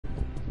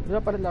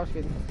Wala pa rin ako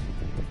skin.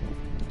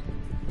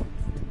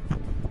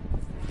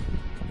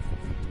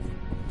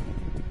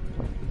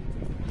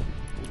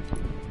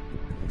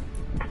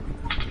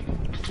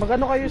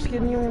 Magano kayo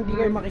skin yung hindi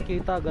kayo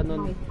makikita,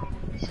 ganun.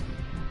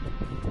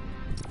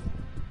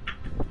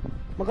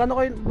 Magano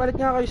kayo, balik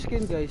nga kayo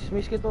skin guys.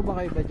 May skin pa ba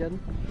kayo ba dyan?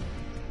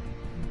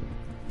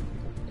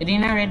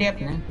 Hindi na, ready up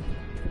na.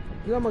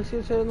 Hindi lang,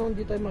 mag-sale sa'yo nung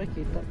hindi tayo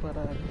makikita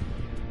para ano.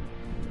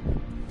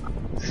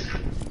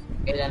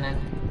 Kailanan.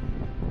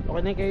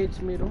 Okay na kayo, it's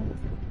me room.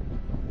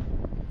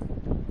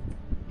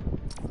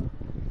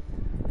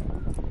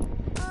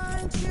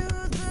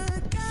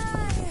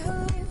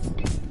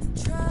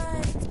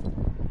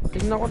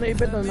 Tingnan ko na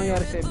event, ano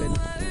nangyari sa event.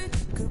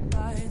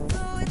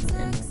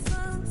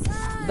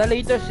 The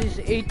latest is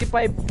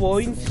 85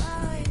 points.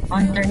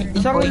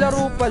 Isang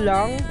laro pa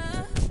lang.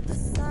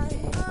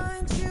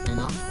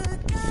 Ano?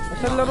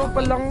 Isang laro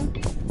pa lang.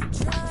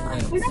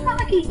 Wala pa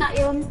makita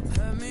yun.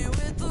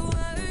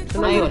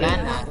 Ay, wala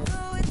na.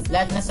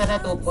 Lahat na sara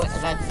 2 points.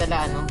 Lahat sala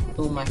ano,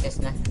 2 matches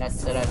na. Lahat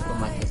sara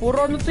 2 matches. Puro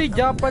ano to eh,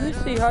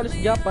 Japanese eh, halos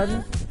Japan.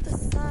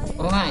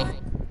 Oo nga eh.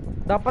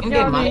 Dapat Hindi,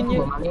 nga ano mali yun mo,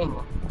 eh. mali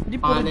mo. Hindi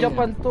puro Pangalan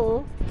Japan to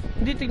oh.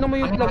 Hindi, tignan mo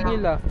yung flag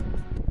nila.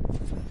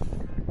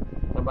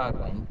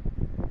 Sabagay.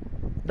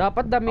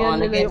 Dapat damihan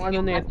nila nag-guess yung ano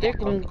yung nete flag.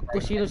 kung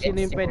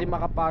sino-sino yung pwede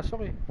makapasok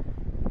eh.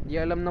 Hindi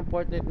alam ng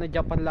Fortnite na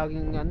Japan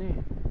laging ano eh.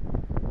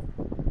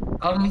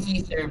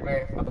 May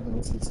server. Kapag may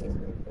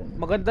server.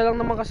 Maganda lang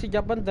naman kasi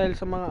Japan dahil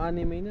sa mga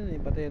anime nun eh,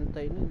 patay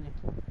nun eh.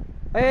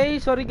 Hey,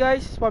 sorry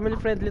guys, family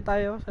friendly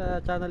tayo sa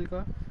channel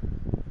ko.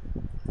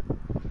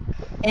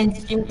 And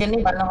stream ka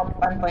na, paano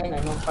ka pa yun,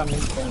 ano,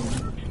 family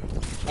friendly.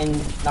 And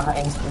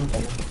naka-end stream ka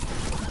na.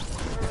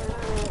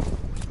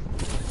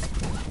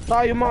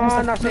 Tayo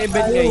mga nasa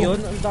event ngayon,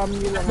 ang dami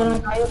nilang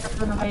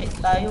Tatlo na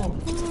tayo.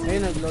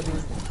 ayun, nag-loading.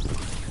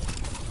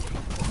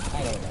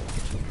 Ay, wala.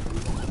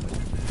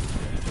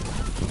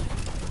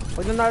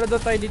 Pag nanalo daw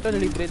tayo dito,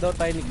 libre daw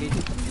tayo ni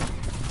Kate.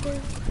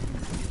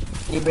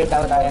 Libre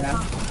tayo na.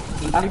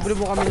 Libre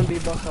mo kami ng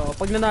B-Box. So,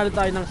 pag nanalo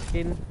tayo ng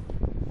skin,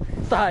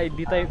 tayo,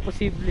 di tayo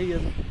posible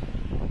yun.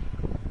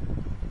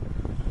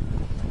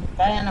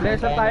 Kaya naman.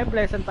 Pleasant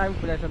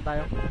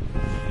tayo.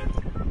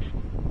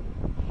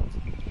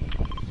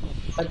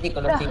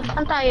 Coliseum.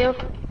 Saan tayo?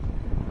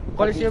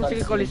 Coliseum,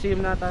 sige, Coliseum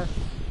na tayo.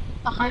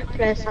 Okay,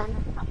 present.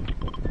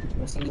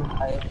 Coliseum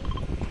tayo.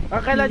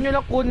 Kailan nyo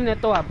lang kunin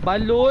ito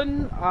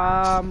balloon,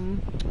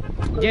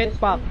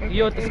 jetpack,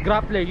 yun, tapos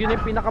grappler, yun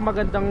yung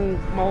pinakamagandang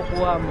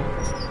makukuha mo.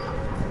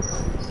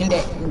 Hindi.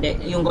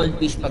 Yung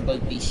goldfish pag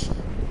goldfish.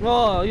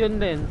 Oo, yun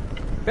din.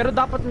 Pero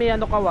dapat may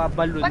ano ka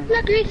balloon. Ba't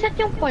nag-reset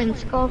yung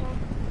points ko?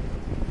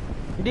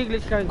 Hindi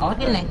glitch ka. Oo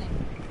din eh.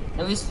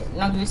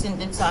 Nag-reset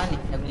din sa akin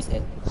eh.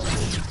 Nag-reset.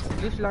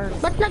 Glitch lang.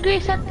 Ba't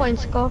nag-reset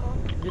points ko?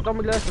 Dito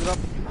maglalas drop.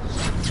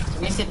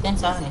 Reset din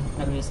sa akin eh.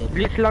 Nag-reset.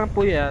 Glitch lang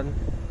po yan.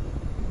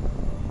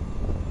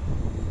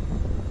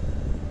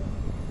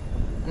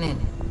 Ano yun?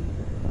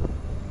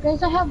 Guys,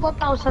 I have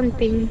 1,000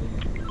 ping.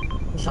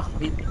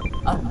 Shockwave.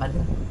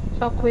 Balon.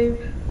 Shockwave.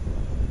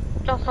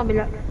 Ito sa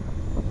kabila.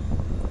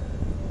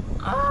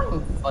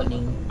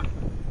 Falling. Balon.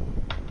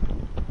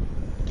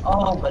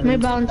 May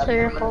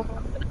bouncer ako.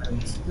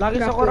 Lagi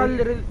sa coral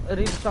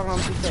reef sa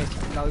campus eh.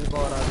 Lagi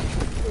coral.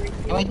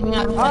 Wait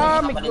nga.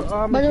 May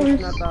Balloons.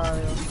 shoot na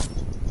tayo.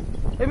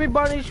 May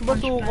vanish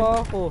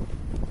bazooka ako.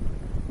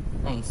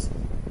 Nice.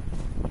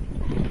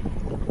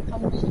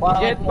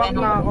 Jetpack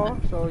na ako,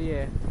 so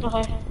yeah.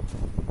 Okay.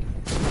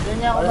 Doon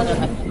niya ako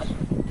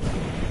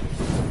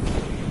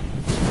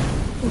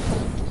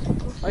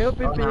Ayaw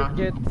pipilit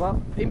jetpack.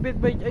 Ay may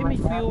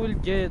fuel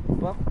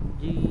jetpack.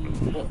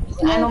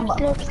 Anong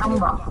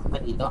box ba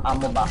dito?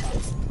 Ammo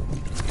boxes.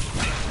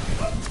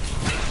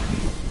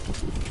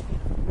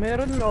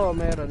 Meron.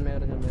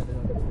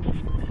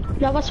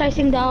 Lava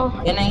rising daw.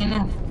 Yan na.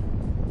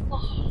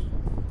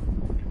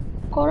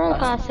 Coral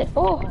kasi.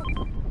 Oh!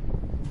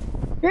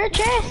 Rare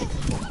chest!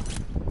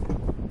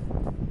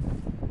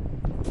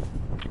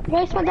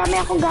 Guys, madami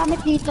akong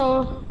gamit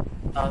dito.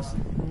 Tapos,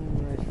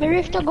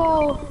 May rift to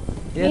go.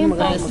 Yan, May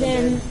maganda, impact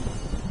din.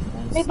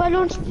 May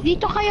balloons.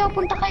 Dito kayo.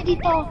 Punta kayo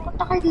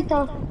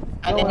dito.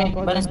 ate may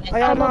balance din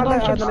Ay, sa ano Baba,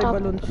 na chip may stop.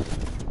 balloons.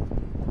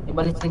 May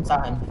balance din sa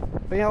akin.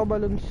 Paya ako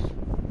balloons.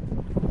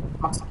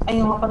 Max,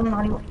 ayun nga pala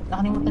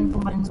nakalimutan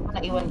kong balance pa na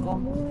iwan ko.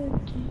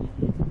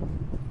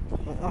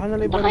 Ako na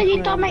lang Punta kayo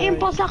dito. May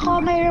impulse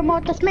ako. May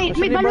remote. Tas may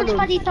balloons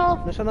pa dito.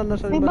 Nasaan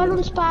May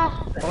balloons pa.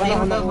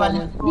 Ayun nga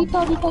balance ko.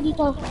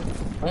 Dito.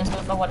 Balance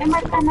ko pa wala.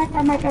 Emart.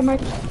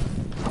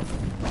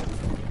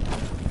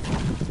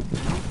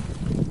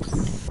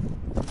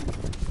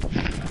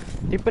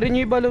 Tipirin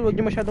nyo yung balloon, huwag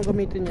nyo masyadong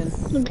gamitin yan.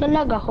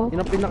 Naglalag ako. Yun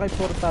ang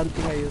pinaka-importante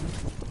ngayon.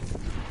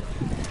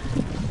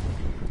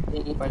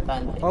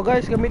 Importante. Oh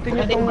guys, gamitin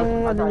nyo tong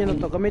ano nyo na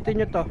to.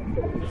 Gamitin nyo to.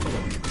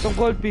 Itong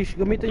goldfish,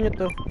 gamitin nyo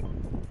to.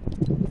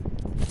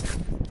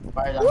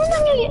 Para lang. Ano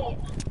nangyayari?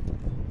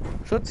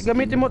 So,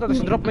 gamitin mo to,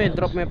 tapos drop mo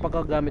yung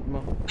pagkagamit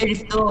mo.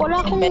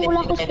 Wala akong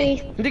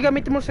space. Hindi,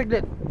 gamitin mo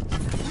saglit.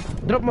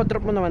 Drop mo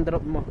naman.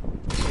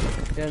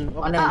 Yan.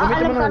 Okay. Ano?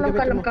 Gamitin Alam mo ka, na, alam ka,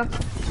 gamitin alam mo. ka.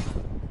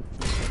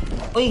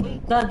 Uy,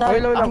 Okay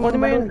lang, kunin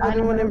mo yun,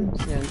 kunin mo na yun.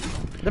 Yan.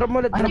 Drop mo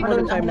ulit,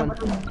 Simon.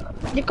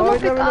 Hindi ko Oh,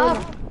 ma-pick up.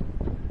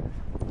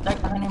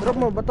 Drop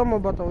mo,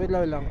 bato. Wait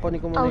lang. Kunin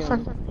ko muna yun.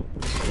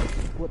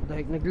 1,000. What the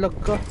heck, nag-lag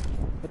ka.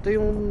 Ito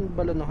yung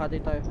balon, no? Hati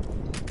tayo.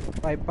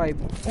 5.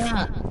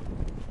 Nga.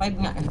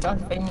 5 nga. Ito,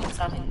 5 nga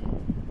sa akin.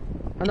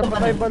 Hanap pa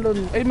tayo balon.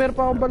 Ay, meron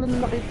pa akong balon na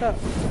nakita.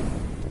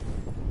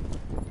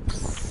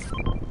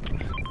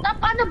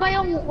 Paano ba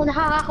yung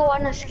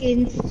nakakakuha ng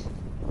skins?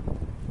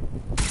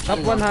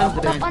 Top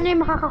 100. Paano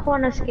yung makakakuha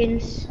ng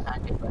skins?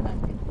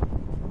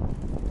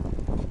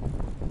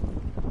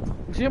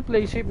 Gusto nyo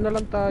play safe na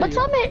lang tayo. Ba't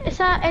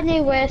sa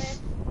NA West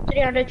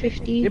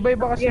 350?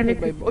 Iba-iba kasi, 350.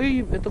 iba-iba.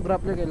 Uy, ito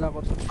grappler kailangan ko.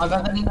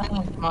 Magagaling na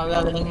yun.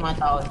 Magagaling mga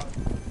tao.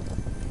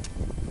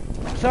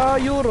 Sa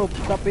Europe,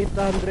 top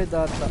 800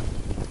 data.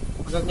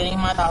 Magagaling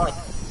mga tao.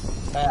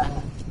 Kaya ano,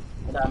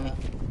 madami.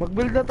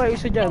 Mag-build na tayo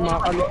isa dyan,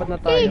 makakalipat na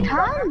tayo.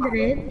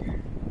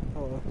 800?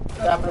 Oo.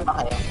 Grabe pa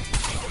kayo.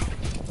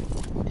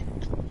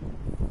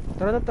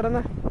 Tara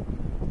na.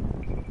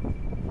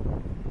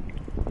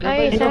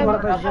 Ay, Dito, sabi mga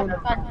ko zone.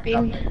 bad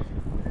ping.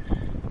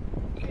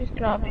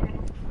 Grabe.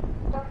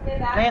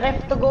 May ref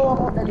to go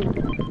ako dali.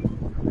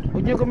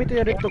 Huwag nyo gamitin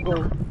yung Rift to go.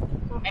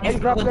 Ay,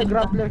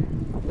 grappler.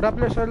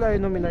 Grappler sa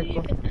line, nominate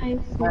ko.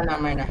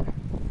 May na.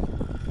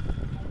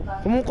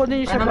 Kunin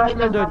nyo sa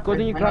grappler doon,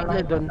 kunin nyo yung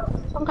grappler doon.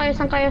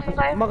 Saan kayo?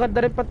 Maganda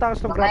rin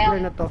patakas ng grappler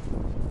na to.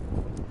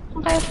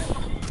 Saan kayo?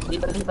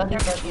 Dito.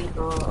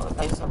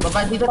 Tayo sa baba.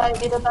 Dito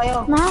tayo.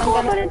 Nakakuha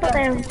pa rin pa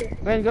tayo.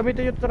 Ngayon,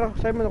 gamitin nyo ito.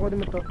 Simon, kunin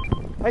mo to.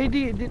 Ay,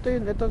 dito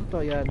yun. Ito.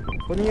 Yan.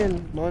 Kunin yun.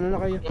 Mauna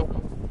na kayo.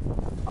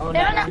 Oh,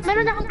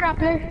 Meron akong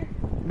grappler.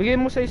 Bigay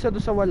mo sa isa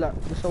doon sa wala.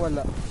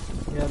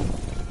 Yan.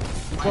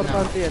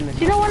 Importante yan eh.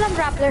 Sino walang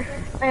grappler?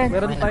 Ayan.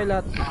 Meron tayo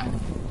lahat.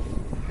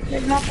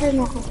 May grappler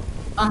mo ako.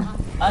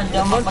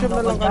 Jump Ball shot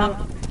na lang kayo.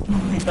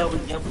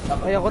 Double jump.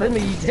 Ay, ako rin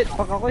may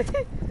jetpack ako eh.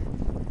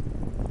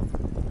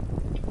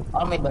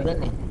 May balon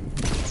eh.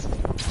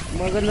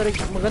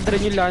 Maganda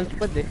rin yung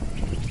launchpad eh.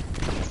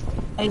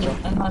 Ay,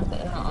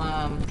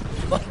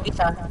 boss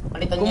isa.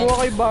 Palitan niya. Kumuha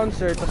kayo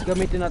bouncer, tapos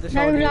gamitin natin sa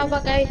Naroon audio. lang ba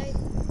guys?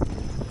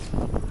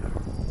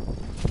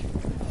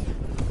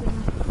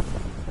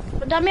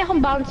 Madami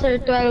akong bouncer,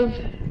 12.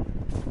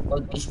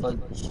 Gold fish.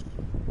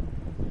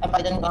 Ay,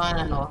 palitan ko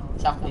nga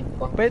shockwave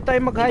ko. Pwede tayo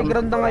mag-high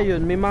ground na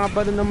ngayon, may mga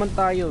balon naman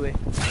tayo eh.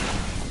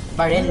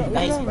 Barrel,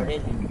 guys,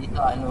 barrel. Dito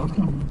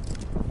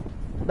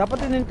Dapat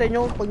inintay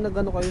nyo pag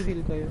nag-ano kayo,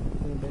 heal kayo.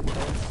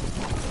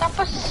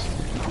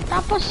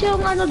 Tapos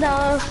yung ano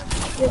daw,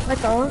 yung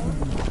ito.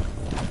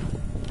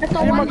 Ito,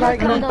 Kasi one mag-high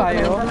shot ground lang daw.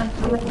 tayo.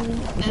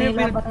 Kasi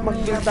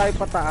mag-build tayo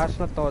pataas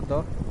na todo.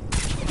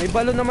 May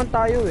balon naman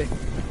tayo eh.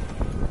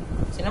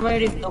 Sino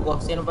may rift to go?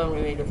 Sino pa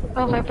may rift?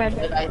 Okay, pwede.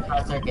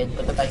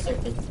 Punta tayo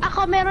circuit. Ako,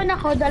 meron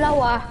ako,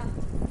 dalawa.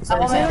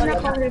 Meron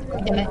ako rift.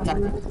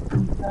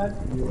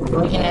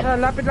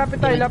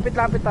 Lapit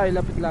tayo.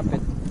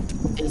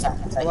 Isa.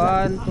 1,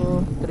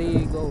 2,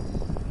 3, go.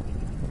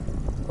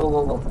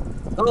 Go.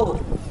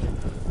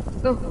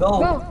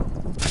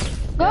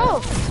 Go!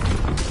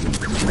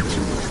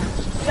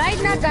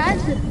 Glide na agad.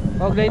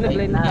 Glide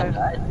na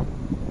tayo.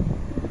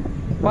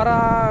 Para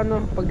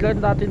pag land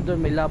natin doon,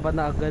 may laban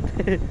na agad.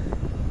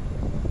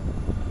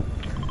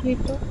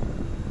 Dito.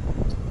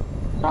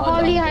 Sa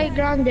Holy High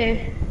Ground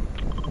eh.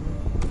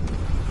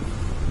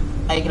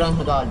 High ground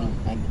sa Dolly.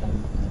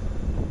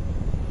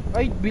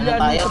 Ay, bilaan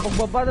Ano mo tayo? sa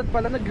pagbaba at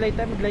pala mag-glide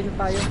na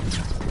tayo.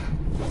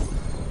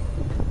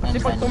 Kasi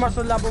pag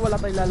tumasol labo, wala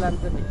tayong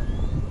lalandan eh.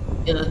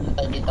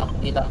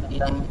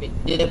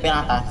 Dito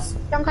pinatas.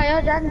 Saan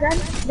kayo? Diyan.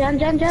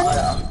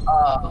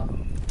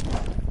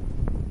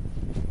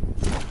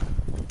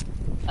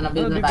 Ano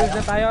build na Bibuild tayo?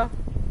 na tayo?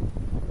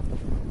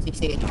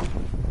 Sige.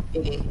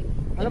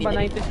 Ano ba,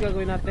 90s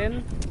gagawin natin?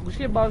 Gusto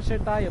niya bouncer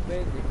tayo,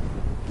 pwede.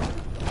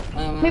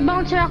 May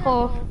bouncer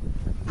ako.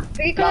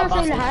 Bigay ko lang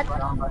sa'yo lahat.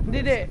 Hindi.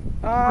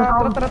 Tara.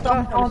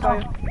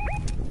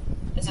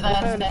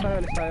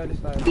 Alis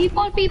tayo.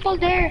 People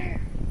there.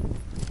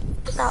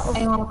 Tao.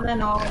 Ay, wala pala,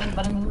 nawawalan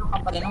pa namin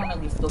kapag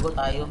nag-gusto go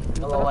tayo.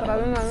 Nawawalan.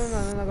 Tara,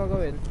 ano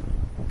nagagawin?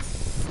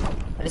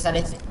 Alis.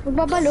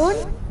 Magbabalon?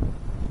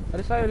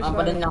 Alis tayo.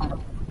 Balon lang.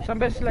 Isang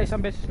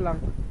beses lang.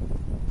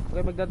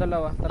 Okay,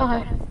 magdadalawa. Tara.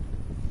 Okay.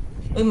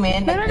 Uy,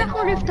 men. Meron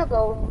akong rift to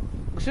go.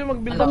 Gusto nyo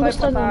mag-build Ano na tayo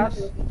gusto mo? pataas?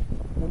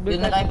 Mag-build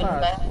Build na tayo tayo.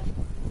 pataas.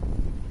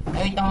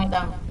 Ay, wait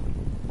lang.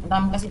 Ang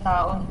dami kasi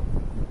tao.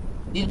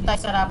 Dito tayo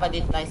sa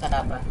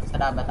laba. Sa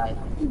laba tayo.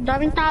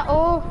 Daming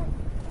tao.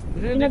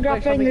 Gusto nyo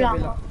Pinag-grappler nila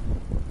ako.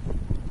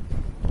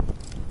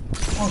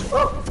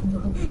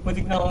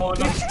 Matik na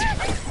umulo.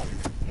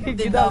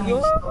 Gidago.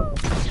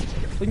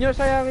 Huwag nyo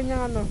sayangin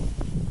yung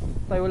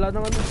tayo wala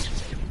nang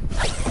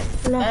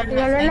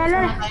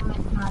Lala.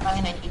 Tayo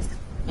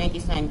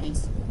 90s.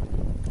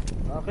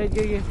 Okay.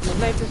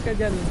 Mag-90s ka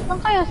dyan. Saan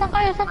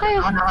kayo?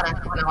 Ako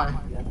na.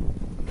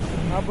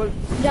 Habol.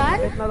 Diyan?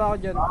 Kahit na lang ako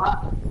dyan.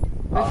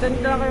 Send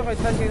na lang kayo, kahit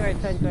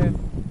saan kayo.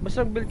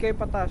 Basta build kayo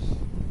patas.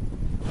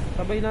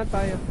 Sabay na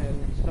tayo. Ayan,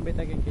 sabay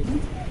tayo kay Kate.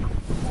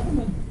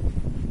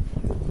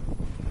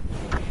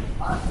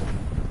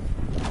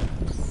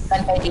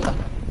 Saan kayo dito?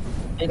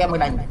 Saan kayo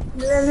maglaan?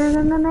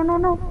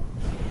 No.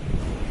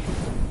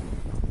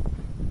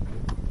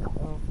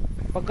 Oh.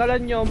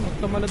 Pagkalan nyo,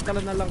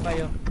 tumalon-talon na lang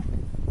kayo.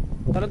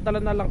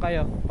 Talon-talon na lang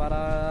kayo para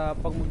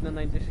pag mag na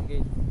 90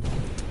 gauge.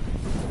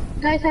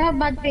 Guys, I have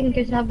bad ping.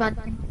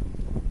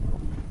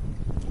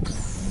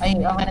 Ay,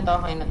 okay na to.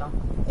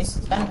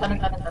 Talon.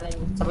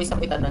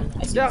 Sabay-sabay talon.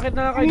 Ay, sige. Jacket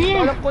na lang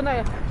kayo. Alam ko na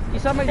eh.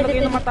 Isa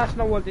maglagay na mataas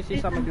na wall,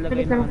 isa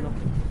maglagay na ano.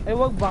 Eh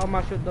wag, baka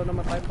ma-shoot down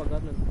naman tayo pag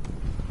ganun.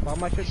 Baka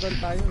ma-shoot down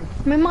tayo.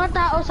 May mga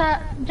tao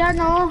sa dyan,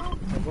 oh.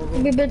 Go.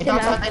 Bibid Ikaw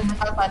sila. sa atin,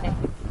 masalpan eh.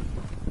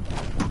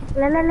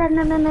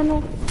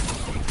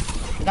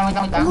 No.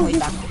 Wait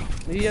lang.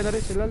 Iyan na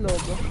rin sila,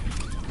 logo.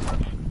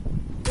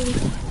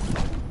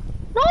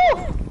 No!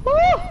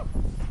 Oh!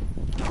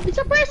 It's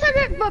a person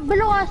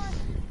baluwas.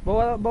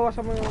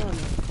 Bawasan mo yung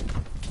ano.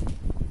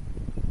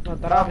 Ah,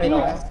 tara, Okay,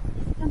 okay.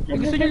 okay.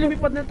 Gusto nyo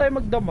lumipad na tayo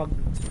magdamag.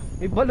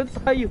 May balon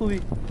tayo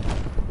eh.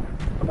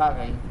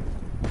 Bagay.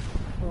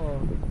 Oo.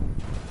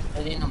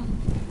 Pwede naman.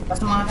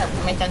 Tapos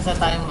may chance na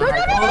tayong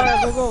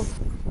Go.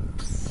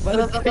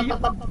 Balon tayo.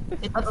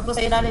 Ito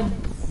sa ilalim.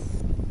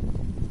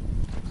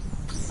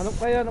 Ano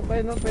kaya na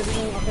pwede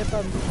nyo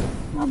akitan?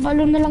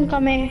 Babalo na lang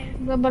kami.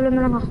 Babalo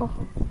na lang ako.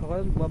 Ako,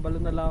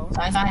 babalon na lang ako.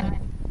 Sa akin.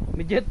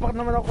 May jetpack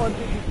naman ako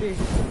konti dito eh.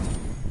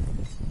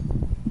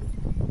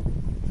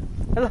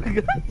 Hello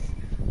guys.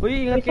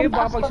 Uy, ingat kayo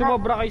baka pag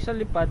sumobra kayo sa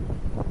lipad.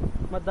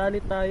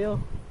 Madali tayo.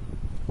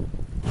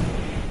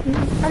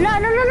 Ala.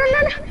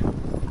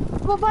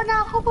 Pababa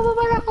na ako.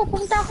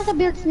 Pumunta ako sa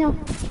builds nyo.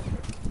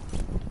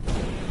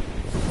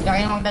 Hindi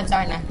kayo magdad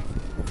sa akin ah.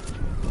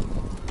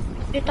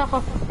 Dito ako.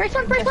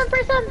 Person!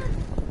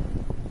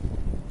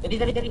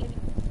 Dali.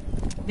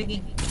 Bigay.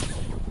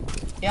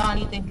 Kaya nga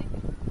dito eh.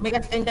 May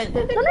gas 10 dyan.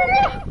 No.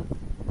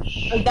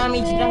 Ang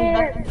damage lang.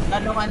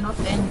 Lalo ka no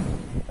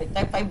 10.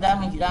 Type 5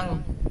 damage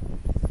lang.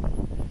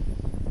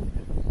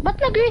 Ba't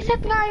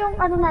nag-reset nga yung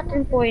ano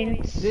natin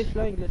points? English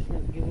lang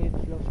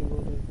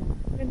siguro.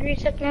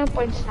 Nag-reset nga yung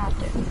points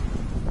natin.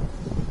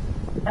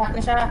 Track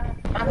na siya.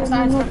 Track na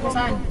saan?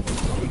 Saan?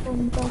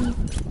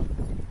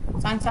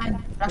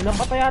 May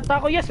napatay ata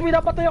ako. Yes, may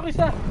napatay ako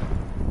isa.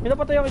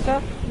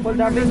 Full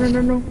damage.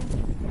 No.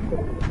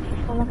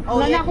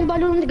 Oh, Wala na yeah. akong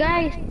balloon,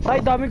 guys.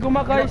 Ay, dami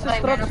gumagaya sa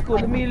strats ko.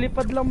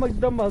 Lumilipad lang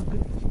magdamag.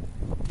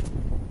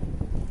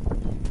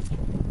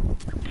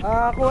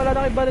 Kung wala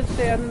na kayo balance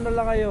eh, ano na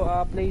lang kayo?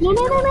 Play No.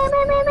 safe.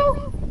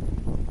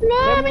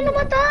 Wala, may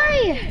namatay.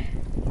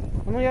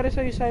 Anong nangyari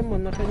sa'yo,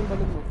 Simon? Nasaan yung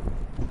balon mo?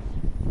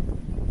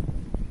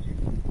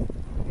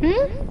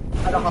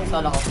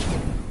 Salo ko.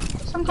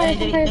 Saan kayo?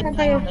 Dito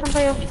tayo.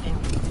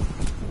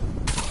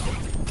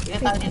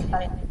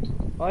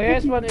 Oh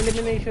yes, one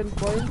elimination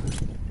point.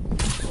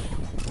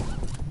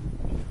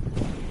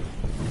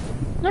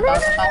 No.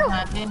 Tayo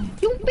natin.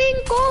 Yung ping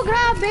ko,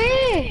 grabe.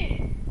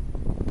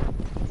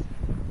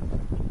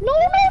 No.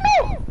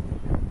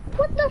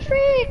 What the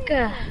freak?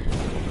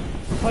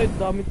 Ay,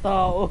 dami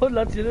tao.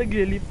 Lahat sila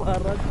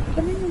nagliliparan.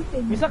 Ano yung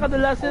ping? Misa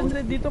kadalasan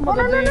rin dito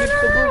maganda yung rift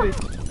to go eh.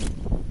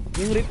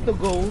 Yung rift to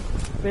go,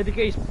 pwede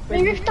kayo...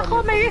 May rift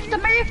ako.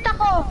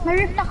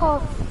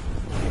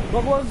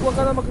 Wag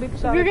ka na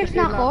mag-rift sa akin. Re-rift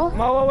kasi na ako?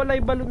 mawawala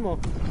yung balon mo.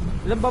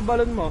 Ilan ba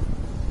balon mo?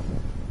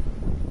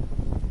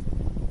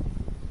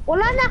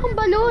 Wala na akong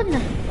balloon.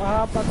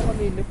 Paano ka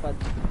lilipad?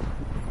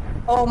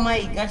 Oh my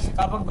gosh,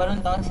 kapag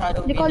balon taon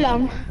shadow. Hindi ko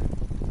alam.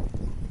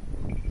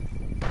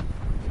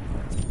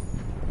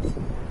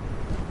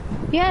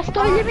 Yes,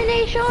 to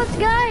eliminations,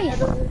 guys.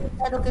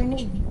 Shadow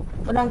grenade.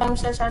 Walang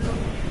damage sa shadow.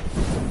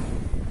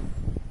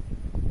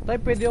 Tay,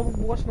 pwede ako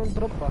bukas ng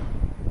drop ah.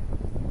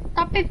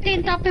 Top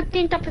 15.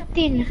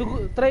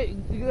 Try,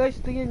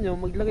 guys, tingin nyo,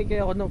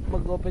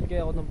 mag-open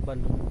kayo ako ng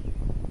balon.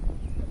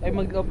 Ay,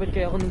 mag-open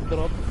kayo ako ng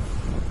drop. Oh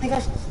my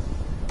gosh.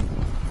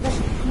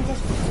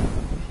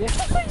 Yeah.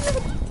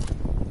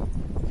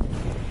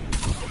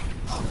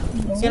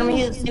 Sino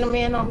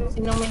may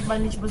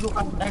bandage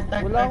bazooka?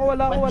 Dark. Wala ako.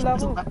 Bandage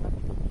bazooka.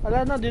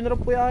 Wala na,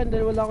 dinrop ko yung akin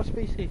dahil wala ako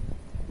space eh.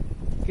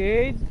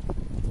 Kate,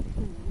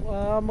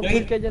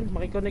 mag-build ka dyan,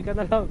 makikonek ka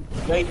na lang.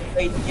 Wait.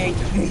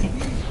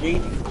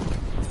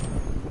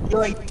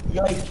 Yoy.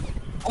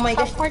 Oh my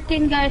Top gosh.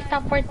 14, guys.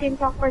 Top 14.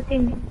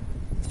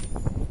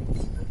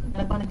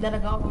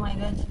 Naglalag ako, oh my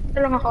gosh. Ito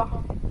lang ako.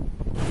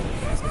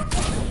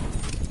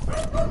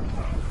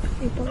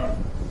 Ito lang.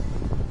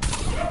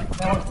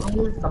 May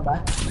ult ka ba?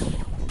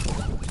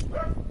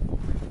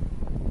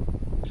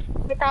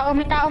 May tao.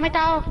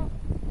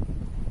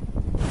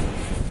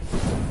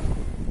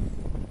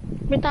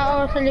 May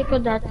tao sa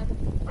likod at.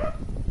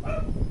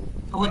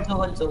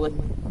 Sugod.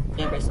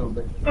 Siyempre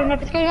sugod.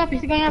 Kapis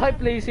ka nga. Ay,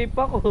 play safe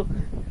ako.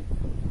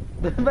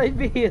 Don't buy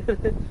beer.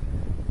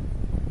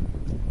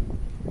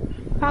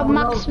 Have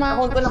max na,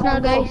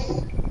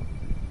 guys.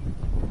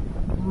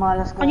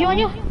 Malas ka.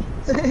 Anyo.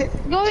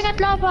 Going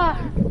at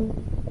lava.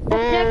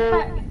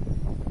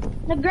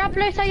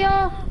 Nag-grappler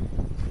sa'yo.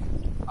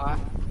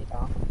 Dito.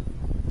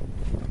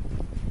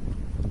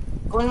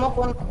 Kunin mo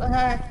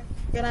ha.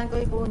 Kailangan ko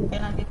ipon. Di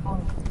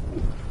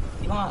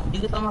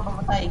ko ito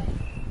mapapatay.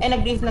 Eh,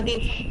 nag-grief.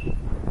 Nag-grief.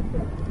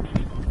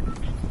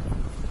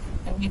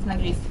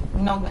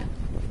 Nog.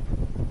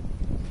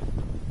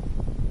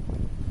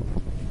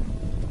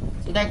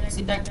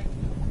 Si Dark.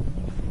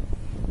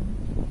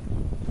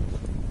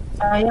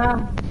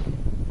 Sayang.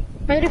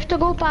 May rift to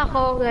go pa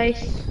ako,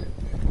 guys.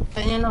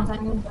 Saan yun sa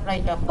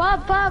right up?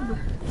 Bob!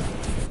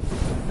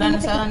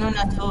 Nasa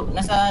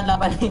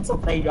laban na yung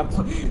supply drop.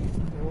 Oo,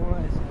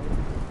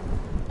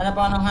 Ano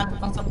pa nang hanap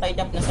ng supply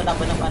drop? Nasa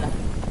laban na pala.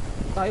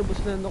 tayo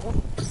bus na ako.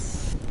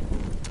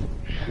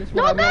 Yes,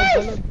 No, marami akong guys!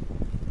 balon.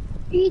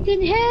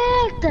 18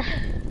 health!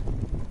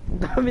 Ang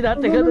dami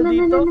natin ano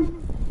dito.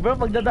 Bro,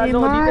 pag dadaan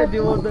ako dito, di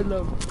mo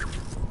dalam.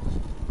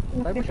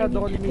 Tayo masyado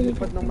ko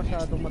lumilipad ng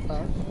masyadong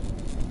mataas.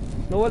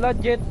 Nawala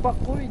jetpack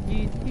ko eh,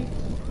 GT.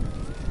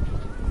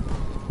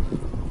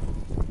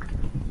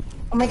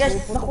 Oh my gosh,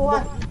 nakuha.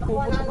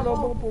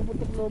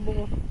 Puputok lobo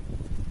ko.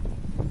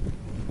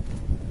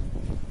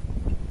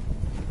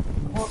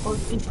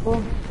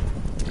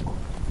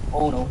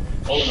 Oh no.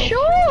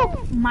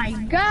 Shoot! My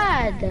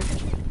God!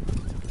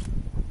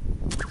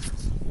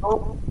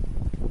 Oh.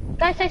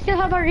 Guys, I still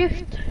have a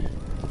rift.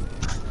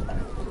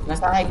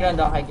 Nasa high ground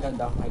daw.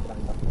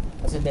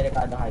 Kasi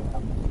delikado high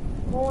ground.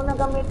 Oo,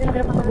 nagamitin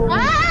rin pa ng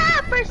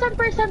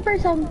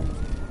Person.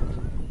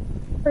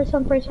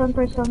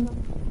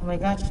 Oh my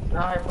gosh,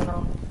 nakakaya ko na.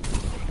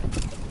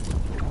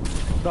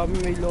 Dami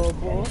may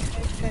lobo.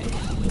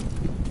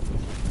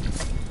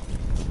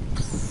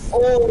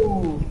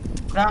 Oh!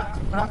 Crack,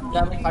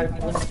 gamit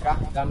harpoon,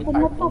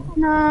 Pumutok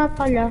na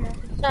pala.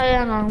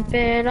 Sayang ang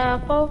pera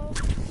ko.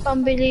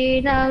 Pambili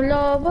ng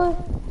lobo.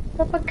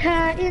 Sa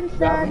pagkain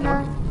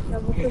sana.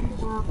 Nabusog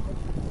na ako.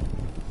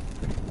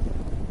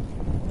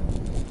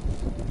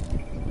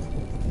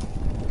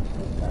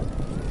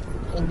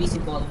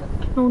 Invisible.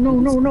 No.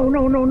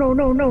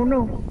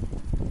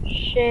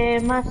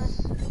 Shemas.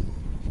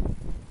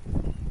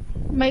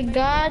 My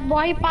God,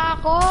 buhay pa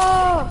ako!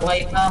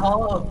 Buhay pa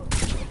ako!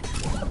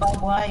 Ano ba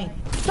buhay?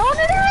 No!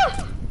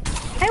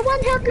 Ay,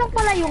 1 health lang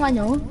pala yung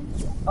ano.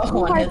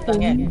 Oh, 1 health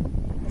lang yan.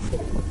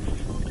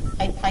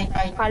 Height.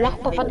 Kala ko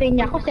papatayin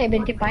niya ako,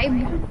 75.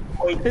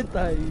 Hoy,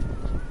 Tayo.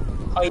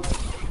 height.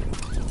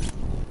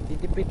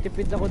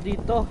 Titipid ako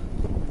dito.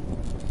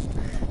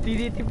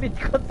 Tinitipid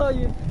ko to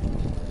yun.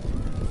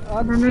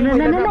 At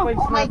No.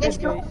 Oh my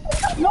gosh, no.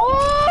 No!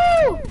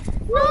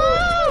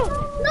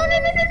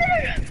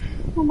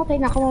 Mamamatay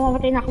na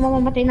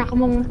ako.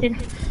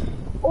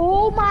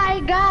 Oh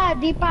my God!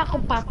 Di pa ako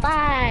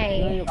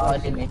patay. Oh,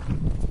 limit.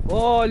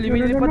 Oh,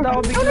 lumilipad ako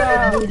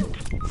bigla.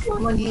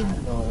 Magin.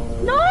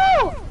 No!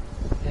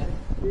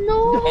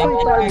 Ay,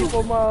 tayo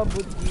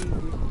pumabot.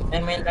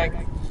 May dark.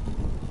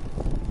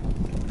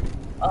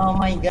 Oh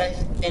my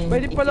gosh.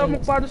 Pwede pala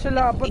magpano sa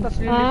lapat, tapos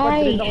lilipad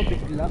Ay. rin ako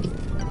bigla.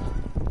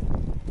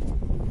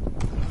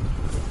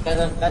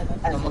 Pero,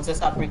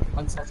 magsasuffer.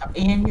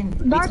 Yan.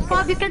 Dark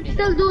Pub, you can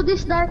still do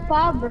this, Dark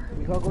Pub.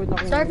 May gagawin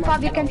akong Dark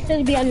Pub, you can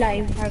still be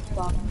alive, Dark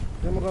Pub.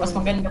 Mas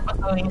maganda pa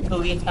ito yung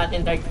 2 wins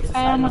natin, Dark.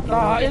 Kaya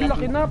Kain,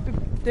 laki na.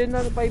 10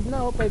 na, 5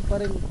 na. Oh, 5 pa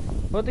rin.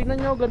 O,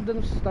 tingnan nyo, ganda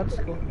ng stats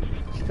ko.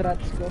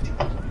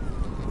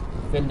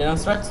 Ganda ng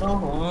strats,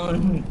 oh.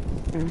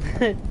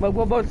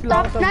 Magbabounce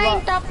lang Top ako sa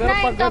 9, top Pero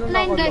 9, pag top ganun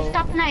 9 ako, guys, low.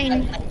 top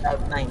 9.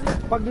 Top 9.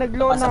 Pag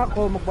nag-low na ako,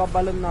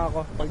 magbabalon na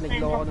ako. Pag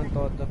nag-low ako ng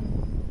todo.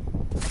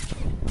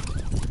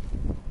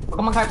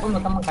 Huwag mag-harpoon,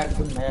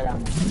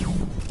 malalaman.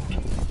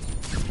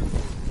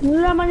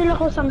 Nalaman nila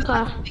kung saan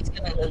ka. Fix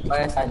ka ng health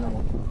para sa ano mo.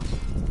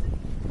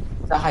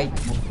 Sa height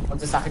mo.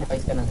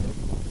 Magsasacrifice ka ng health.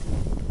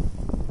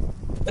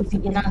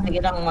 Sige lang,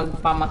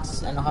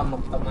 magpamax,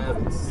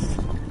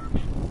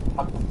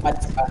 magpamax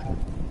ka.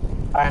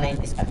 Para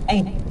 90s ka.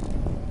 Ay!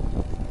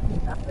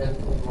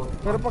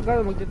 Pero pag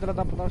gano'n,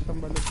 magtitratapot ako sa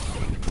balon.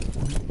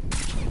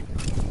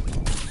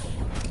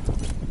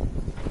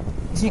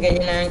 Kasi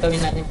ganyan na yung gawin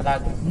natin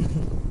palagi.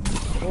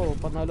 Oo,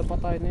 panalo pa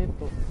tayo na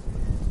ito.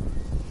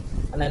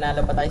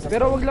 Nanalo pa tayo sa...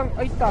 Pero wag lang,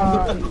 ay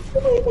tayo.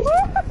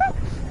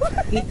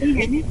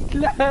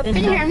 Lahat. Can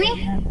you hear me?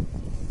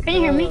 Can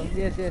you hear me?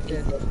 Yes.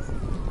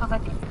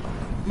 Okay.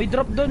 May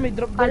drop doon.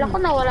 Kala ko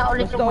nawala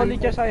ulit That's the yung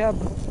only chance I have.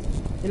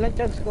 Ilang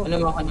chance ko?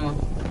 Ano mo?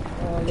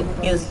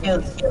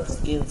 Skills.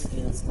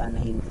 Sana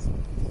heals.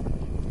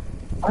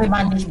 Okay,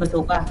 bandage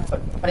bazooka.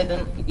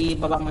 Palitan,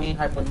 ibaba mo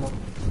yung harpoon mo.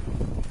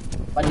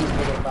 Bandage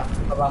bazooka.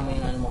 Ibaba mo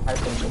yung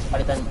harpoon mo.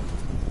 Palitan mo.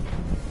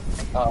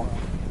 Oo.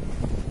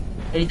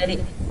 Dali.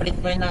 Palit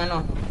mo yun ng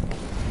ano.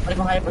 Palit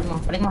mo harpoon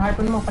mo. Palit mo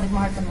harpoon mo. Palit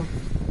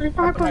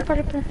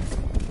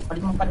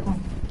mo.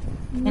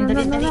 Yan,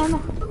 dali.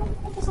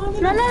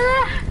 La.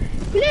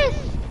 Please!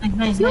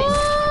 Nice.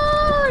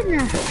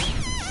 Yun!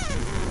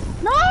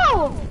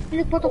 No!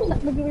 May nagputok ng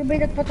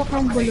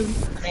balloon.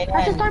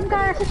 Sa storm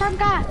ka!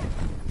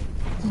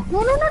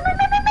 No!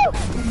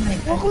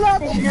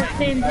 Buklat!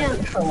 Danger.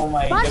 Oh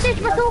my God.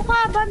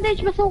 Bandage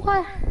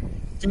bazooka!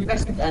 Siyempre,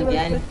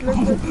 yan.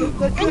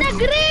 Ay,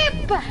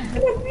 nag-grip!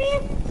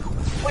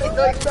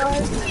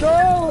 Go!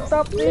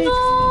 Top 8! No!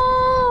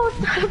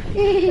 top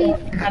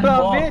 8.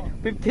 Grabe,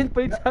 15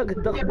 points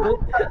agad ako doon.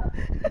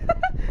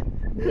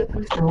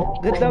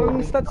 Gandang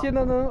stats yun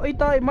ano. Ay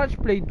tayo, match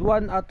played,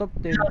 1 out of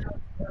 10.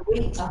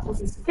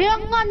 Kaya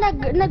nga,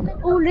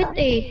 nag-ulit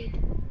eh.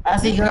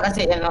 Siguro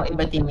kasi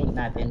iba teammate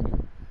natin.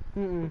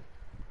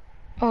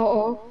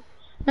 Oo.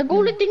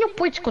 Nag-ulit din yung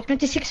points ko.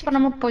 26 pa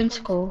naman points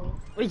ko.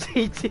 Uy,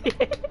 GG.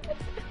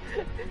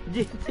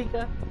 GG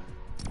ka.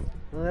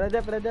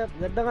 Redep.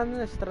 Ganda nga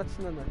na, strats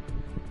na na.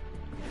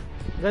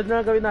 Ganda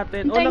na gawin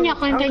natin. Hintayin niyo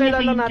ako, Ang hintayin niyo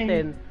kailangan ako,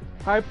 natin,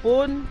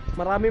 harpoon,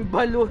 maraming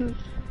balloon,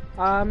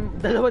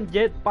 2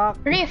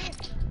 jetpack.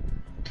 Rift.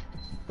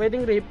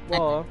 Pwedeng rip,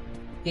 oo.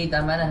 Okay,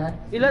 tama na ha?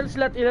 Ilan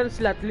slot? 5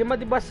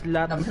 diba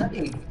slot?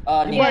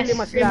 Oh, Diba Yes,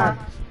 5 slot?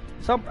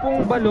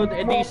 10 balloon,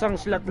 edi isang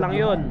slot lang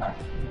yon.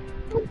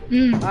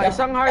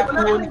 Isang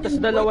harpoon, tas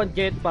 2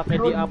 jetpack,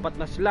 edi 4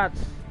 na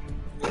slots.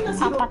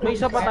 May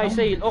isa pa tayo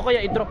sale. O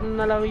kaya i-drop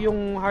na lang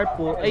yung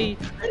harpoon,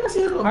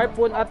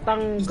 harpoon at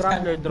ang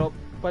grappler drop.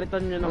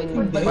 Palitan nyo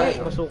ng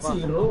bazooka.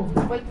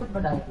 White foot ba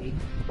dati?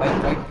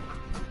 White.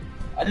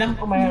 Alam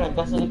ko mayroon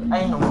kasi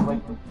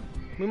white foot.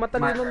 May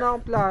matalino na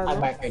akong plano.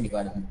 Marker, di ko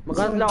alam.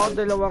 Maganda ako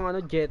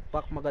 2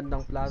 jetpack,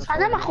 magandang plano.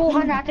 Sana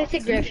makuha natin si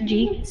Grefg.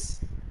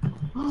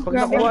 Pag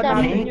nakuha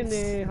natin yun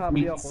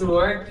happy ako. It's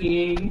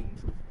working.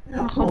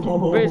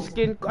 First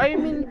skin ko,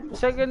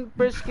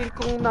 first skin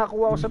kong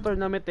nakuha ko sa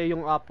tournament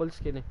yung apple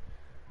skin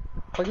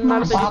Pag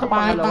nanalo tayo dito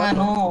pangalawa.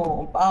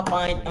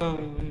 Papangit ang...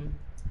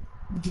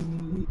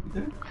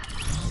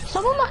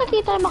 Saan mo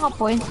makikita yung mga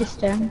point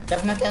system?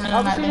 Drop natin na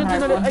lang natin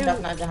harpoon.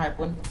 Drop natin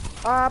harpoon.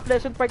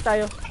 Pleasant Park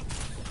tayo.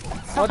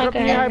 Drop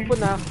niya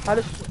harpoon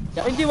halos,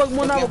 hindi wag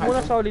muna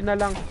sa huli na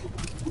lang.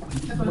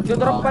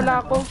 Magdodrop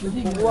pala ako.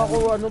 Kukuha ko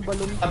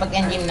balloon. Kapag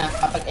endgame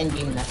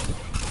na.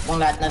 Kung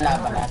lahat na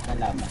laban.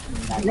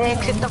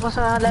 Na-exit ako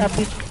sa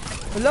lobby.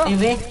 Wala.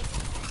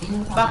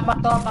 Back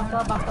to.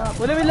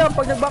 Wala lang,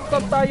 pag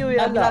nag-backtop tayo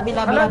Labi.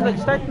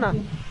 nag-start na.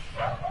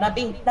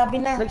 Labi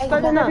na.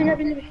 Nag-start na.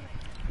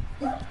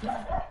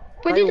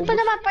 Pwede pa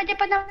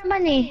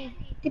naman eh.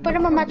 Di pa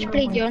naman match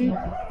played yun.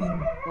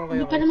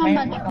 Okay. Di pa naman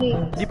match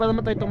played. Di pa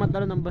naman tayo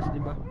tumatalo ng bus,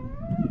 di ba?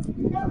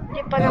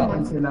 Di pa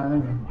naman.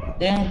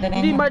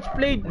 Hindi match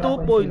played,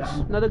 2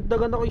 points.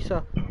 Nadagdagan ako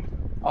isa.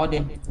 Oo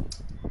din.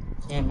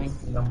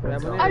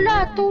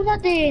 Ala, 2 na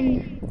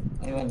din.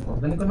 Ewan ko.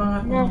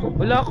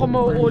 Wala ako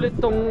mauulit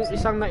tong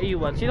isang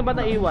naiwan. Sino ba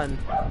naiwan?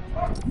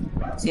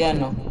 Si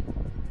ano?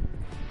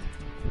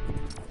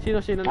 Sino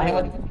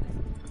naiwan?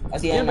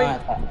 Si ano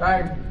ata?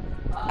 Card.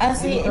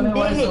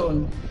 Hindi.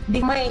 Hindi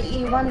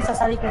maiiwan,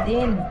 sasali ka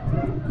din.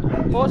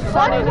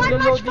 Sana One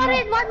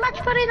match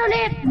pa rin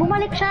ulit.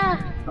 Bumalik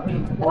siya.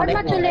 One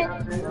match ulit.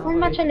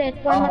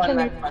 Okay,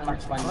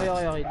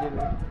 deal.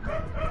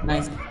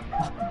 Nice.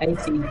 I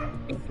see.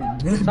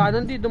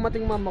 Sana hindi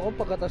dumating mama ko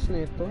pagkatas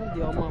na ito.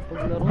 Hindi ako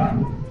makapaglaro.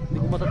 Hindi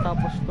ko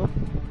matatapos to.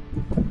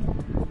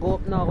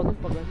 Mag-go-up na ako nun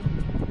pag ano.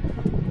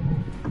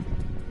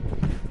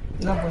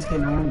 Ilang points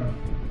kayo naman?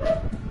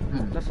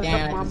 Nasa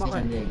top mama ka.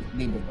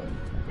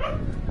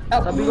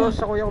 Sabi ko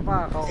sa kuya ko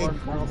pa,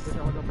 nakapush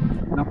ako na.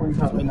 Ilang points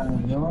sa akin lang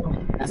yun?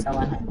 Nasa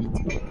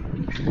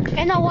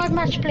 100. One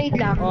match played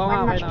lang. Oo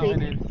nga, One match okay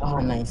played. na. Oh,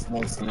 nice.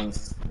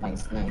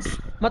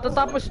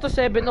 Matatapos to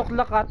 7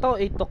 o'clock ata o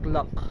 8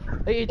 o'clock?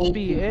 Ay, 8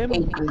 p.m.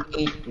 8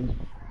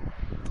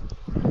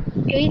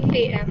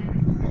 p.m.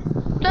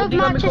 12 Hindi kami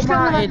matches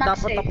lang kumain, naman max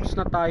dapat tapos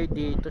na tayo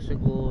dito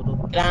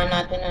siguro. Kailangan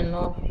natin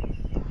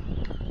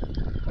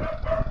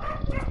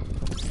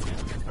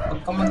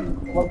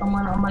Huwag ka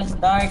man umalis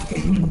dark.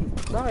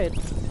 Bakit?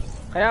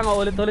 Kaya nga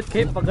ulit-ulit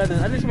kayo pag ganun.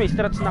 At least may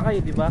strats na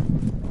kayo, di ba?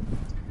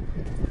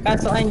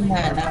 Kaso ay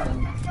nga lang.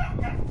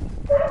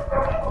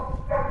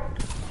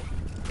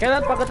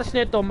 Kailan pagkatas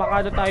nito,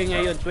 makano tayo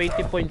ngayon?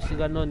 20 points,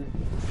 ganun.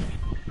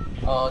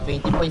 Oh,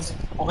 20 points.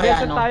 O kaya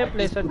Pleasant tayo,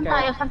 pleasant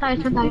kayo. Saan tayo?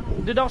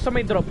 Doon ako sa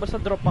may drop, basta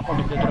drop ako,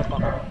 magda-drop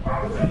ako.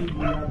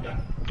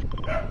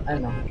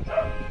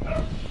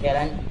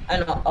 Kailan?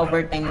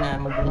 Overtime na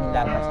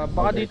maglilabas.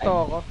 Baka dito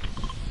ako.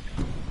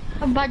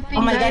 Ang bad thing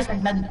Oh my guys. gosh,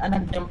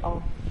 nag-jump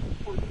ako.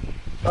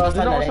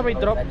 Doon ako sa may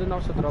drop, doon ako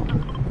sa drop.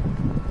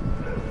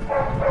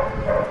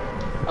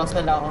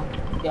 Sala ako.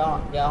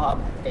 Di ako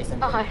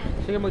updated. Okay.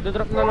 Sige,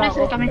 magda-drop na lang ako.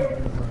 Pleasant kami.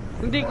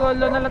 Hindi,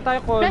 colo na lang tayo,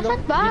 colo.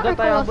 Pleasant ba? Hindi daw Or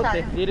tayo abot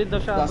Colosal? Hindi rin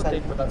daw siya abot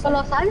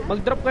Kolosal?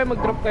 Mag-drop rin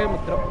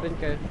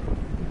kayo.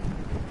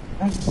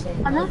 Ay, shit.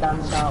 Ano?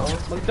 Dami tao.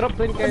 Mag-drop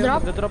rin kayo,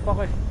 Mag-drop? magda-drop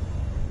ako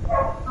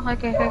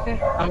Okay. Dami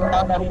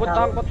tao.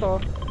 Pupuntahan ko to.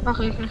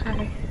 Okay.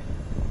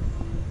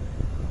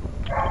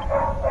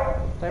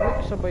 Tayo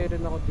magkasabay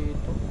rin ako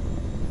dito.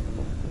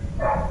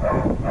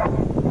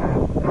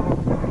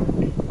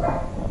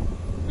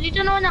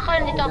 Dito naman ako,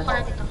 dito.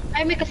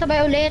 Ay, may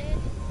kasabay ulit.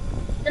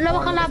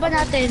 Dalawa kalaban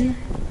natin.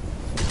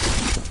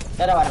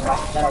 Dalawa na.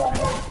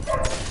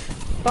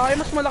 Tayo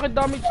mas malaki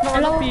damage ng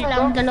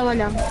Dalawa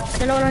lang.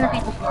 Dalawa lang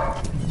nakita ko.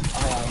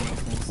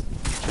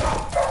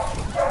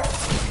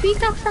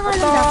 Pickaxe na nga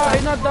lang dapat.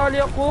 Ay, nadali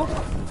ako.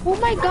 Oh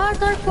my god,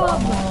 Darko!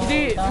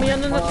 Hindi, may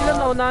ano na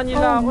sila, naunahan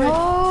nila ako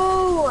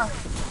no!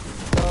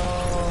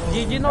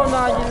 GG,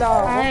 naunahan nila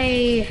ako.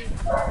 Ay.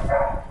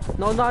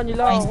 Naunahan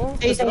nila Ay, ako.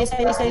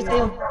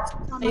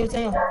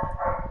 Sa'yo.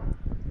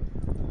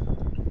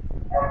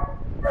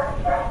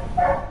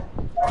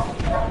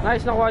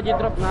 Nice, nakuha yung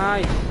drop.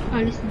 Nice.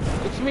 Alis na.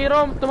 It's me,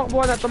 Rom.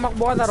 Tumakbo ka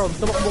na, Rom.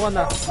 Tumakbo ka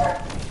na.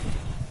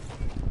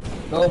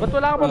 Go. Ba't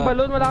wala kang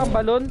balon? Wala kang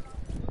balon?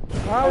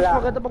 Ah, mas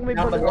maganda pag may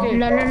balon ka eh.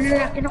 Lala,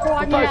 kinukuha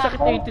Ito, nila sakit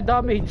ako. 80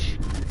 damage.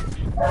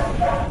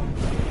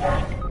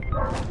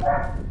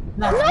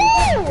 No!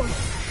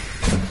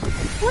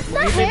 What the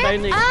Mag-event tayo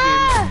heck? next game.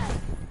 Ah!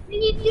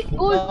 Ninitik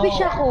goldfish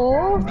ako.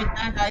 Bit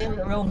na tayo,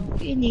 Rome.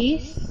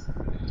 Inis.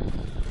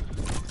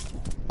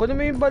 Kunin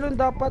mo yung balon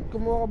dapat.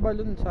 Kumuha ka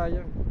balon,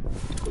 sayang.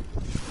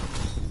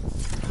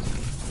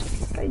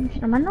 Kainis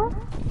naman, no?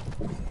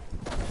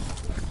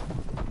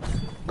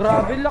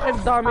 Grabe, laki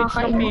damage ng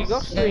Kakainis.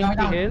 Pigax.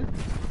 20 health.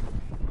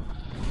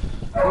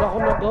 Wala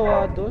akong nagawa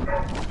doon.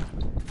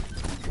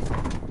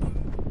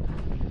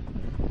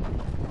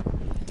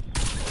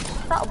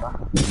 Tao ba?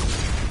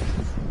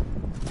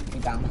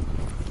 Wait lang.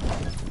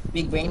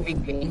 Big brain.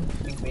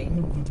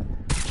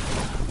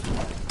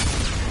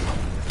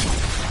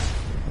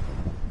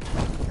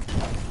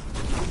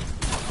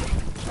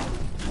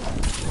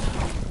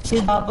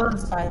 Shield bubble,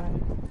 sayang.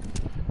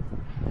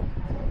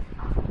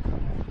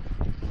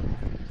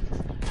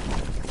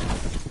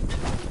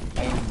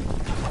 Ayun.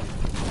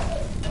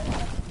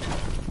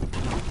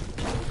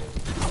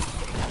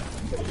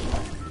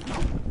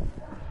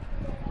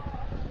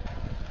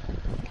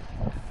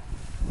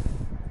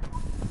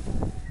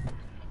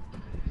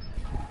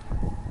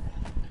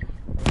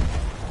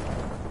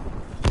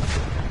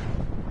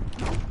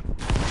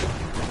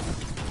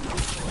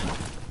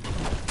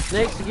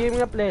 Next game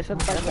nga,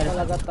 Pleasant Park na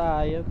talaga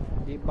tayo.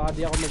 Baka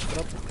di ako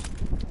mag-drop.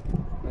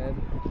 Ayan.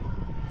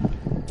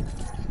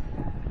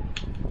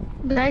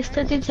 Guys,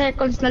 13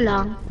 seconds na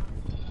lang.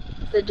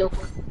 The joke.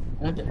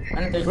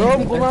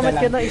 Rom, gumamit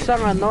ka na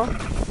isang ano?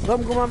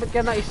 Rom, gumamit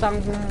ka na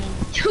isang...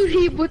 Yung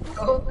reboot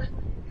ko.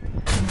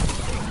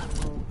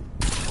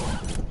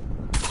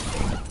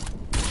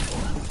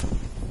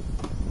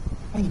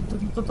 Ay,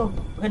 ito.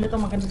 Maganda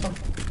to.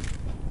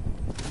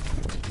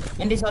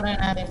 Hindi, solo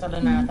na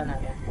natin.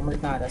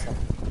 Umulit na natin.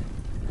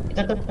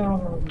 Ito.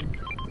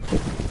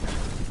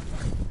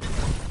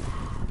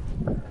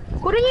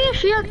 Kunin niyo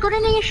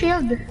yung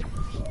shield.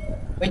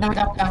 Wait,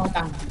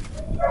 utang.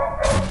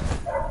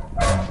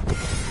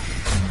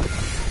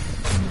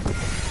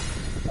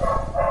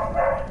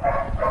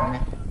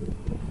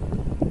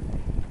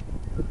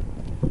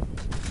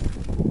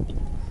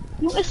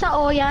 Yung isa,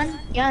 yan.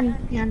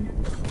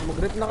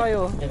 Mag-grip na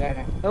kayo.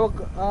 Teka. Huwag,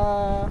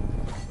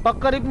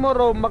 pagka-rip mo,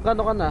 Rom,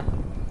 magano ka na?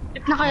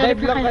 Rip na kayo,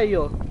 Dive lang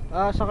kayo.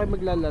 Saan kayo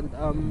maglaland?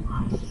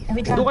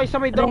 Doon kayo sa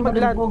may drop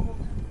magland.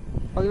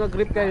 Pag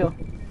nag-grip kayo.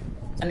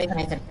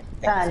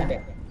 Saan?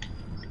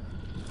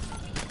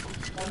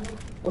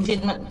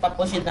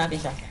 Push-shield natin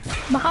siya.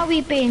 Baka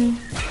whipping.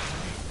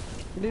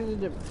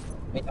 Hindi.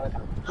 Wait.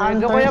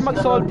 Hindi kaya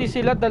mag-salty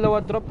sila, dalawa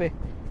drop eh.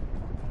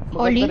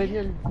 Oli? Maganda rin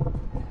yun.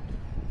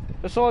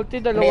 So, salty,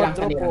 dalawa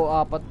Sandali drop lang. o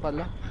apat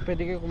pala.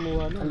 Pwede kayo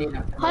kumuha na. Hindi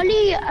na.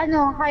 Holly,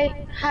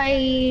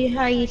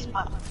 high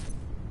spot.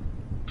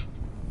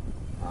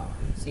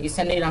 Sige,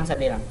 sandali lang.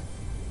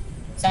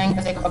 Sayang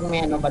kasi kapag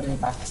may balon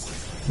pa.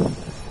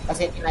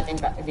 Kasi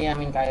hindi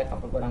namin kaya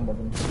kapag walang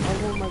balon.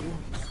 Oh my God.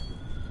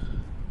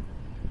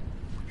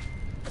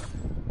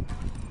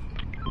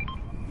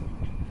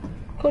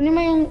 Kunin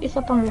mo yung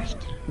isa pang left.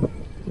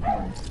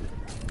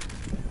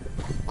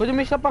 Kunin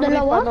mo isa pang grip,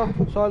 Dalawa?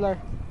 solar.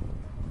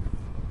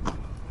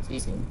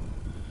 Sige.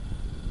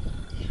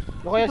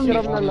 O kaya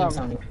siram na lang.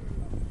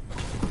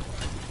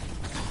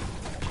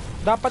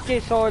 Dapat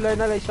kay solar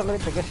na lang isang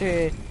grip eh, kasi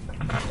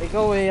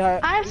ikaw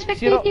I'm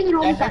spectating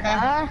room ka.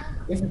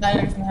 Gusto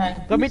tayo.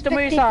 Gamitin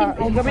mo yung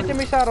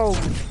isa Rob.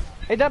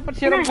 Dapat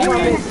si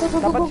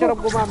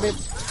Rob gumamit.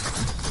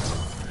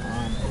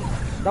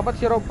 Dapat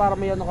si Rob para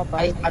may ano ka pa.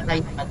 Ice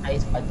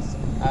pads.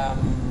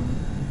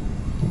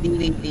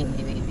 Waiting.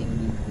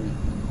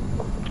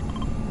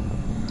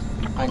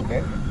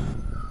 Hunter.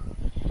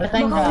 Baka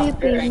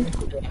whipping.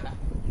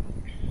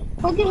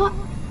 Pwede ha.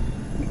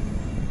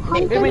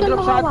 Hunter may na drop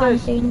sa mga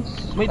hunters. mountains.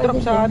 May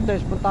drop sa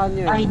hunters, puntahan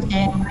nyo Ay, yun.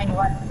 damn, I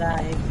want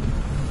that.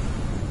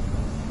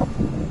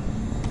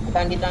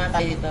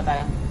 Dito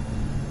tayo.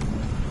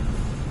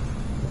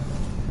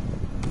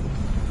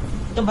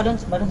 Ito,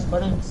 balons.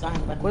 Saan?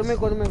 Balons.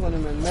 Kunin mo.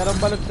 Meron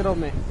balot si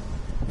Rob eh.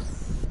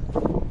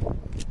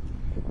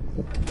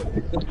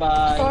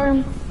 Goodbye. Storm.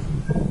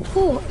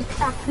 Oh,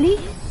 exactly.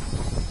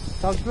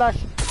 Sound flash.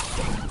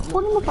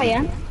 Kunin mo pa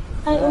yan?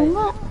 Ay, oo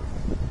nga.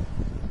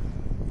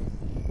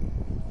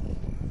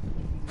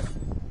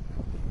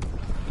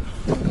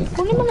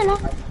 Kunin mo na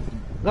lang.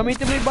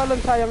 Gamitin mo yung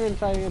balon, sayang yun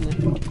eh.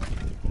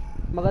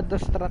 Maganda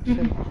strat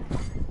siya.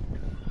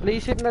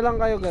 Place it na lang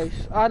kayo guys.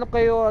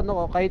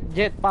 Kahit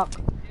jetpack.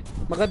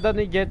 Maganda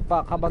ni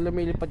jetpack habang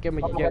lumilipad kayo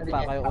may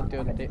jetpack kayo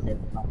unti-unti.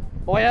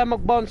 O kaya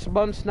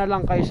mag-bounce na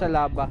lang kayo sa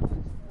lava.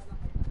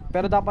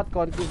 Pero dapat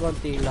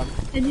konti-konti lang.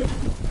 Edi,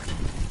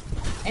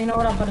 Ay,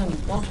 nawala pa rin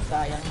ito.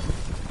 Sayang.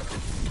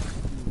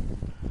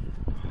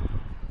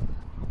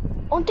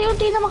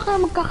 Unti-unti naman kayo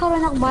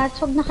magkakaroon ng bats,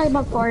 huwag na kayo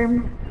mag-farm.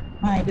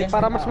 Ay, Hindi, guess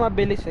para na mas tao.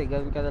 mabilis eh,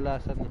 ganun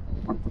kadalasan eh.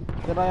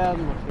 Tirayan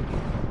mo, sige.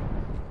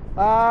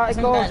 Saan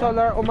Ikaw ka, ano?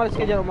 solar, umalis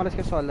ka dyan, umalis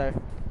ka solar.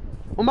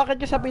 Umakit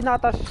ka sa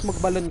pinaka, tapos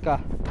magbalon ka.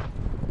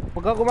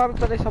 Huwag ka gumamit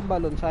pa ng isang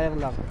balon, sayang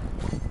lang.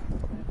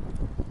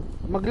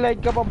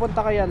 Mag-glide ka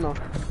papunta kay ano.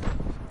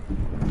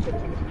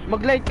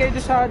 Mag-glide kayo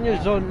doon sa new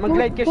zone,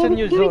 mag-glide kayo sa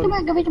new zone.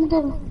 Gamitin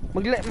mo.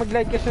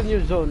 Mag-glide kayo sa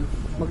new zone.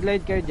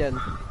 Mag-glide kayo dyan.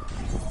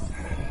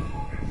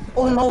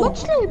 Oh no!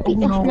 What's the Oh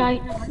no!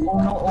 flight? Oh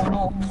no, oh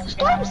no.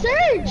 Storm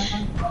Surge!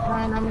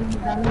 Kailangan namin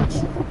yung damage.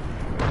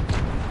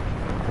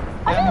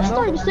 Ano yung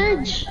Storm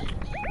Surge?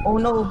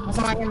 Oh no,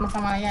 masama yan,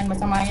 masama yan,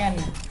 masama yan.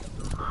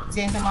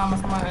 Kasi yan sa mga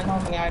masama ano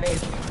mangyari.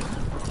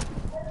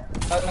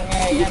 Pag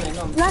nangyayari yan,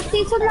 ano. Last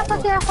season lang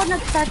kasi ako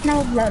nag-start na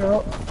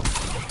maglaro.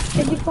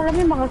 Hindi ko alam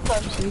yung mga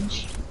Storm Surge.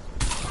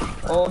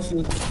 Oh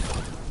shoot.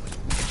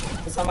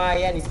 Masama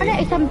yan. Ano,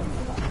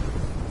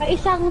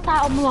 isang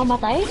tao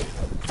mamamatay?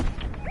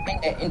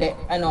 Hindi.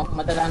 Ano,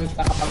 madadamage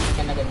ka kapag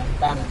ka na gano'n.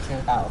 Damage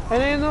ng tao. Ano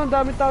yun oh,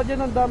 dami tao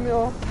dyan, ang dami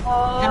oh.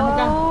 Dami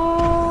ka.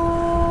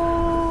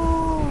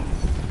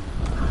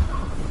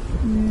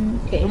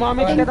 Okay.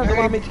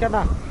 Dumamage ka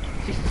na.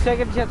 60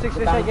 seconds yan,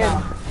 60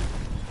 seconds.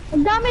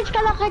 Damage ka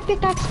lang kahit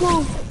pickaxe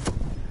mo.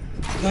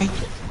 Joy.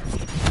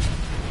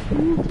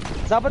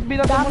 Dapat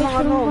binato mo Damage ng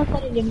ka ano. lang sa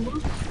sarili mo.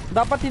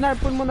 Dapat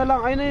hinarpon mo na lang.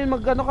 Ayun na yun,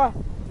 mag-ano ka.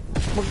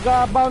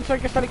 Mag-bouncer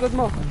ka sa likod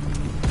mo.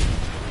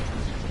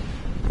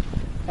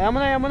 Ayaw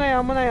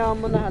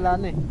mo na. Hala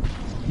na eh.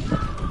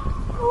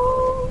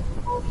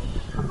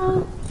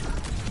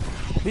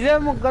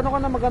 Bilihan mo,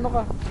 magano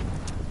ka.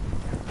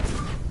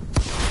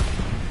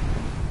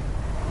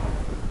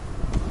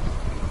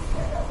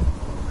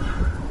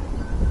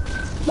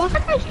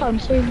 Bakit may Storm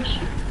Surge?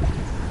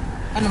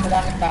 Ano,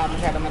 madaming tao.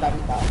 Masyadong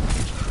madaming tao.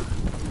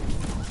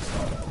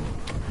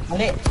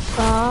 Mali.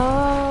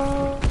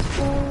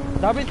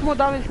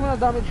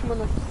 Damage mo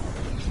na.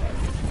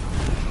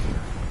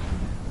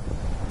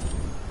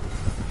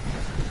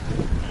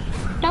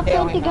 Top Okay,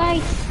 20 okay.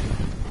 guys.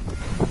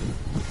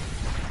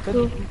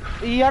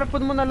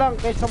 I-harpon mo na lang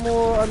kaysa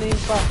mo ano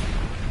yun pa.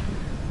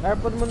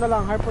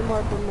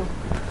 Harpon mo.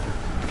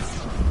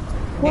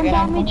 One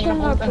damage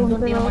yung harpoon. harpoon,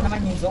 Doon pero- naman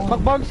yung zone.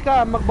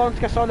 Mag-bounce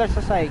ka solar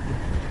sa side.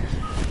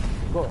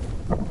 Go.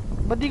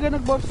 Ba't di ka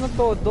nag-bounce ng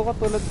todo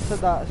katulad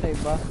sa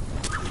iba?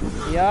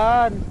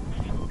 Yan.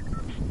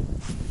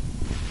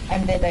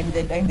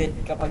 I'm dead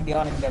kapag di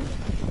ako nag-gun.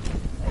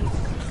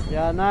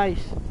 Yan,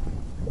 nice.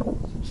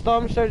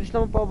 Storm Surge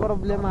naman pa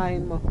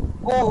problemahin mo.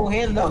 Oh,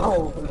 hello.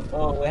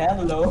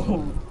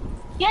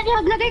 Yan,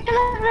 maglagay ka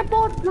lang ng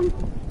report.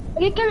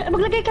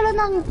 Maglagay ka lang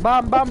ng...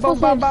 Bam.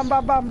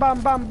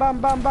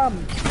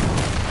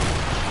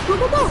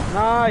 Go.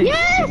 Nice.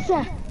 Yes!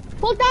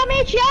 Full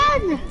damage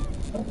yan!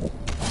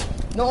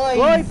 Noy!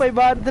 Hoy,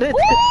 500.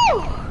 Woo!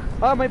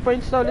 May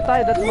points na ulit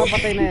tayo. Dati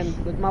mapatay na yan.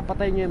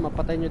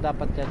 Mapatay nyo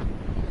dapat yan.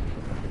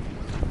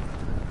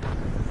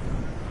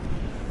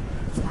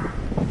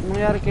 Anong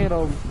nangyari kay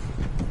Rome?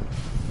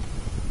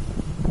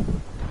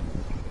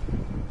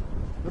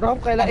 Rome,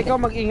 kailan ikaw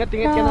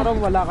mag-ingat-ingat ka na Rome.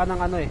 Wala ka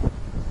ng ano eh.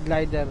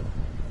 Glider.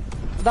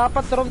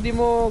 Dapat Rome, di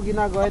mo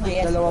ginagawa yun.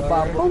 Yes, Dalawa pa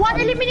ako. One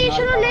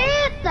elimination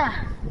ulit!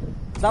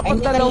 Dapat Ay,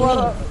 hindi dalawa.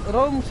 kanina.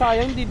 Rome,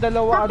 sayang. Di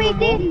dalawa Top ano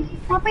mo.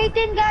 18! Top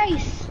 18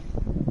 guys!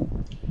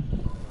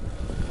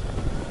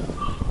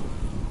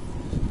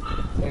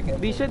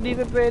 Bisa, di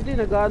pa pwede.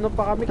 Nag-ano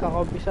pa kami.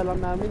 Kakampisa lang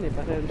namin eh.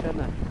 Pasensya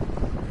na.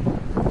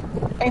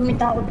 Ay, may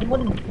tao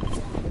doon.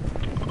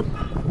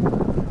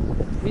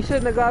 Bisa,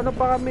 nag-ano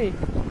pa kami.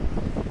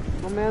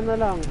 Mamaya na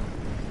lang.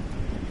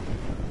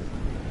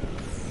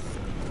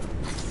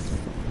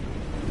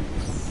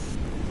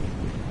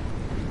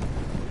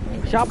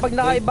 Siya pag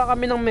nakaiba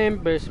kami ng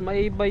members,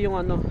 may iba yung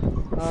ano,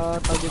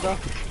 tawag dito.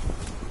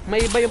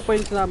 May iba yung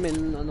points namin,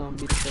 ano,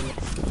 bitin.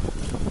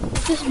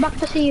 Just back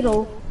to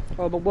zero.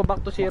 Oh,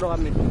 magba-back to zero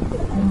kami.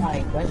 Oh my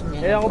gosh.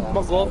 Eh ako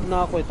mag-off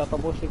na ako eh,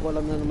 tatapusin ko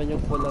lang na naman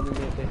yung full ano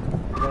nito eh.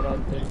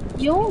 Garante.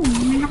 Yung,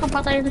 may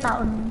nakapatay ng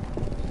tao nun.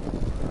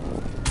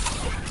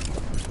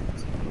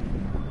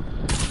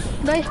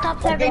 Guys, top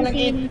Okay,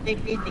 17.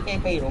 nag-80 kay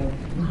Payroll.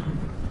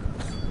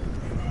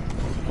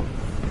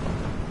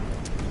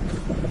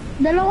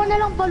 Dalawa na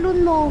lang balloon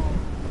mo.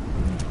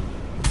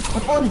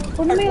 Kapon!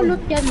 Kunin mo yung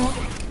loot yan, no?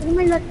 Kunin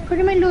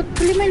mo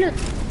yung loot.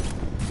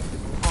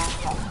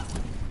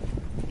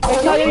 Oh,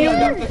 sayang yung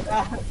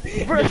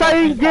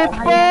sayang yung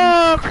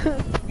jetpack!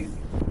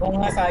 Oo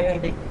nga, sayang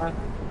yung jetpack.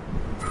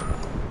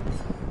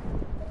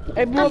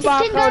 Eh Top bumaba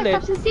 16 ka guys, ulit.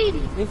 top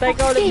 16. Hintay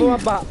ka ulit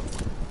bumaba.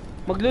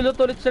 Maglulot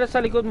ulit sila sa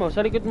likod mo,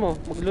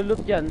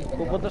 Maglulot yan.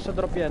 Pupunta sa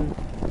drop yan.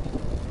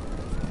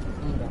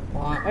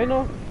 Ay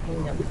no.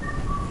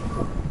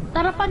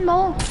 Tarapan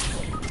mo.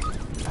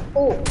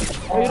 Oh!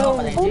 Ay,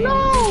 Rome. Oh no,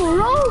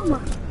 Rome!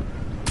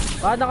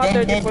 Naka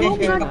 30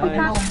 points Rome, ka.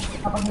 God,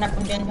 Kapag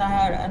napunyan sa,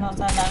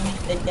 sa langit,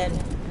 dead yan.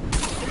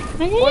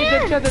 Oy,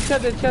 dead siya. Dead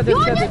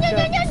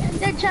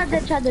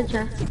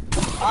siya.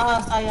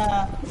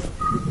 Saya.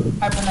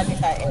 Harap natin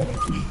sa Eric.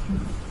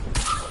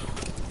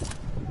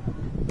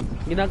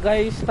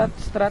 Ginagay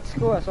strats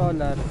ko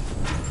solar.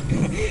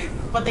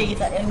 Patay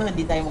kita,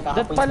 di tayo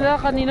magkakapoint. Dat pala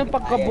kanina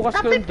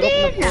pagkabukas ko yung drop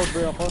na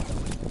cover ako.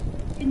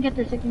 Can get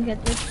this.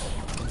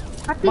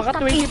 At least Maka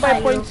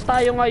 25 points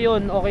tayo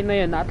ngayon, okay na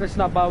yan. At least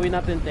nabawi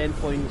natin 10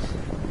 points.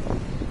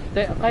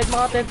 Kahit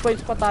mga 10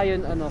 points pa tayo,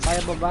 ano,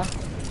 kaya pa ba?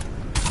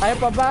 Kaya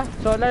pa ba?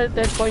 Solar,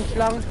 10 points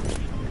lang.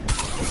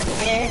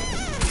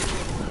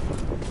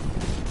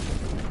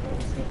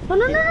 No,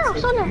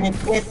 Solar.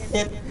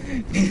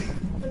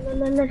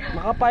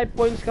 Maka 5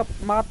 points ka,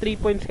 maka 3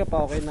 points ka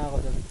pa, okay na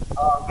ako dun.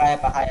 Oo, kaya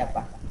pa.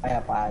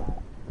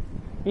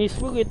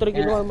 Mismo, ito rin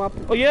ginawa map.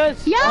 Oh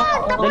yes!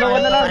 Yan! Dalawa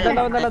na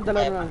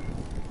lang.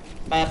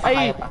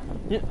 Kaya pa.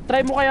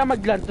 Try mo kaya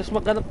mag-land, tapos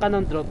maghanap ka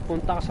ng drop.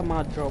 Punta ka sa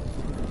mga drop.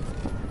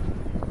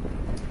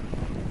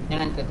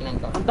 Tingnan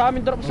ko. Ang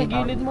daming drop sa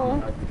gilid mo, oh.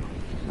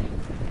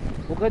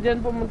 Huwag ka dyan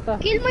pumunta.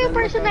 Kill mo yung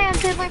person na yan.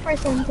 Kill mo yung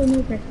person.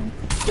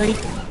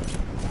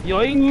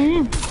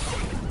 Yoink!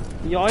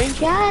 Yoink!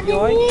 Yan,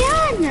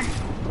 yan!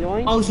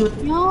 Yoink! Oh shoot!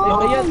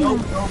 Ayan!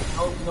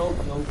 No.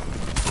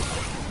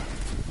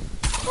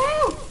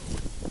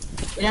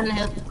 Ilan na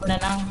health ko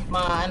na lang,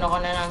 mga ano ko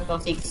na lang to,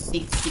 6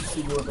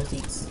 siguro,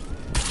 6.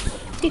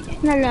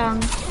 6 na lang.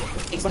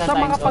 6 na Basta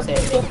times makapag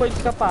 2 points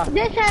ka pa.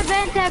 Hindi,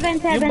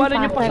 7. Yung balon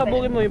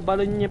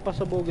niya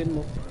pasabugin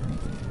mo,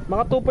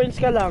 Mga 2 points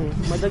ka lang,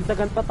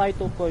 madagdagan pa tayo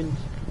 2 points.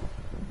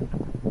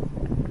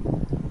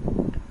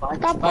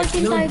 Top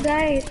 14 tayo,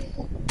 guys.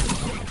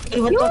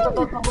 Walang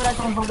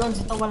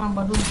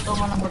balloons.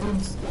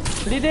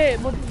 Hindi,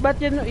 ba't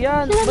yan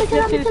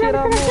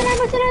sinisira mo?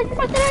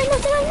 Masalain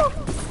mo.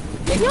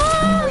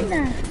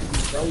 Yun!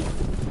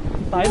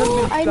 Tayo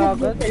nag-build ka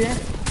agad.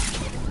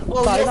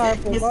 Tayo na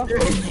po ka.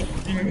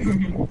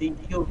 Thank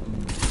you.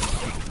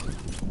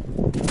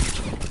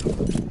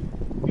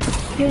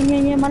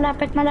 Yun,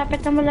 malapit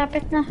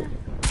na.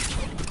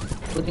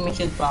 Buti may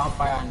shield pa ako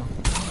para ano.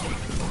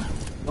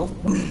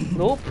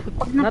 Nope,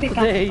 not na-pick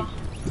today.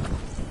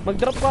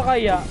 Mag-drop ka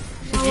kaya.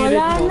 Sigilid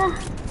Wala mo. na.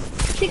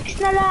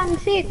 6 na lang,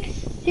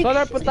 6.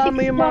 Solar, puntahan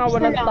mo yung mga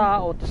walang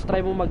tao, tapos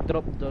try mo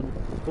mag-drop doon.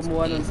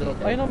 Kumuha ng drop.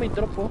 Ayun no, may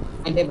drop oh.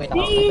 Hindi, wait ako.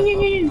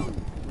 Yun.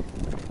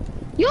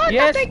 Yun,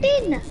 Yes! top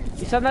 13!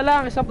 Isa na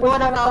lang, isang point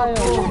na tayo.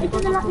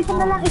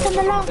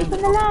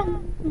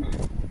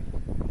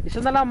 Isa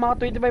na lang, mga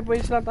 25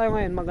 points lang tayo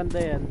ngayon.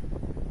 Maganda yan.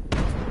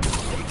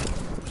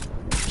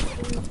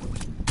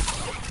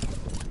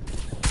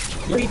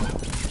 Wait.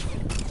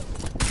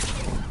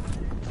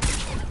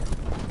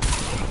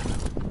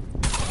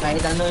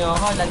 Kahit ano yun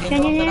ako, lagyan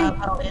ko sa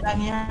nakaparo,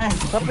 ilang yan.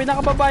 Sa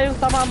pinakababa yung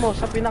tama mo,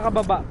 sa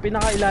pinakababa,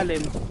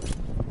 pinakailalim.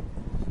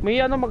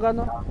 May ano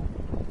magano?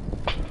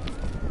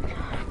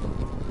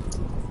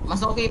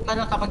 Mas okay pa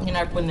na kapag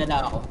hinarpon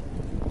nila ako.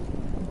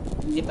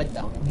 Lipad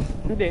daw.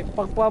 Hindi,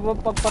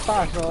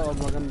 pagpataas, oo,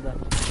 maganda.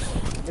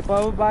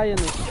 Ipababa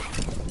yan eh.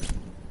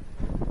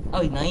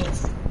 Oh,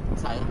 nice.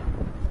 Sayang.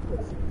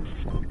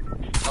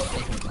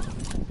 Okay,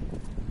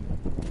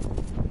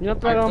 Yun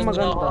talaga ang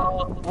maganda.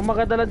 Ang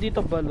maganda lang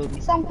dito, balloon.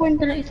 Isang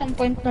point na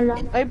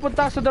lang. Ay,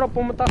 pumunta ka sa drop.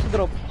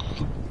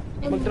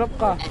 Mag-drop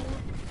ka.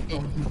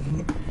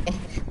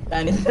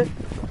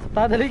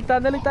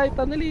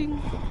 Tanaling.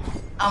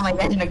 Oh my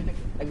god,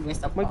 nag-mess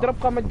up Mag-drop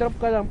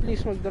ka lang, please,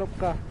 mag-drop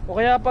ka. O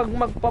kaya pag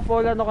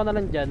magpa-polano ka na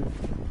lang dyan.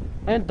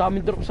 Ayun,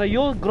 daming drop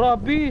sa'yo,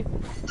 grabe.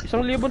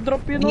 1,000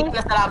 drop yun, Hindi, oh.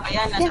 nasa laba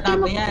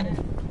yan.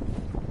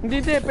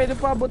 Hindi, pwede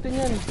pa abutin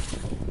yan.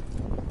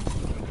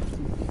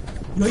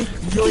 Yoy!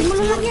 Kill mo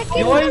lang yan,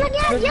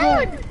 Let's go.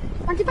 yun!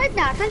 25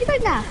 na.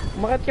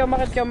 Makit ka.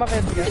 25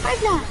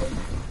 na.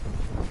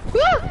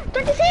 Woo!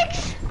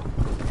 26!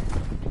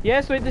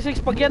 Yes,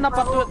 26. Pag yan na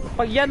pa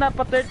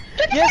 30.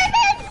 Yes!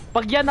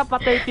 Pag yan na pa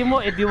 30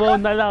 mo, edi wow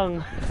na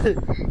lang.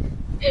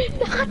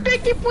 Naka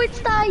 30 points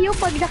tayo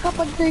pag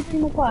nakapag 30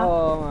 mo pa.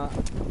 Oo nga.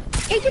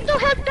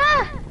 82 health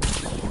ka!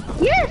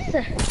 Yes!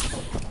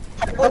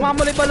 Tama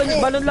mo lang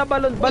balon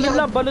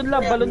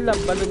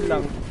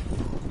lang.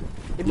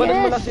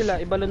 Ibalon mo lang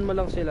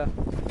sila.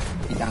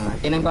 Ika nga,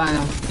 tinan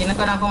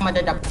ko lang kung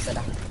madadap ka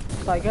sila.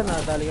 Tayo ka na,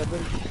 dali ka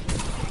dun.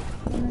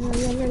 No.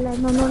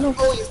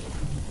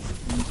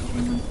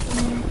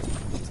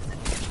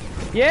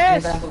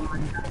 Yes! Tinan ko kung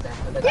madadap ka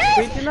sila.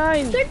 Yes!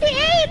 29!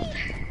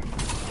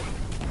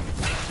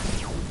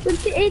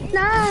 28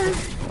 na!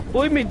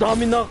 Uy, may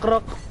dami na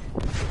crack.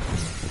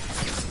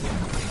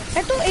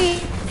 Ito eh,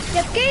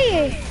 FK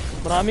eh.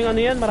 Maraming ano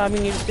yan,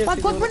 maraming hit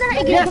Wag mo na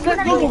lang igil,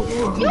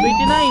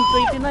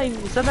 29!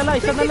 Isa na lang.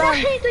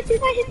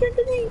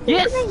 29.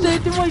 Yes!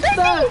 30 points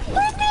na!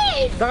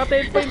 30! Naka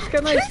 10 points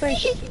ka na,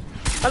 nice.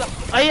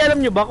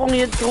 Alam nyo ba, kung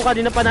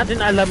kanina pa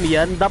natin alam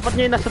yan, dapat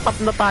ngayon nasa top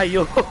na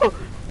tayo.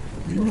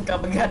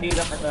 Kapag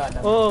kanina pa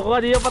ito. Oo, kung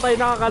kanina pa tayo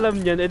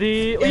nakakalam yan,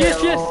 edi... Oh, yes!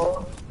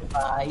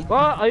 Bye.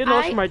 Ayun o,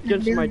 smart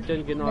yun,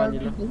 ginawa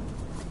nila.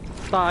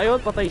 Tayo,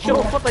 patay siya,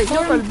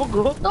 talbog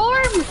oh.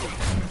 Storm!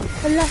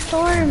 Wala,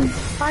 Storm.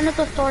 Paano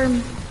to,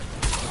 Storm?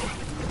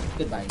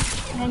 Goodbye.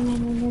 Yan.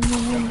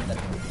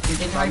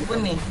 Hindi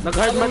hardpon eh.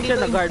 Nag-hard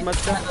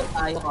match siya.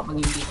 Tayo kapag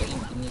hindi ka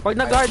intimate. Pag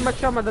nag-hard match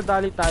siya,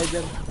 madadali tayo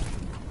dyan.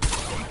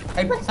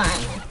 Ay, ba't saan?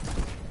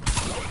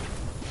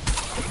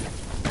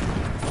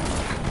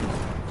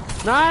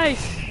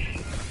 Nice!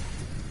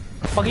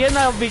 Pag yan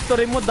na,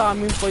 victory mo,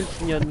 daming points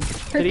niyan.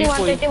 3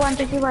 points.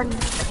 31.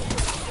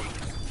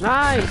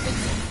 Nice!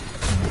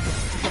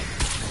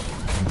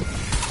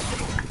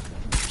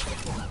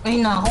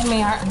 Ay, naku,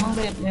 may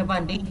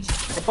bandage.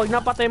 Kapag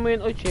napatay mo yun,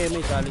 oy,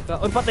 may dali ka.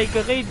 Oy, patay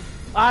ka, Kid.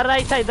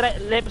 Right side,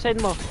 left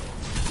side mo.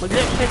 Mag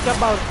left side ka,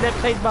 bounce.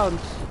 Left side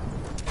bounce.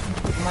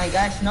 Oh my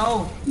gosh,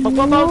 no!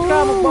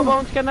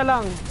 Magbabounce ka na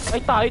lang. Ay,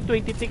 tayo,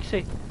 20 ticks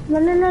eh.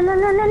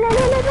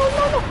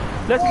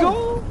 Let's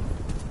go!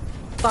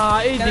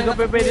 Tayo, di ka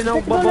pwede na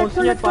magbabounce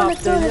niya.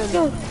 Pa-after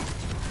yan.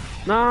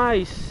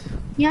 Nice!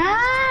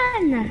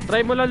 Yan!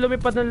 Try mo lang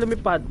lumipad ng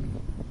lumipad.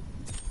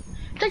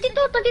 32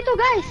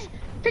 guys!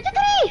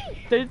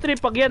 33!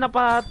 33, pag yan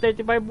napa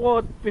 35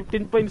 mo,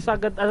 15 points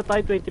agad, ano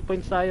tayo, 20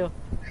 points tayo.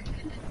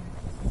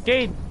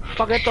 Kate,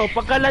 pag ito,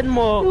 pagkalan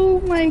mo, Oh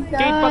my god!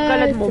 Kate,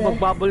 pagkalan mo,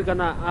 magbubble ka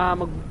na,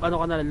 ano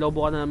ka na,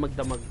 lobo ka na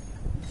magdamag.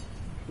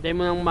 Hindi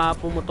mo nang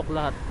mapumutok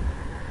lahat.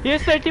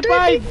 Yes,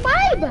 35!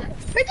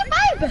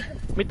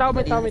 35! May tao.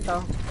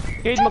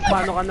 Kate,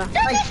 magpano ka na.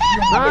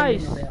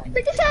 Nice!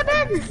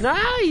 37!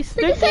 Nice!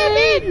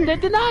 38!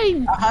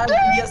 39!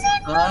 Yes,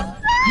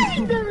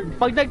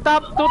 Pag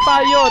nag-top 2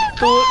 tayo,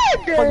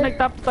 pag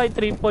nag-top 2 tayo,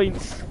 3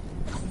 points.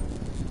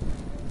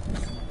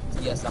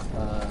 Yes,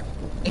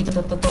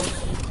 ito.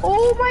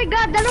 Oh my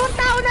god! 2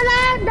 tao na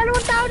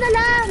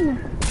lang!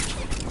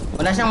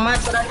 Wala siyang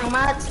match.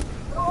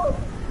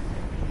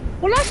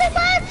 Wala siyang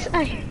match!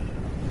 Ay!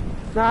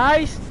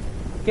 Nice!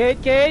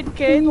 Kate,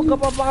 huwag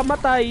ka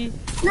papakamatay.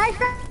 Nice!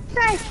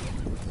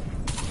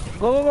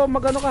 Go,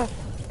 magano ka.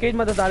 Kate,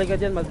 madadali ka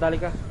dyan,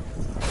 madadali ka.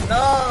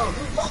 No!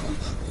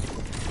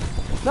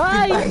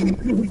 Nice!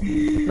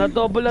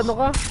 Na-double ano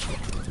ka?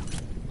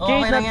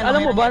 Kate, lang yan,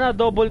 alam mo lang ba yan.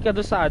 na-double ka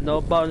doon sa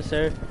ano,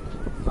 bouncer?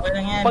 Okay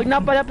lang yan. Pag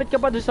napalapit ka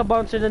pa doon sa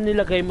bouncer na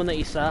nilagay mo na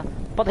isa,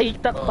 patay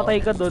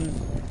ka doon.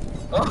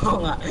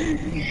 Oo nga.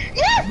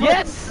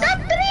 Yes!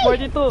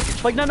 42!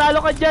 Pag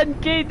nanalo ka dyan,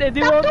 Kate, edi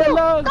mo na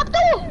lang. Top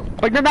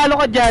 2! Pag nanalo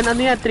ka dyan, ano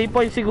yan, 3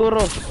 points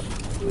siguro.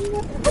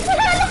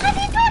 Tinalo ka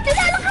dito!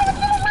 Tinalo ka! Wag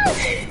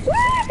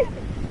naman!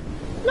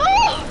 No!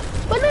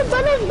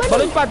 Balon!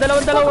 Balon pa,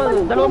 dalawang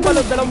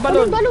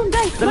balon. Balon,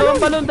 guys!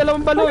 Dalawang balon.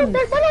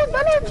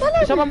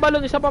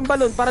 Balon! Isa pang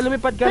balon, para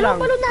lumipad ka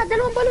lang.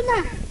 Dalawang balon na!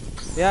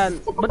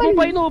 Yan. Ba't mo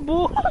pa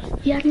inuubo?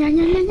 Yan!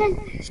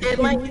 Shit,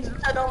 Mike,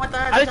 masyadong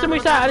mataas. Alis mo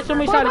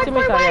isa.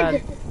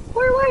 Yan.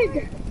 Forward!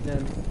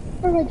 Yan.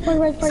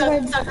 Forward!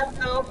 Isang jump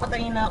na ako,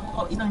 patayin na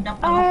ako. Isang jump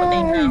na ako,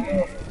 patayin na ako.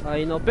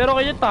 I know. Pero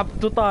kaya top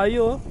 2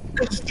 tayo.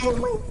 Ay, shit,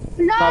 Mike.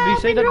 Sabi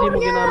sa'yo na di mo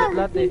ginamit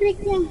lahat eh.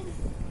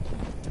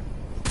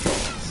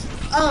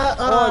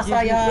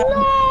 Sayang.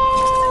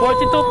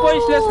 42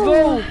 points, let's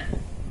go!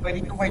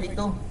 42.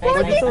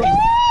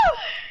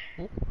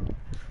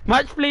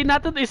 Match play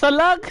natin, isa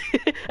lang.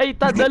 Ay,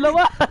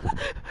 dalawa.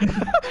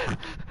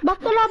 Back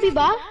to lobby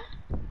ba?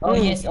 Oh,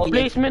 yes.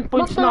 Placement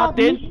points Basta-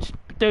 natin,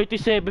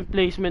 37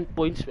 placement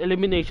points.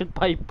 Elimination,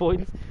 5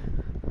 points.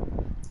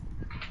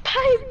 5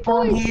 Ang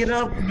points!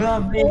 hirap,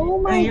 grabe.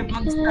 Oh my Ang hirap god,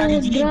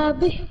 mag-strategy.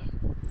 grabe.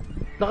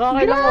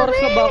 Nakakailang oras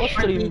na ba ako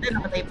stream? Partida,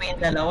 nakatay pa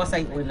yung dalawa sa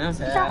una.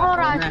 Isang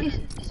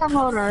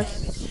oras.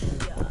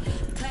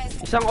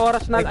 Isang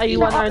oras na, ay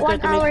 1 hour 1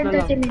 and 30 hour minutes na and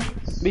lang. 30 minutes.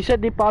 Bisa,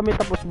 di pa kami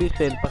tapos,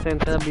 Vincent.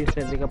 Pasensya na,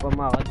 Vincent, di ka pa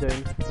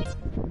makaka-join.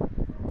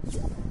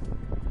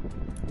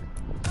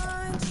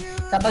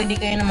 Kapag di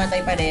kayo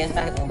namatay parehas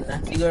sa una,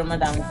 siguro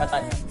mas madami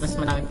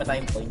pa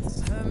tayong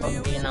points. Pag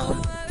di na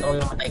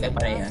namatay kayo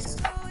parehas,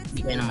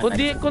 di kayo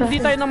namatay. Kung di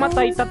tayo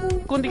namatay,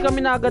 kung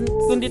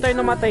di tayo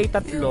namatay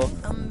tatlo,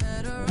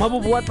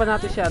 mabubuhat pa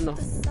natin siya, no?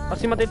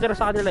 Kasi matitira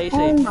sa kanila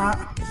isa eh.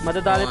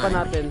 Madadali pa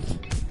natin.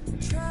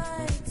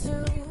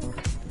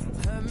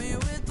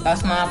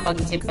 Tapos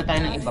makapag-isip pa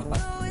tayo ng iba pa.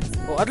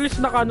 O, at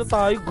least nakano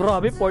tayo.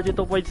 Grabe, 42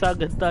 points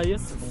agad tayo.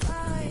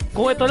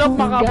 Kung ito lang,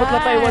 makabot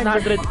na tayo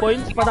 100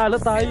 points, panalo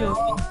tayo.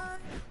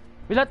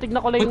 Wala,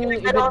 tignan ko lang yung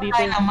event dito.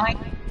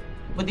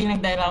 Buti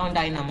nagdala akong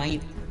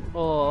dynamite.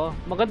 Oo,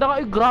 maganda ka.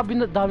 Grabe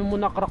na, dami mo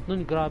na-crack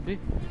nun, grabe.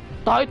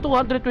 Tayo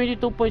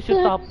 222 points yung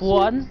top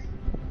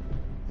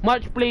 1.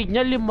 Match played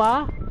niya,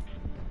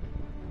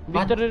 5.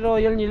 Victory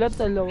Royal nila,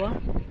 2.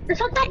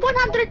 Nasa top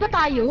 100 ba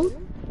tayo?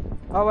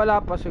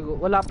 Wala pa siguro.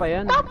 Wala pa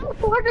yan. Top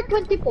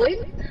 220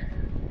 points?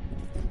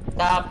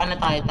 Top, ano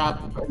tayo, top...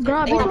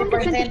 Grabe,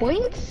 220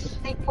 points?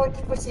 Like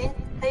 40%?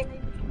 Like,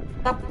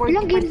 top 40%?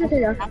 Ilang games na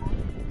sila?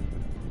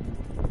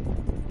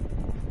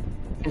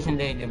 Kasi yung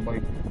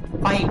leaderboard.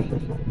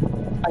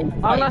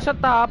 5. Ang nasa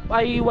top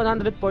ay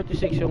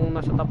 146 yung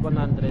nasa top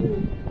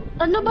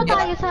 100. Ano ba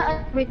tayo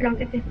sa... wait lang,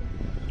 tete.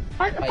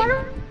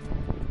 Parang...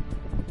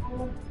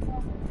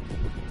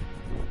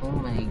 Oh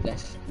my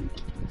gosh.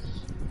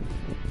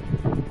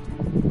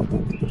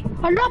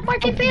 Hala,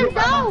 party fail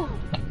daw!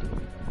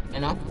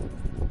 Ano?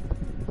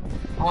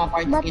 Mga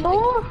party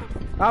Bato!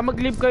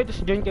 Mag-leave kayo,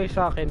 tapos join kayo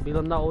sa akin.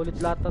 Bilang na ulit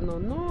lahat ano.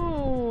 No!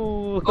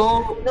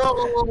 Oh no!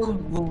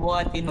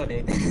 Bubuhatin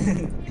ulit.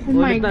 Oh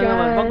my Ulit na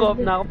naman. god. Mag-off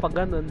na ako pag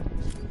ganun.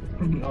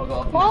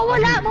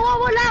 Mawawala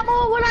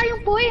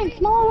yung points.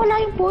 Mawawala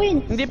yung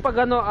points. Hindi pag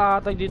ano,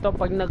 tag dito,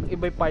 pag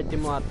nag-iba'y party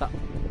mo ata.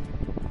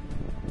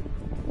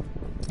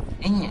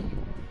 Ayun yan.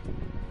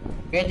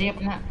 Ready up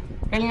na.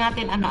 Kaya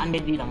natin,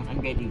 unready lang.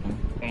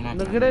 Kaya natin.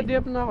 Nag-ready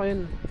up na ako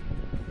yun.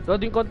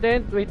 Loading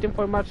content, waiting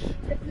for match.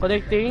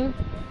 Connecting.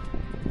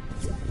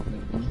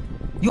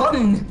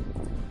 Yun!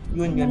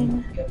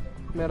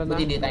 Meron na.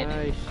 Buti di tayo.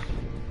 Nice.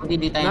 Buti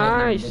di tayo.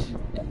 Nice.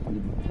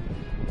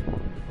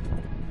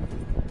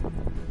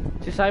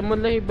 Si Simon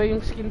lang iba yung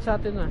skin sa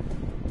atin ah.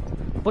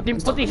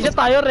 Puting-puti siya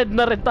tayo, red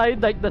na red tayo,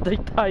 dark na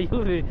dark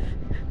tayo eh.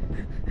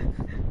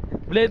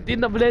 blend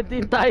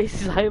in tayo,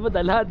 si Simon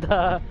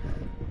alada.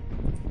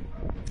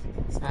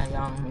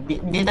 Sayang.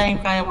 Di tayo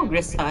kaya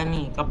mag-rest sa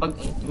ani. Kapag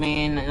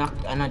may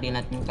di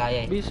natin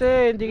kaya eh.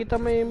 Bise, hindi kita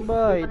may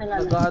invite.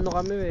 Nag-ano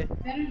kami eh.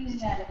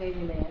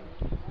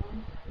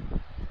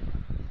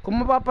 Kung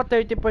mapapa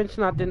 30 points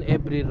natin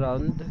every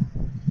round.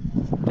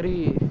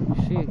 3,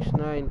 6,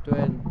 9,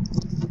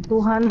 12.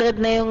 200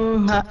 na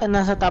yung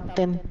nasa top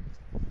 10.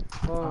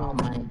 Oh Oh.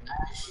 my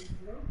gosh.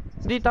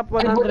 Hindi top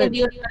Ay, buti 100. di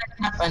yun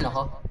na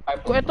ko.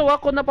 Kung ito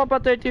ako napapa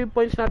 30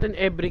 points natin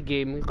every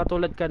game,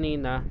 katulad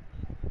kanina.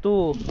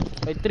 2,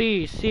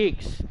 3,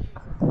 6,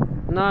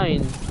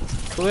 9,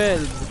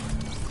 12,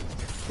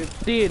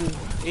 15,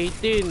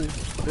 18,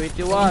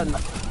 21,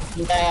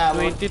 Hindi tayo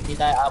abot. 20, Hindi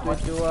tayo abot.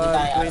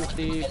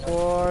 21,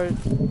 24,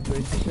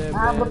 27.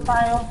 Abot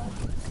tayo.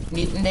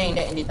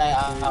 Hindi tayo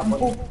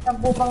abot.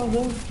 Sampu pang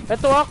game.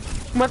 Ito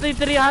matay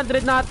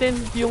 300 natin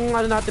yung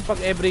ano natin pag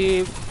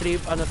every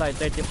trip ano tayo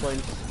 30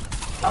 points.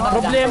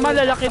 Problema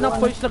lalaki ng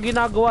points na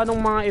ginagawa ng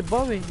mga iba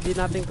eh. Hindi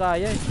natin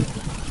kaya eh.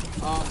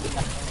 Oo, hindi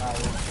natin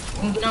kaya.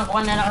 Yung ginagawa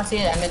nila kasi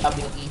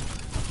WE.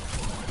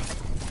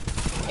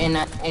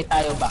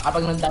 Tayo ba?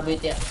 Kapag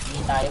nag-WE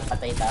tayo,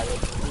 patay tayo.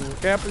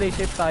 Kaya play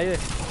safe tayo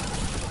eh.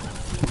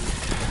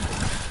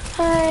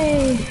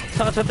 Ay.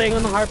 Saka sa tenga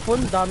ng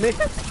harpoon, dami.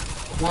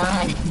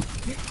 Ay.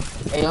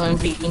 Ayun yung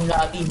freaking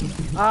lobby.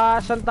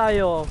 Saan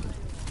tayo?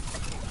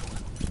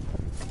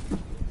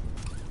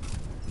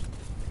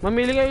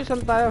 Mamili kayo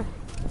saan tayo.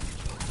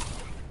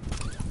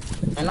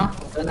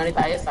 Doon na rin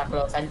tayo sa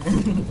closet.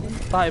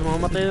 Tayo,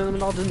 mamamatay na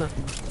naman ako dun ah.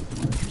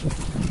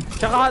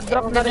 Tsaka hot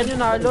drop na rin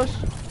yun halos.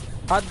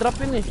 Hot drop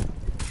yun eh.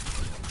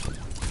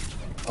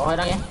 Okay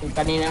lang yan. Yung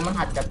kanina naman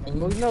hot drop din.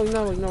 Wag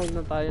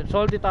na tayo.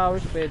 Salty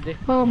Towers pwede.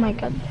 Oh my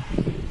god.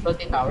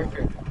 Salty Tower,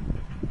 sure.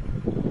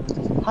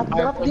 Hot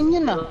drop din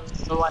yun ah.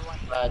 So what?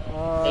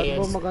 Ano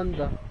ba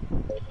maganda?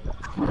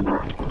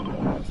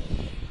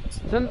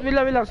 Saan,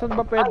 wala, saan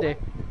ba pwede?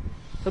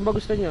 Saan ba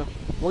gusto nyo?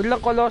 Huwag lang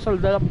colossal,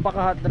 dala pa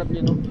ka hot drop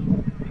nyo no?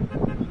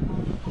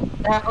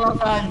 Kaya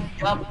closet,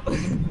 drop.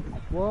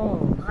 Wow.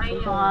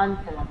 Ayun.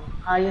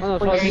 Ayos Ano,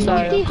 po salty yun. tayo?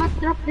 Salty, hot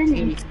drop din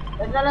eh.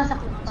 Wala lang sa...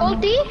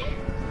 Salty?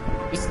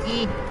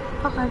 Whiskey.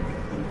 Okay.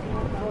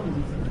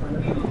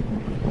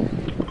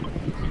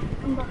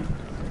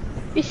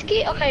 Whiskey?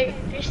 Okay.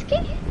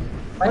 Whiskey?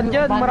 Saan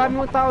dyan? Marami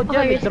mong tao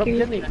dyan. May Okay, drop excuse.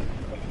 dyan eh.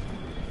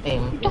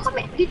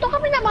 Dito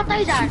kami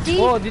namatay dati.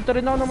 Oh, dito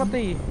rin ako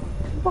namatay eh.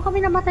 Dito kami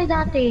namatay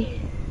dati.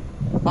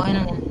 Okay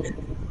lang yan.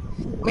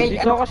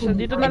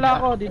 Dito na lang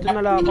ako.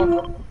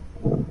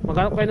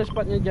 Maghanap kayo ng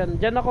spot nyo dyan.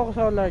 Dyan ako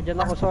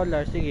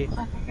solar. Sige.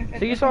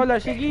 Sige solar,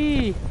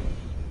 sige.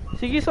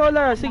 Sige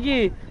solar,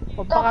 sige.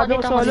 Pagpakado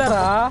ko solar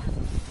ha.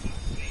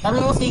 Sabi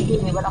mo sige,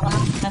 may wala ka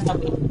nang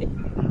sinasabi.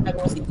 Sabi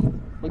mo sige.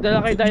 Magdala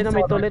kayo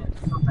dynamite ulit.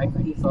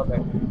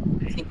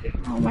 Sige.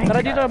 Oh my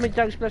Tara god. dito, may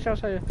chug splash ako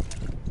sa'yo.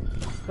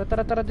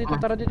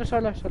 Tara dito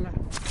solar.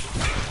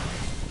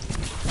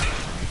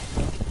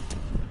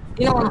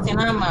 Hindi naman na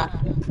sinama.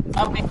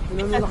 Sabi,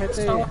 Ano na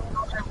nakita eh.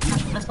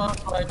 restore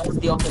ko tapos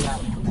di ako lang.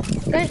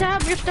 Guys, I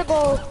have rift to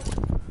go.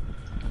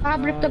 I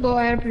have rift to go.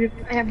 I have rift.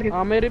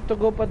 May rip to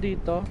go pa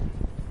dito.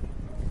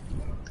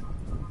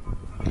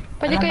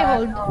 Pwede kayo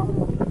hold.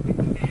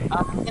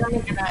 Hindi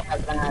naman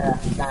kinakagana.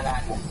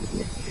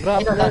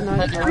 Grappler,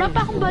 nice. Wala pa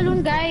akong balloon,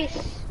 guys.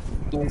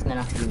 Teams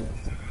na lang.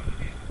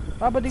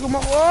 Ba't di ko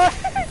makuha?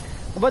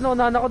 Aba,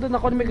 naunahan ako dun.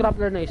 Ako may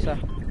grappler na isa.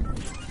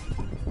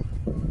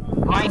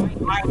 Mine.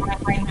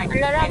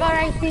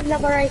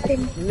 Lava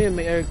rising. Hindi,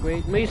 may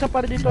earthquake. May isa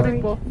pa rin dito rin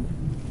po.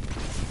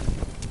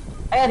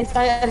 Ay, aris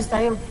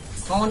tayo.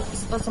 Isa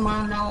to sa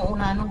mga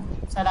nauuna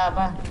sa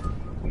lava.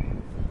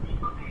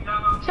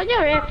 Saan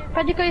yung rift?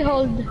 Pwede kayo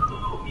hold.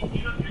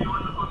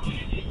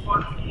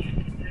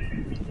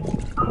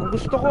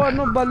 Gusto ko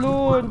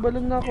balloon.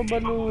 Balloon na ako,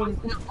 balloon.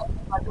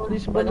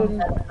 Please, balloon.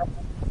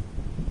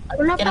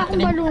 Wala pa akong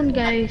balloon,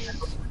 guys.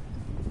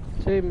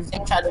 Same.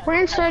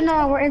 We're in storm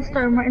na. We're in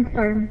storm.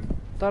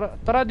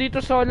 Tara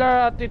dito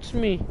solar at it's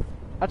me.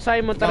 At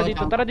Simon, tara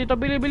dito. Tara dito,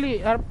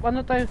 bili.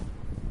 Ano tayo?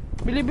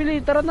 Bili,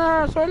 tara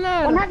na,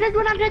 solar. 100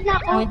 na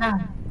ako. Okay na.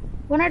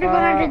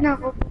 100 na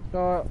ako. So,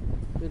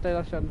 dito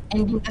lang siya.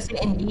 Ending kasi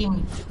ending.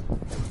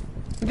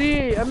 Hindi,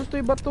 ano to,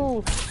 iba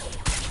to.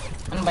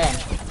 Ano ba yan?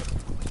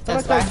 Tara,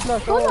 Just one?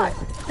 flash. Wala.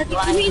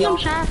 Umiinom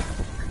siya.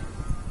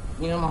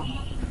 Yun mo.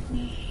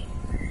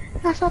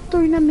 Nasa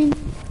tournament.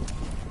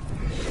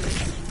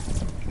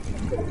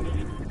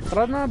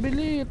 Tara na,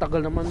 bili.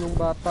 Tagal naman yung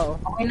bata, oh.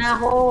 Okay na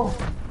ako.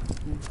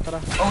 Tara.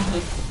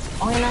 Okay.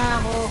 Okay na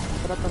ako.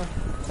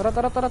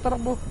 Tara,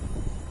 bo.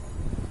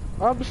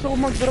 Ah, gusto ko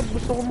mag-drop.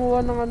 Gusto ko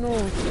kumuha ng ano.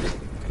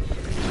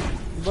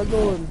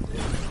 Balon.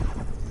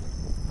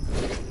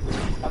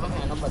 Tama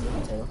may ano,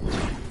 balon sa'yo.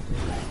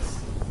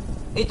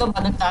 Ito,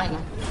 balon sa akin,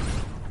 ah.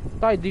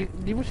 Tay,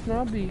 di mo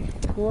sinabi.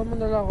 Kuha mo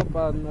na lang ako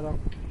pa na lang.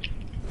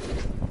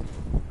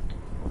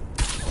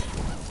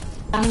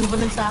 Ang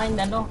balon sa akin,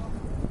 ano?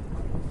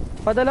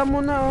 Padala mo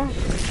na, oh.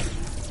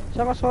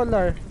 Saka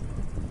solar.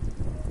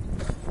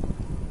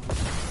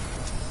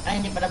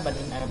 Ay, hindi pala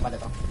balon. Ano pala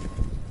to?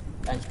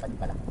 Lunch pad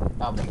pala.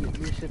 Tama.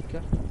 Reset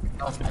ka.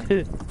 Tapos pad.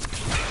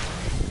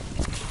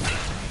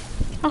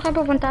 Okay,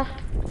 pupunta.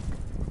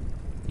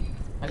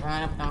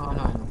 Naghanap na ako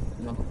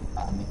ano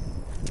kami.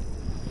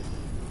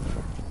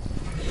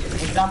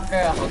 May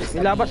blocker ako.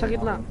 May labas sa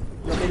gitna.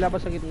 May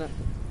labas sa gitna.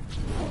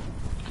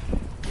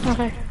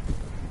 Okay.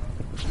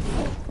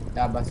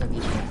 Labas sa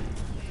gitna.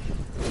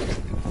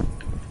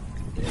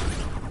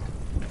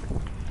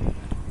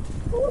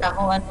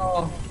 Ako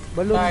ano.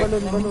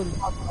 Balon.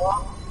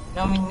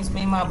 Namimiss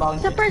may mga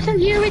bounces. There's a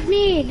person here with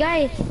me,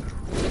 guys.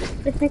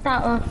 There's may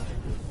tao.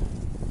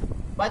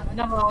 Ba't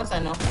nabawas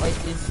ano?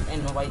 White is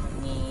white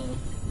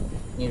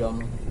ni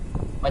Rom.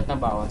 Ba't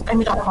nabawas? Ay,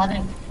 may ako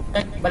natin.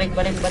 Balik.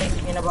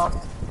 May nabawas.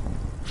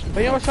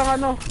 Pahingin ko siyang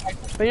ano.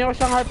 Pahingin ko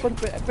siyang harpoon.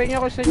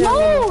 Pahingin ko sa niya.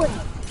 No!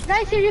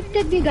 Guys, he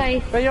rifted me,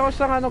 guys. Pahingin ko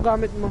siyang ano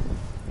gamit mo.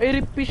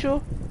 Ay, rip fish, oh.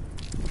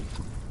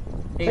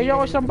 Pahingin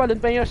ko siyang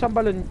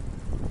balon.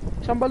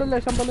 Isang balon lang.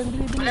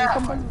 Bili.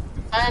 Isang balon.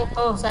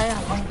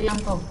 Sayang. Konti lang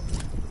to.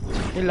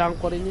 Kailangan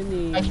ko rin yun,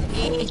 eh. Ay,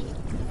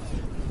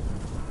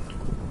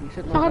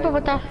 Reset Okay, na tayo.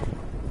 pupunta.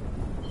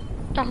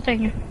 Taka sa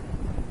inyo.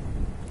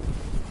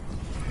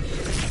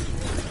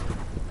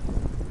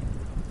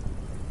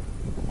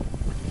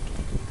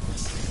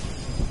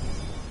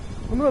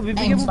 Ano ba,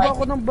 bibigyan mo ba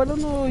ako ng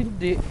balon o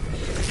hindi?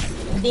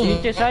 hindi.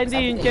 Yung chest,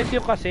 hindi yung chest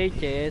yung kasi,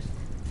 chest.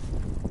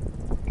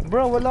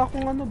 Bro, wala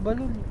akong ano,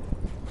 balon.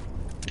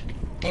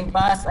 I'm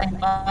faster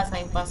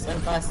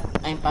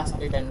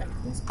than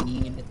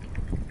speed.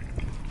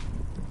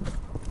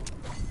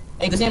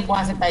 Ay, gusto niyo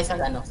pumasok tayo sa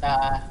ano,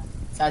 sa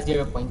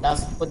 0 point,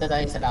 tapos punta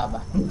tayo sa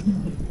lava.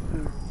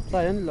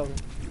 Sayang lang.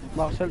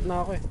 Makasalt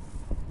na ako eh.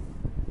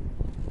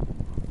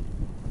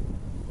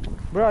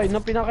 Bro, yun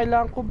ang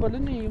pinakailangan ko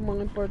balon eh. Yung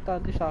mga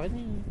importante sa akin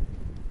eh.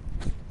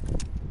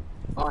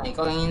 Okay,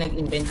 ikaw yung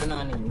nag-invento ng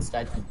ano yung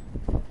strategy.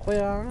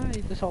 Kaya nga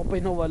eh. Tapos ako pa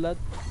inawalat.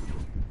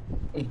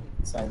 Eh,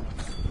 sorry.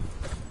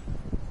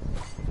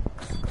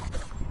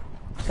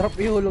 Sarap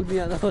ihulog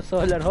niya no,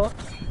 solar ho.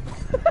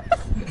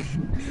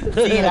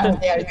 Sige lang,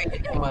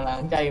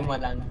 try mo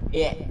lang.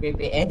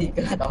 I-edit ko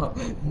na to.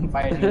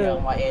 Para hindi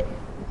ako ma-edit.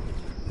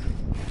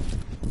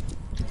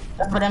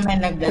 Tapos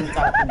naman nag-land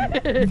sa akin.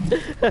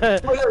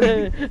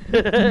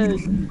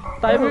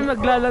 Tayo mo yung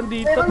naglalan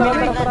dito.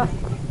 Tara.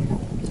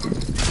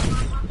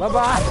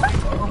 Baba!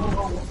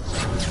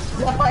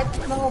 Bakit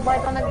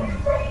ka nag...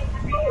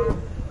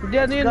 Hindi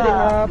ano yun,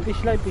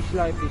 fish life.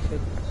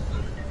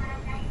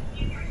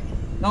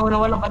 No,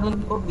 nawala pa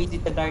dun ko. Visit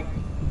the dark.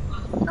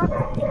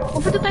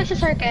 Pupunta tayo sa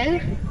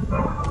circle.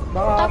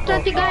 Baka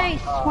Top 20,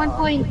 guys. 1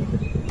 point.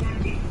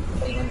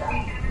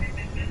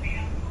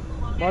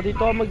 Baka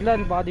dito ako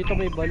mag-land, baka dito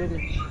may balon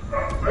eh.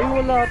 Ay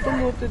wala to,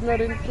 looted na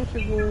rin to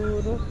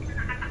siguro.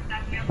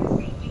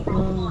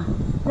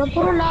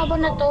 Puro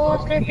laban na to.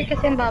 Slurpee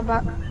kasi ang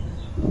baba.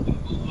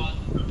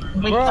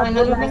 Wait, Bro, sana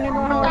balon lang. lang yun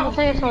Punta ako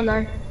sa'yo,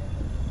 Solar.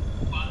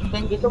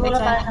 Dito muna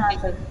tayo sa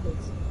high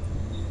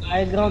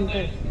high ground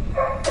ko.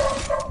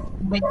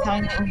 Wait, sa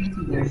akin yung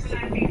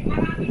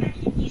invisibles.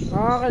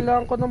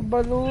 Kailangan ko ng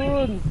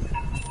balon.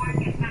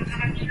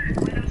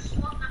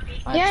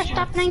 Yes,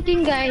 top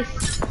 19, guys.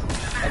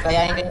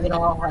 Kaya yung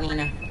ginawa ko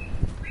kanina.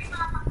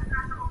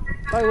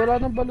 Ay, wala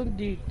nang balon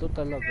dito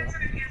talaga.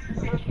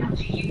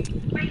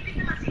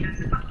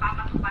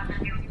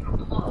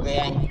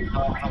 Kaya yung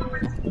ginawa ko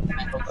kanina.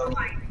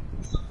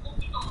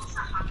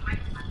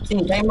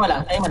 Sige, try mo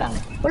lang.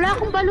 Wala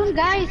akong balon,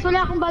 guys.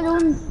 Wala akong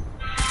balon.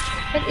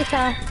 Ba't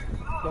isa?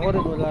 Ako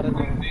rin, wala rin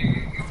ako.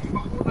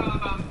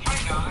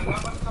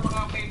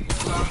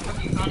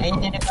 Ayun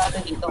yung nagkata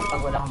dito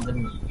pag wala kang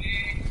balon.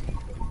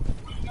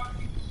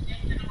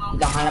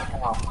 Lang hanap ko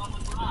ako.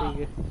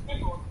 Sige.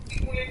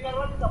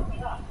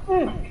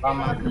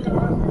 Tama.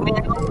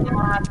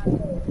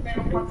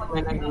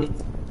 May nag-glitch.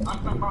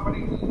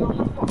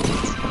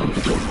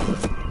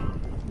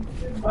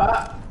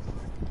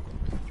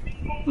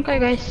 Okay,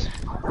 guys.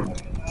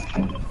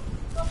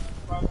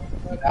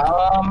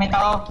 May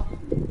tao.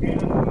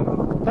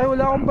 Ay,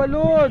 wala akong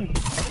balon.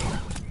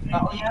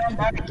 Tao yan,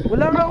 Dark.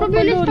 Wala nga Mas akong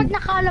mabilis balon. pag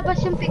nakalabas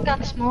yung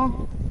pickaxe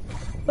mo.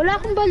 Wala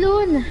akong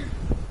balon.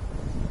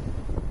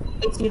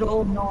 8-0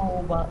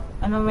 no ba?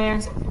 Ano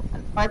meron sa...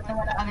 Part na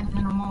wala agad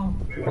na mo.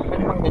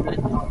 Ano bang ganun?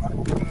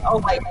 Oh,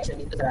 bye.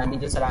 Dito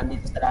sa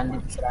land.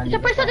 Isa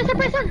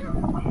person.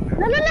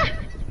 Lalala.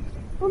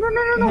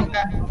 No.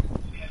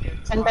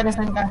 Saan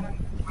ka?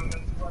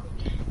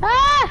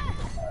 Ah!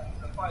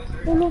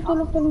 Tulong.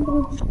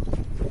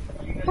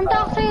 Punta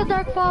ako sa'yo,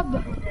 Dark Fob.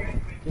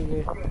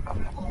 Sige.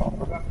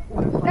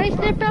 Guys,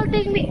 they're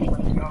pelting me.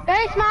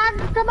 Guys,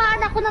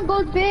 tamaan ako ng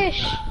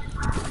goldfish.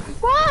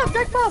 Wow,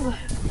 Dark Fob.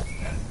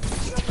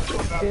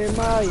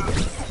 Shemay.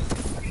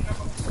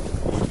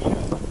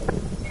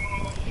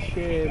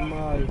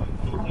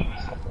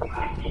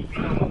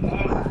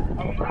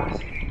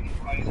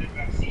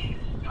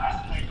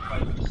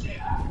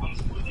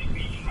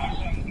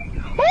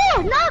 Oh,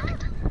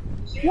 knocked!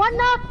 One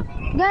knock!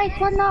 Guys,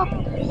 one knock.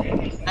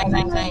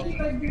 Nice.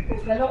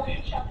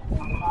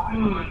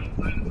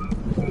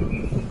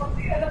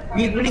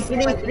 Please,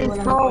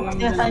 no.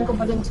 Sinasahin ko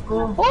pa dun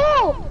ko.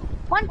 Oh!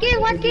 One kill.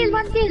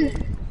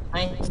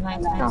 Nice.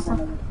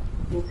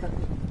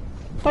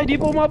 Ay, di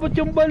pa umabot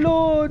yung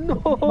balon. No.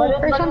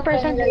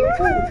 Person.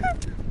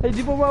 Ay,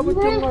 di pa umabot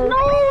yung...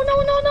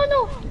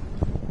 No.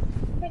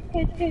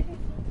 Wait.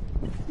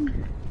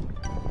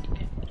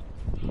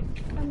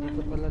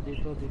 Dito pala,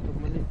 dito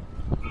mali.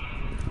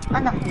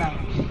 Anak na.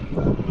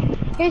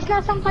 Guys,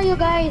 nasan kayo,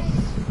 guys?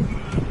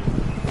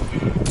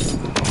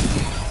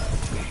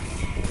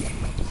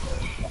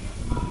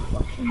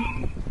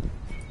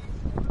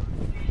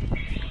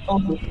 Oh.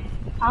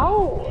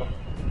 Ow!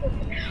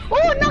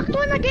 Oh, knocked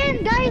one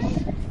again, guys!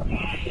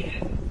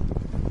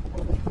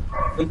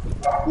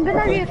 I'm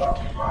gonna lift.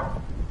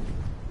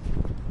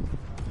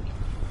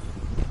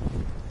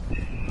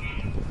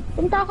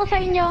 Punta ako sa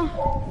inyo.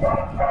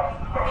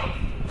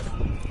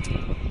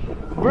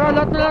 Bro,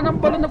 lahat na lang ng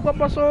balon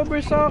nagpapasover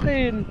sa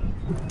akin.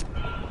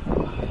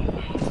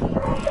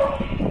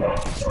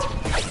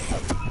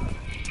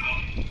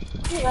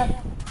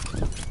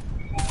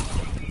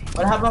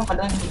 Wala bang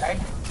pala ng card?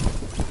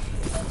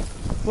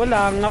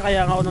 Wala nga,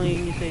 kaya nga ako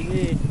nangingi sa inyo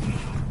eh.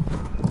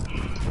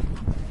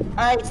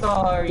 Ay,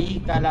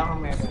 sorry. Kala ko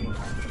meron.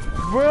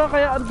 Bro,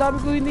 kaya ang dami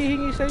ko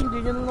hinihingi sa inyo, hindi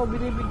nyo na ako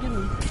binibigyan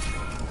eh.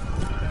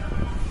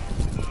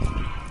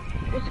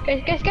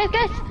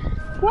 Guys!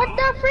 What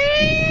the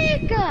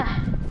freak?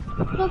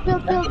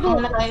 Ikaw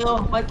na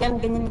tayo. Ba't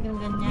yan ganyan?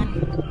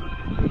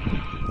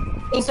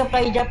 Yung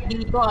supply drop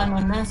dito,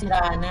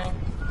 sira na.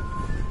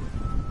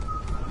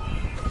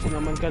 Kasi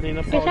naman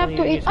kanina pa Guys, ako have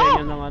to nangingi eat. sa Oh!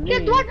 inyo ng ano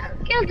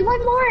Killed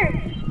one more!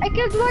 I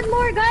killed one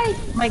more, guys!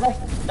 Oh my gosh.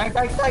 Dark.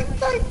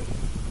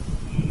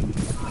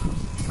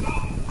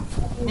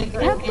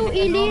 I have 2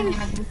 elims.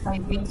 May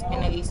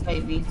nag-5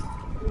 base.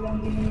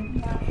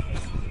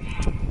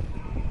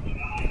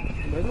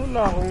 Ano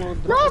wala akong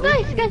drop. No,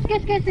 guys!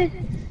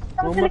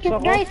 Bumat ako.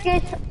 Guys!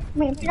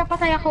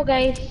 Pinapatay ako,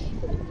 guys.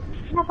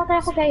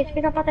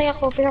 Pinapatay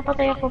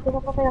ako.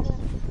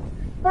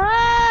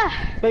 Ah!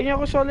 Pahinga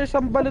ko solis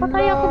ang balon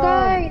Napatay ako, lang.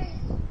 guys.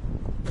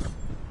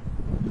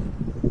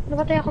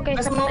 Napatay ako.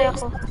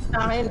 Sa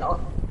akin,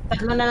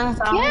 tatlo na lang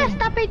sa akin. Yes,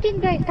 top 18,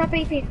 guys. Top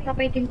 18.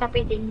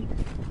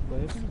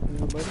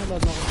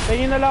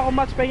 Pahinga na lang ako,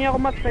 Mats. Pahinga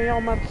ako,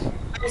 Mats.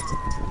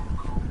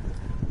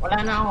 Wala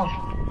na ako.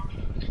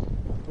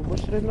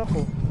 Ubus rin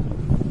ako.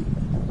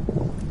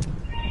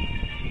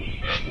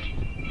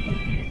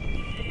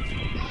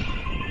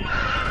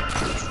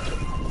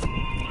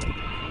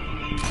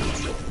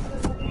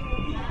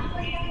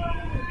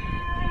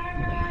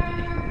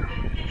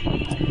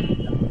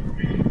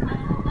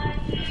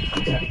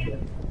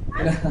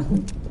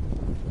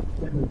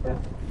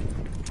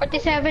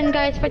 $47,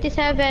 guys.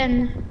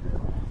 47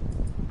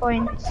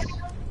 points.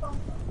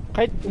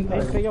 Kahit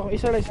pahinga ko,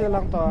 isa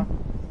lang to ah.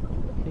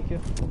 Thank you.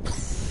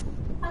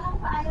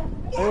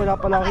 Ay, wala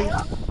pala ako.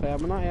 Kaya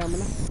mo na.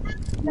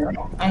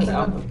 Ay,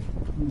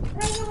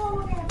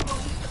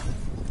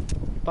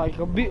 Tayo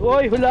gabi.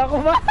 Uy, wala ako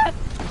ba?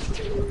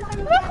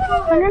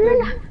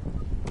 Alala.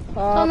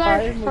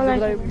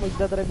 Tayo,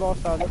 magdadrive ako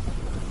sa ano.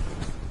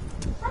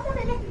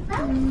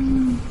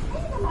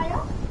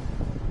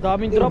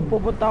 Daming drop,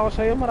 pupunta ako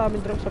sa'yo. Maraming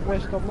drop sa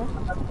pwesto mo.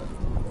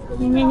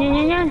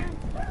 Yan.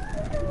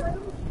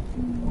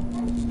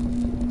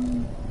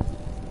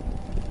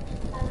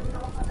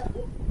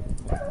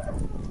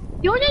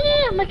 Yun.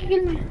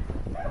 Makikil mo.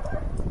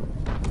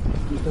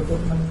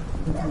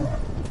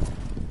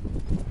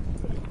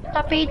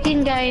 Top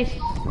 18, guys.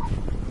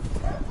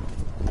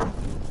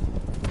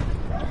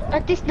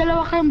 At least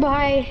dalawa kayong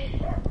buhay.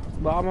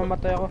 Baka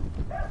mamatay ako.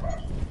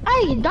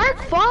 Ay,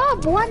 Dark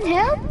Fob! 1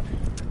 health?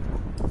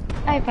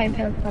 Ay, 5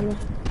 health pala.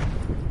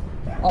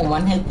 Oh,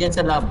 1 health yan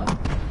sa laba.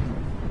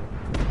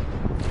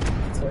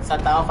 So, sa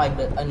tao, 5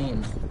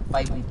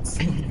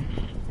 hits.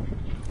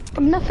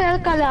 Pag na-fail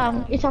ka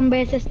lang, isang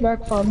beses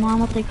Dark Fob,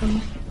 mamamatay ka na.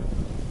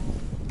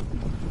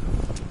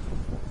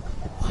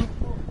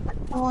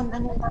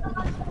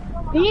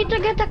 You need to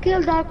get a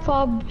kill, Dark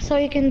Fob, so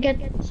you can get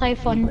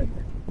Siphon.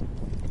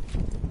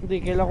 Hindi,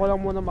 kailan ko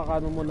lang muna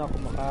makakuha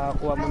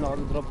muna ako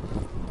ng drop.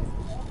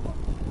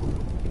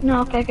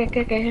 No, okay.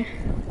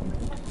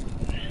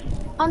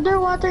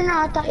 Underwater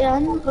na ata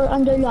yan, or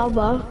under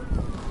lava.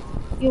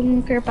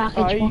 Yung care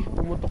package Ay, mo.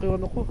 pumutok yung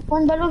ano ko.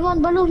 One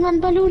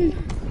balloon.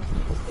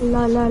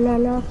 La.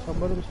 Sa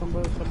balon.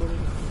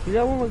 Hindi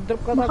mo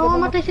mag-drop ka na. Baka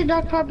mamatay si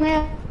Dark Fob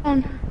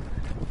ngayon.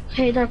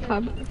 Okay, Dark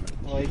Fob.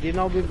 Okay, di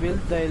na ako bibuild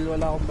dahil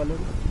wala akong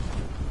balon.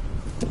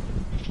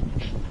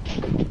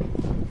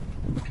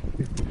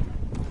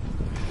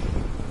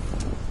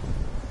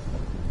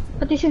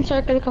 Pati sin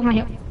circle ka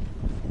ngayon.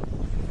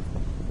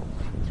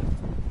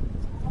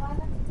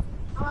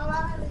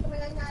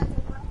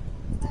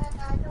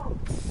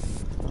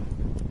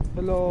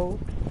 Hello?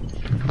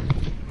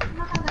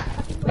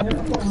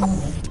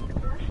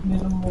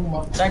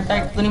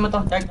 Dark, kunin mo to.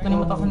 Dark, kunin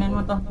mo to. Kunin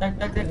mo to. Dark.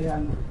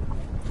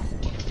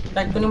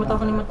 Dark, kunin mo to.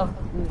 Kunin mo to.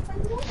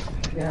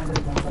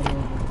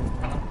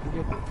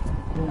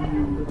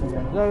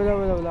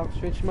 Wala.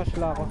 Switch smash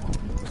lang ako.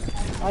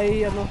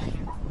 Ay, ano.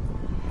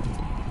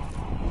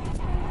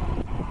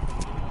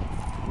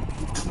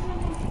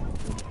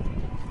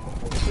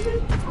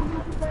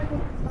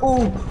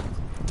 Oh!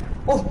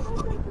 Oh!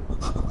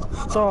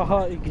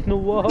 Taha,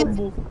 ginawa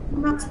mo.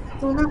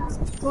 Tunax.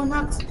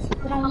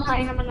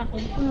 Kain naman ako.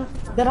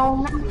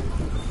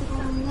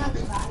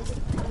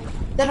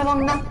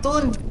 Dalawang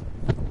naktun.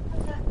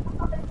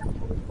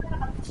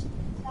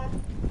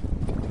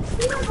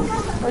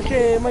 Kasi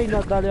may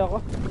nadali ako.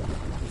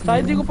 Sa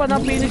hindi ko pa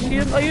na-finish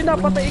yun. Ayun,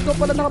 napatay. Ikaw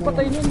pala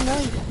nakapatay nun.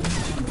 Nice.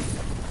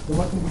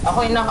 Ako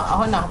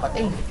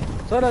nakapatay.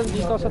 So,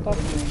 nandito sa top.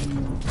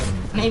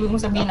 Ano ibig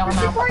mong sabihin ako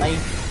nakapatay?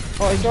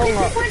 Oh, ikaw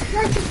nga.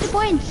 50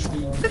 points!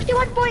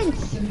 51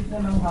 points!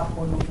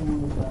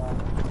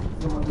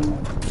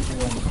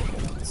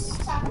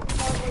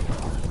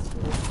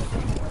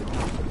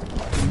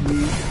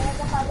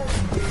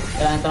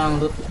 Kailangan ito ng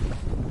loot.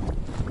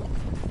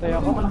 Tayo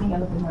ako.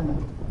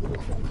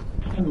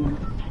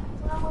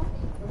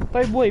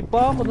 Tayo buhay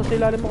pa. Kung nasa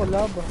ilalim ako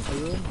laba.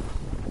 Ayun.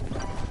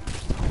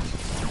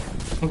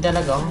 Hindi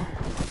talaga ako.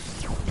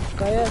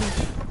 Kaya.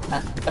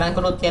 Kailangan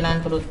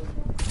ko loot.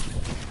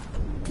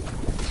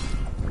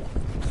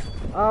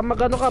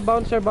 Magano ka?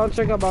 Bouncer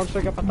ka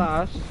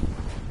pataas.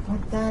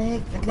 What the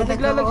heck?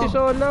 Naglalag si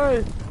Solar.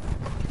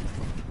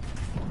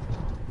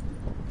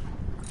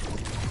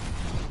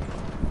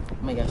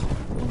 Oh my gosh.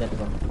 Hindi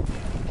ko.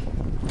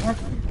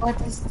 What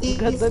is this?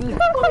 Gadal.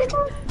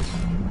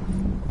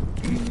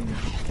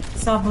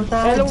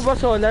 Sabotage. Alam mo ba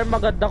Solar?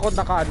 Maganda kung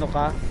nakaano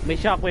ka. May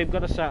shockwave ka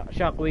na sa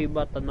shockwave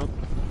at ano.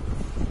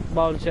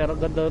 Bouncer.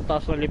 Ganda yung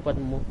taas ng lipad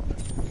mo.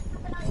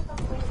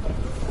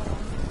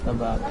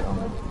 Sabagay.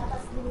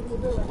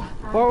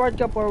 Forward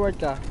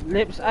ka.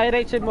 Left, ay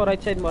right side mo.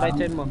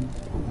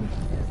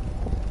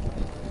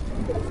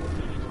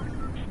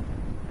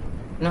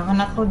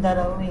 Nakanak ko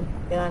dalaw eh.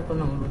 Kailangan ko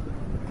ng loot.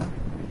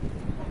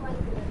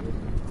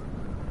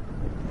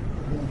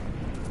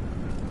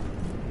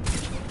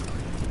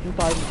 Yung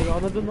tayo, tingnan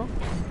ko na dun, no? Oh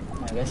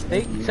my gosh.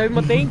 Sabi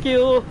mo, thank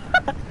you!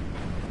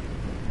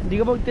 Hindi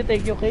ka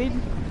magte-thank you, Kane?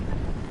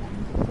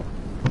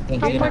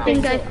 Thank Top you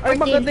 14 guys. Ay,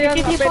 maganda yan,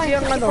 50 pwede points,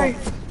 yung ano.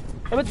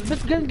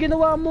 Ba't ganun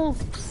ginawa mo?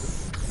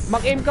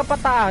 Mag-aim ka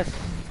pataas.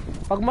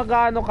 Pag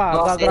mag-ano ka,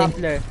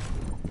 gagrappler.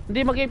 Hindi,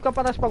 mag-aim ka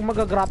pataas pag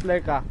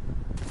mag-grappler ka.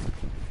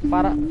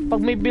 Para,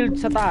 pag may build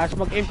sa taas,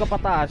 mag-aim ka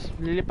pataas.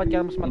 Lilipad ka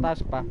na mas mataas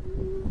pa.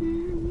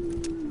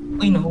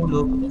 Uy,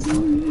 nahulog.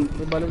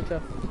 May balon siya.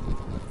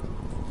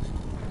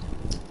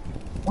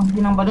 Hindi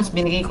ng balons,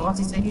 binigay ko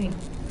kasi sa'yo eh.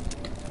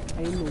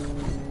 Ay no.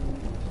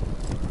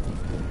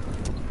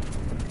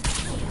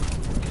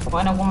 Kung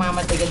anong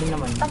kumamatay ka din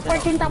naman. Top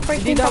 14, top 14,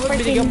 Hindi top dapat 14.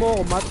 binigyan mo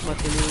ako, Mat.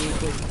 Hindi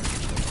ko.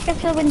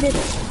 Kasi win this.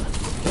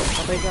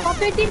 Patay ka. Top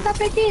 13, top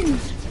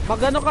 13.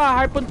 Mag-ano ka,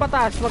 harpoon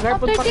pataas.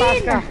 Mag-harpoon Top 13. pataas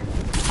ka.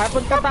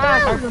 Harpoon ka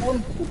taas.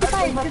 55,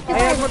 55,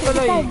 Ayan mo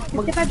tuloy.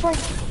 55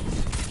 points.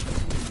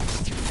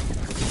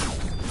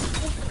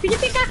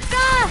 Pinipikas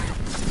ka!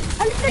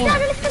 Alis ka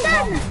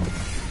dyan!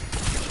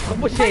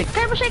 Kabusi.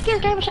 Kaya mo siya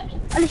kill,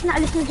 Alis na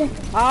dyan.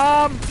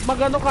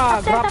 Mag-ano ka,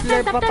 Top 10,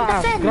 grappler top 10, top 10,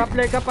 pataas. top 10.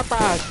 Grappler ka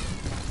pataas.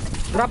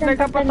 Grappler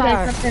ka Top 10 guys,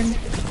 pataas. top 10.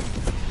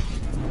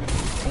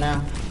 Na.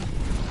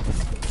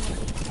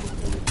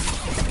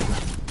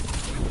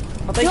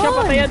 Patay siya,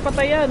 Yun!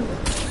 patayan.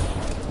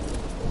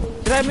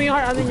 Try mo yung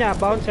ano niya,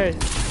 bouncer.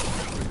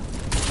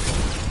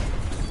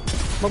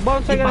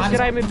 Mag-bouncer ka na,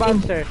 try mo yung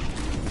bouncer.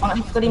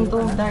 Pang-alis ko rin to,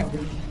 Dark.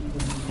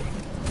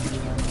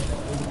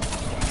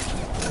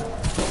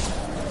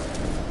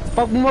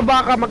 Pag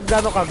bumaba ka,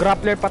 mag-ano ka,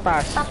 grappler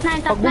pataas. Top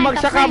 9, top 9, Pag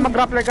bumagsak top ka, 9.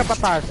 mag-grappler ka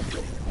pataas.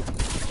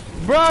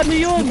 Bro, ano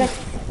yun?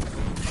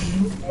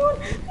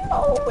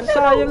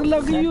 Sayang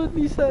lang yun,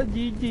 isa,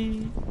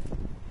 GG.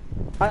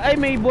 Ay,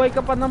 may buhay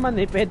ka pa naman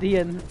eh, pwede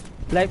yan.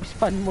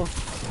 Lifespan mo.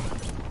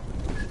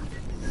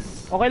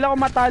 Okay lang kung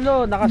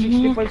matalo, naka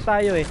 60 points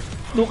tayo eh.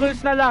 2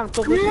 kills na lang,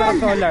 2 kills na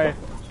lang Solar.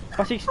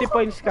 Pa 60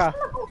 points ka.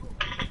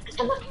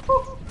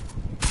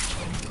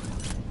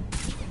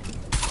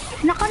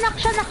 Nakanak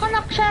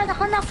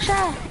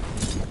siya.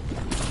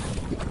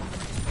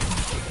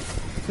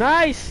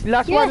 Nice!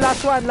 Last Yes! one.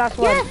 Yes!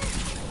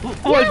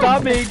 Full Yes!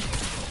 damage.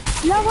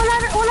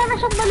 Wala na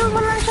siyang balon.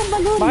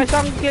 Baka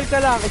isang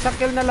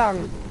kill na lang.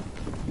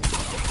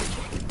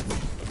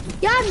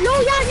 Yan, low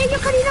yan yung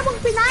kanina mong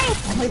pinay.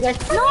 Oh my gosh.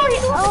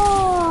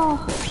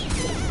 Oh.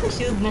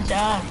 Shield na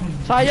siya.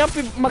 Sayang,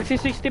 magsi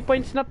 60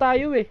 points na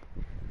tayo eh.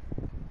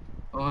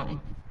 Oo nga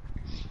eh.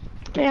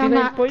 Kaya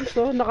nga. 59 points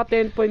oh, naka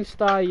 10 points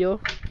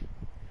tayo.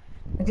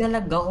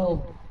 Naglalag ako.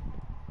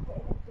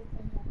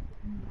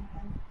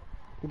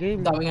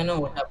 Game. Daming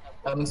ano,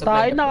 daming Tayo,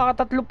 supply.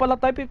 nakakatatlo pala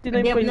tayo, 59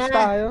 Hindi, points na.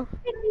 tayo.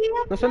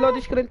 Nasa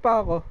loading screen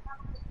pa ako.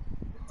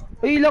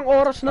 Ay, ilang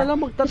oras na lang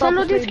Sa magtatapos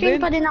loading na screen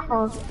event? pa din ako.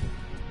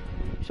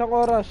 Isang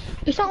oras.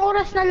 Isang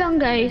oras na lang,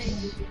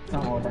 guys.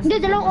 Isang oras. Hindi,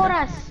 2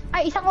 oras.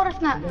 Ay, 1 oras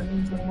nga.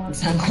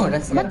 Isang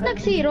oras Ba't lang.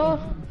 nag-zero?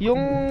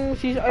 Yung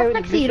si Ba't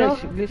nag-zero?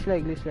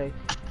 Glislay.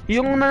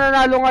 Yung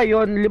nananalo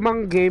ngayon,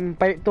 5 game,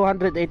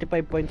 285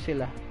 points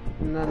sila.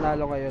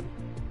 Nananalo ngayon.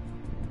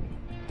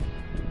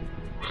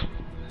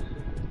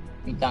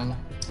 Wait lang.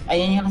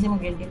 Ayun niya kasi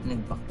mag-edit.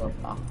 Nag-backdoor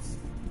pa ako.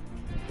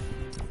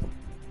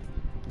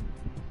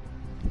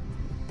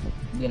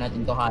 Hindi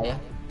natin to kaya.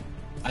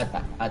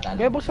 Ata.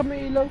 Kaya buksan mo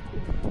yung ilaw.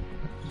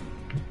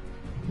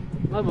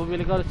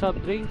 Bumili ka ng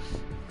soft drinks.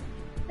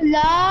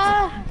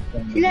 Ala!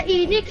 Sila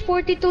Enix,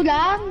 42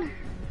 lang.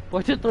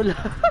 Pwede to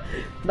lang.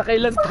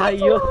 Nakailan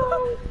tayo?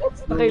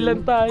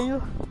 Nakailan tayo?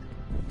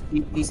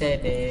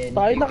 57.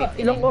 Tayo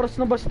ilang oras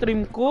na ba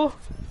stream ko?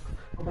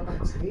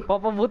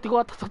 Papabuti ko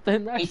ata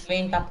 10 hours.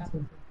 8 top.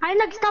 Ay,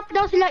 nag-stop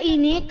daw sila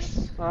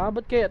Enix.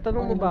 Ba't kaya?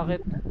 Tanong mo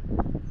bakit?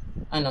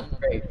 Ano?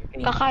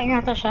 Kakain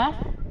nata siya?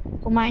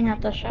 Kumain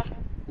nata siya?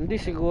 Hindi,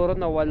 siguro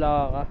nawala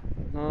ka.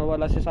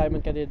 Nawala si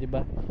Simon kanina, di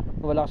ba?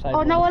 Nawala ka Simon.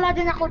 Oh, nawala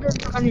din ako doon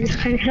sa kanila.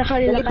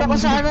 Ulit ako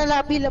sa ano,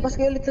 lobby. Labas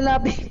kayo ulit sa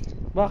lobby.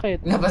 Bakit?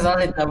 Labas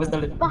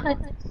ulit. Bakit?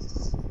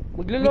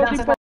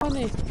 Maglo-loading pa naman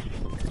eh.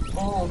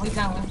 Oo, wait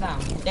lang.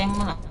 Hintayin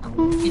mo na.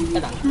 Hint ka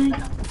lang.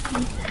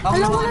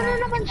 Alam mo na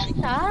naman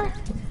siya.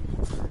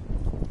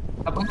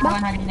 Kapag nawa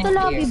natin ng Back to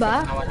lobby ba?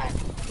 Nawala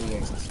natin ng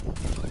players.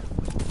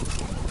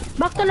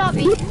 Back to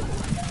lobby.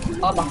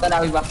 Oh, back to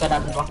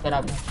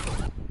lobby.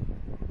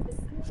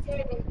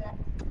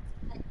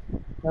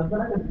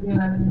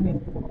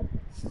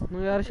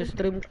 Nangyari sa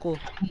stream ko.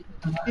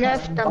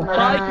 Left Ay,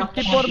 naman.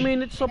 54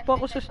 minutes up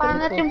ako sa stream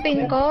Pangat ko. yung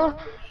pin ko.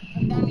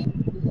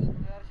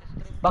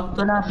 Back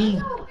to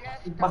lobby.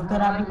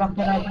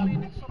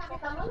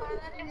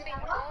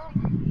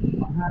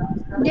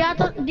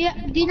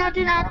 Di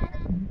natin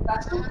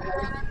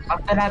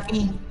Back to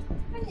lobby.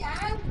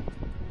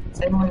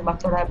 Sa'yo mo yung back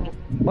to lobby.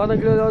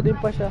 Naglo-loading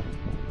pa siya.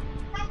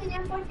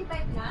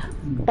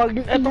 Pag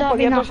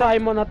Lobby ito na.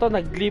 Simon na to,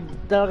 nag-leave.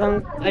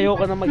 Talagang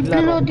ayoko na maglaro.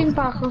 Naglo-loading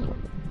pa ako.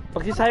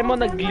 Pag si Simon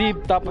nag-leave,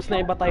 tapos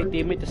na iba tayo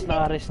teammate, tapos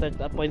naka-restart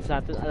at points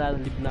natin,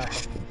 leave na ako.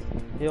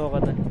 Ayoko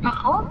na.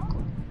 Ako?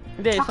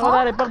 Hindi, so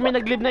kunwari, pag may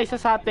nag-leave na isa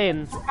sa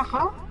atin.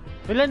 Ako?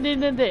 Wala, hindi.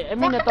 I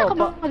mean, Bakit ito, ako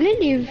ba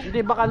maglilive?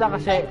 hindi, baka lang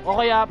kasi, o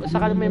kaya,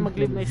 saka may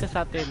mag-leave na isa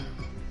sa atin.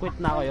 Quit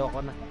na ako, ayoko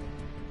na.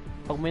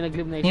 Pag may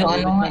nag-leave na isa, Yung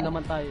ulit ano na nga-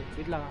 naman tayo.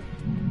 Wait lang ah.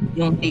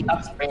 Yung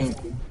take-up sprint.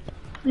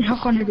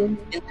 Ako na din.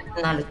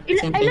 Ilan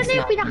na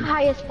yung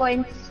pinaka-highest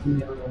points?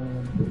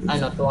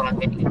 Ano,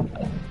 200.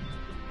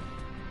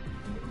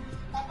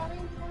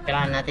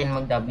 Kailangan natin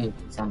mag-W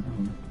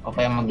something. O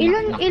kaya mag...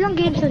 Ilang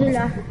games na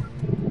sila?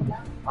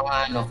 Mga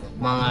ano,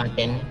 mga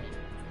 10,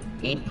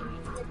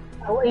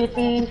 8. Oh,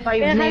 85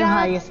 Kaya na yung kailangan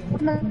highest.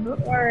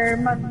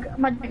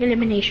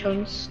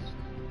 mag-eliminations.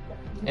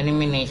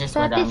 Eliminations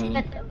So at least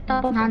madami.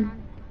 top 100.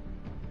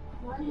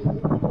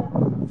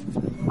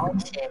 Oh,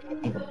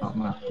 70 pa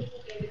mga.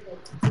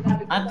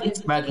 At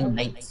least bragging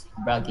rights.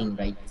 Ang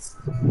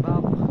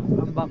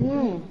back.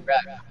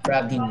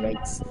 Bragging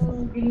rights.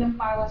 Yung bill ng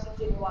para sa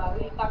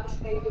January, tapos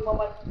may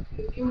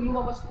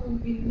lumabas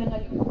kong bill na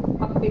ngayon,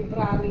 pag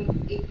February,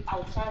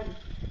 8,000.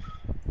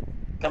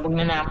 Kapag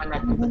nalaman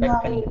natin ito dahil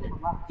kanina,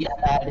 di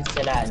atalis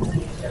sila.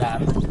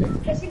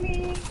 Kasi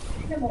may,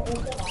 mo,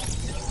 okay na.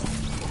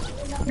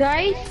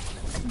 Guys,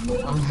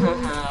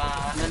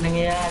 Ano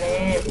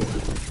nangyayari?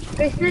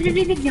 guys,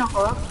 naririnig niyo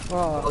ako?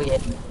 Oo. Oh,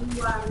 yeah.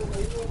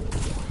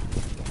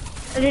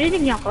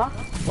 Naririnig niyo ako?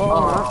 Oo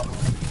nga.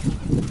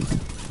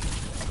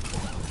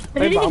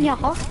 Naririnig niyo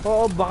ako?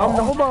 Oo, baka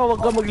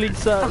wag ka mag-lead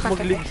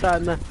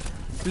sana.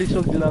 Please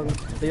wag lang.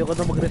 Ayoko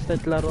na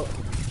mag-restart laro.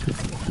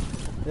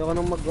 Ayoko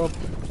na mag-off.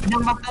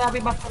 Back to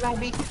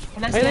lobby.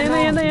 Wala sila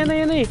Ayun na.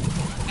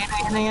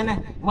 Yan na.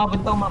 Umabot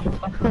pa.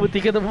 Buti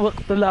ka na back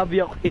to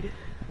lobby ako eh.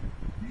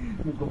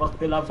 Mag-back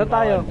to lobby. Saan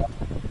tayo?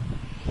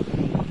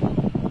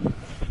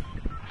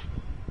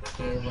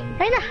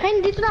 Ayun,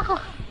 dito na ako.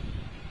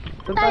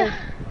 Saan Tayo. tayo?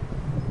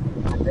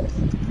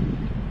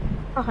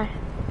 Okay.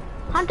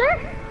 Hunter?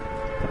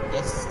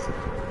 Yes.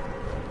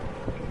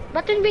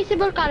 Ba't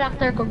invisible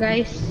character ko,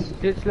 guys?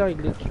 Glitch lang.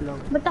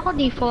 Ba't ako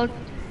default?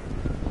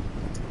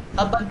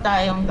 Kapag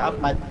tayong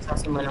dapat sa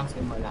simula,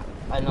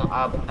 ano,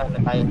 abot na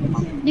tayo.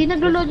 Di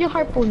naglo-load yung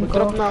harpoon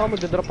Mag-drop ko. na ako,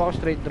 magdodrop ako,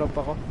 straight drop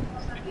ako.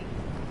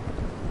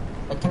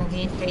 Ba't ka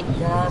nag-straight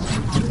job?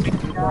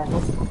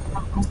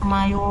 Masama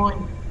yun.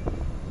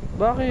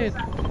 Bakit?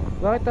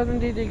 Bakit tayo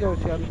nandiligaw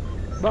siya?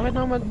 Bakit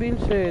naman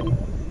Vincent?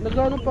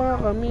 Nagano pa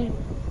nga kami?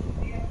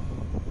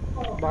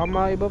 Baka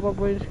maiba pa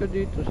points ko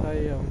dito,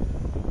 sayang.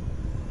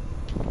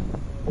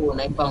 Oo,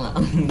 naiba nga.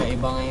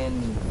 Naiba nga yan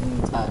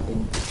sa atin.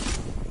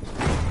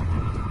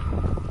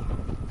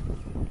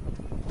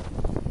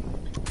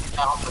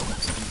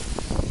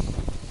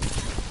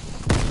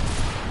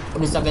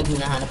 Pulis agad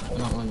hinahanap ko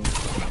ng ano.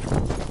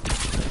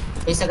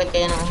 May sagad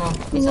kaya ng ano.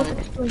 May sagad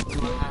ng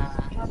mga...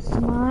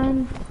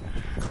 Man.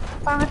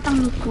 Pangit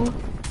ang look ko.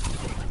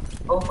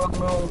 Oh,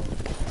 bro.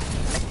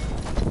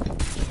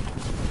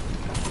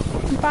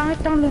 Ang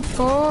pangit ang look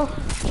ko.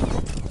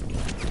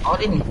 Ako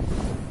rin eh.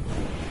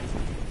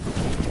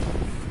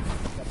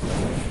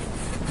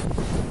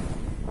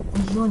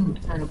 Ayun.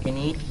 Ano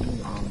kinate?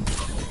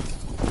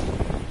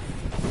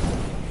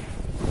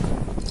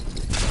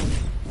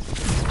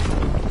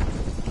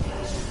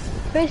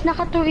 Guys,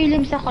 naka-2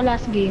 ilims ako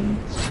last game.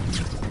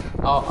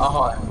 Ako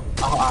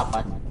 4.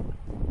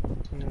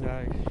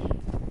 Nice.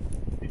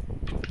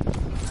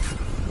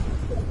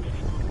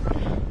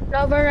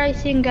 Lover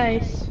Rising,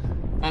 guys.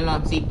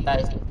 Ano, save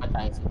tayo.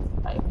 Matagal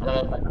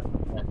pa lang.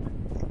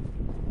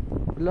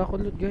 Wala ko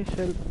loot guys,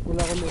 help.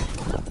 Wala ko loot.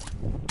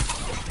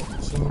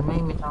 Sino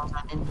may tao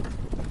sa atin?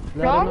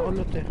 Wala Rom? rin ako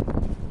loot eh.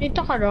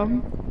 Dito ka,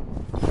 Rom.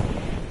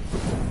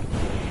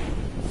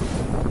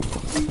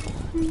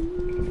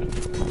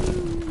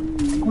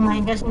 Oh my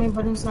gosh, may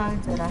balon sa akin,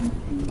 sara.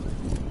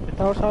 May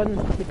tao sa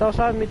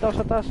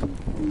taas.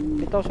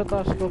 May tao sa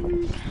taas ko.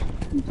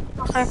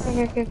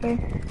 Okay.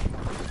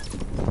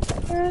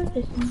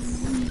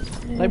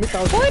 Ay, may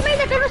tao. Uy, may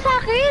nagano sa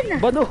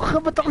akin! Bano ka,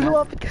 ba't ako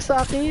lumapit ka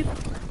sa akin?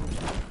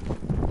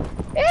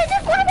 Hindi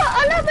ko na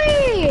alam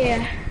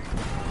eh!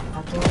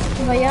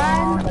 Ano ba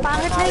yan?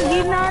 Pangit na yung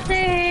game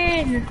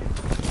natin!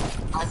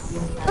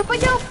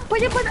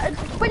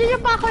 Pwede niyo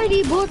pa ako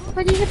i-reboot.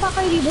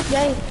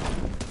 Guys.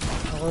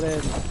 Ako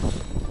rin.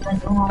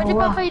 Pwede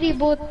pa ako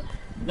i-reboot.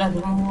 Gado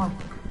mo.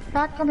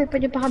 Lahat kami,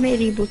 pwede pa kami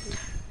i-reboot.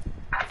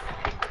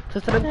 Sa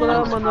stream ko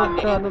lang manood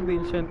ka, ano,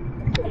 Vincent.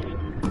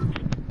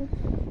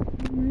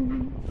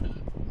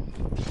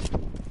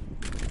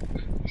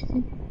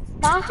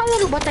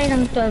 Makakalaro ba tayo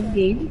ng 12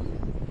 games?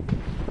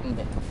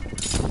 Hindi.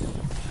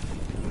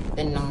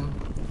 10 lang.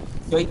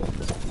 Joy.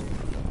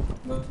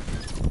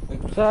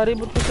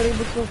 Reboot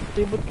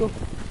ko.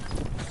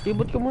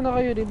 Reboot ko muna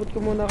kayo.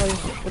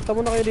 Punta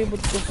muna kayo,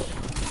 reboot ko.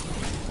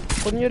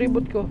 Kunin yung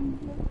reboot ko.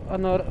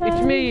 Ano,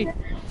 it's me.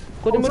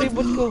 Kunin mo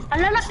reboot ko.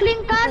 Ala,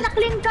 nakling ka!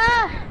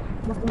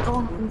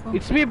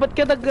 It's me, ba't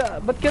ka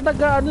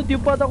ano, di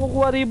pa ako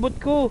kukuha reboot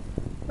ko.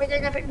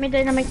 May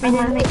dynamite.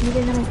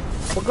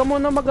 Huwag ka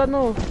muna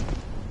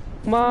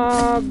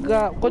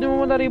kunin mo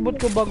muna reboot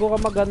ko bago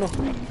ka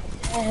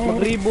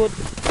mag-reboot.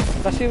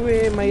 Kasi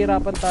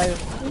mahirapan tayo.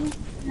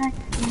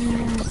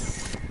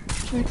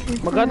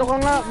 Magano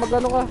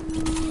ka.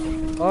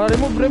 Oh,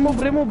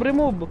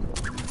 remove.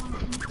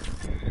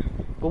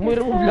 Kung may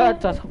remove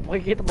lahat, sasapukin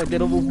kita pag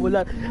di-remove mo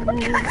lahat.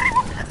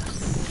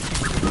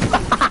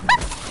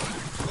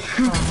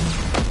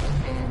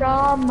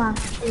 Drama.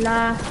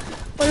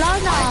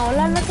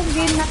 Wala na tong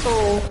game na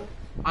to.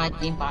 Pangit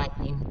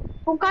team.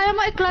 Kung kaya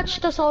mo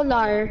i-clutch to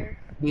Solar.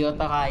 Di ko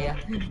kaya.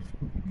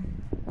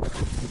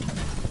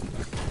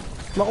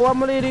 Makuha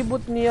mo na yung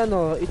reboot ni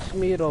It's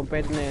Me Rom,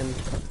 pwede na yan.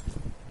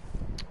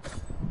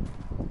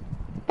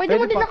 Pwede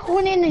mo din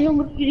nakunin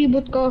yung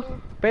reboot ko.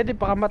 Pwede,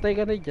 pakamatay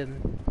ka na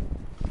dyan.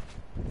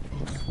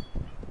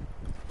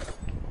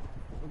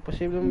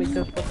 Posible may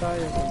chance pa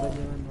tayo kung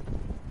ganyan ano.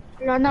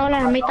 Wala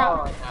na, may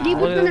tao.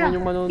 Reboot ko na lang.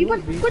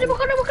 Reboot, kunin mo yung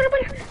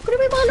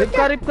mga loot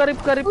niya. Rip ka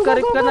na,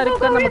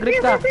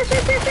 mag-rip ka.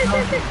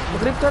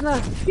 Mag-rip ka na.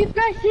 Rip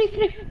guys,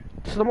 rip.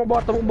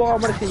 Tapos tumubo ka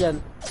umaris yan.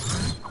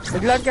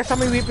 Naglaan ka sa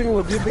may whipping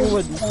wood.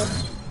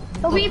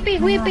 Oh, whipping.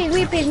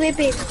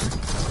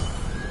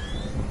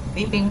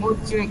 Whipping wood,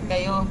 sir,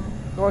 kayo.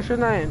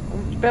 Caution na yun.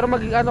 Pero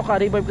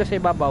revive ka sa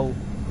ibabaw.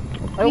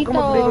 Ayaw ka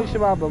mag-revive sa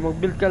ibabaw,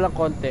 mag-build ka lang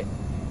konti.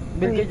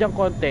 Build ka dyan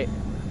konti.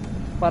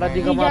 Para di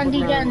ka mabot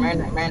dyan.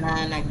 May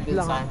nag-build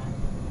sa...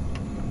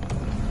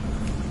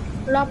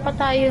 Wala pa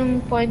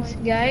tayong points,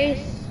 guys.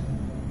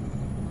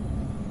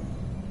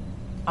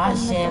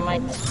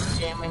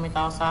 May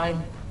tao sa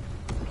akin.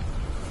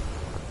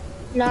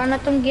 Wala na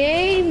tong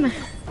game.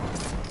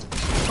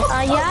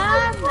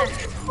 Ayan!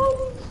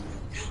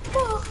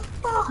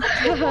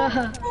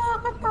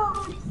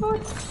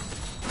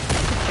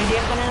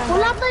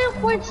 Wala tayong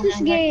points this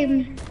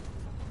game.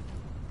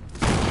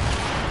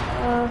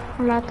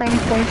 Wala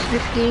tayong points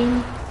this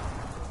game.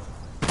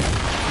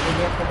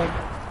 Ready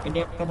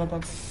up ka na.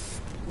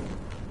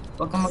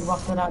 Huwag kang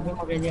mag-walk sa lobby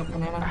mo, ready up ka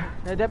na lang.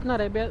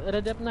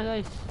 Ready up na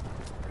guys.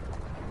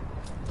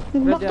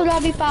 Mag-back to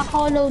lobby pa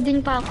ako,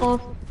 loading pa ako.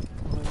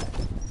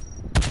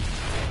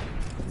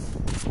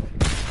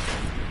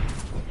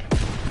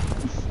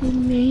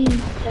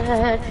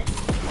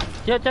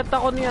 Chat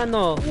ako ni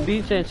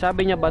Vincent,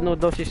 sabi niya bano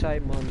daw si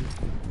Simon.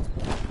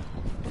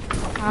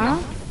 Ha?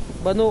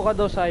 Bano ka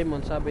daw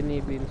Simon, sabi ni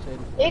Vincent.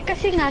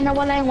 Kasi nga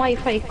nawala yung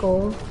wifi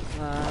ko.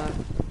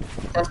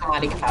 Tapos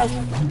sumali ka.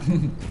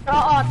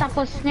 Oo,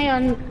 tapos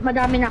ngayon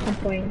madami na akong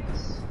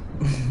points.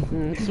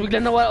 Tapos bigla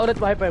nawala ulit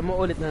wifi mo,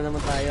 ulit na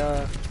naman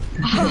tayo.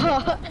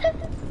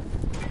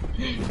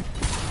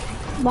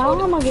 Baka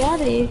nga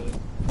magyari.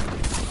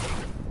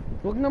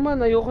 Wag naman,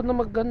 ayoko na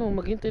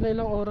maghintay na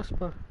ilang oras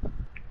pa.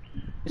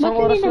 Ba't Isang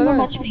oras hindi na lang.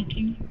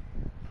 matchmaking?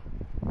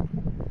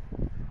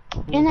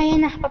 Yan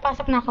na.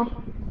 Papasok na ako.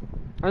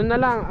 Ano na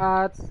lang,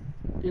 at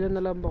ilan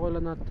na lang ba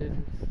kulang natin?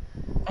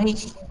 Ay,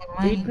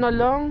 8 na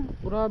lang?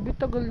 Grabe,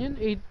 tagal yun.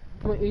 8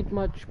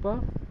 match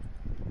pa.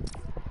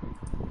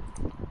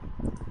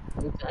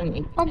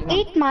 Pag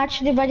 8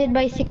 match divided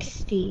by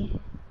 60.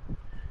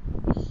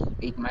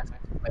 8 matches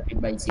divided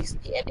by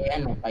 60. And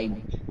then,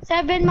 5.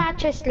 7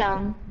 matches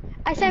lang.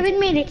 Ay, 7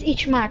 minutes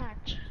each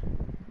match.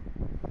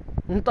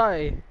 Unta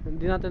eh.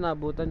 Hindi natin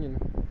naabutan yun.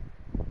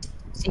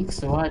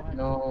 6 what?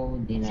 No,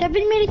 di na. 7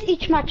 minutes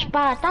each match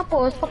pa.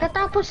 Tapos,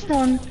 pagkatapos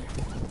nun,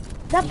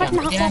 dapat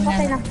nakakuha pa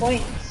tayo ng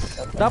points.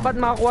 Dapat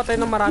makakuha tayo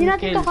ng Hindi maraming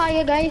natin to kills.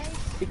 kaya, guys.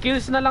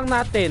 I-kills na lang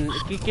natin.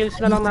 I-kills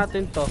na lang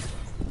natin to.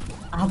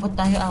 Abot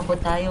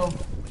tayo.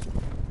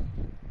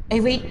 Ay,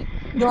 wait.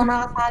 Hindi ako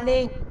nakasali.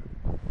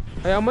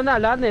 Kaya mo na,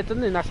 Lan. Ito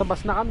na, nasa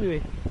bus na kami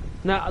eh.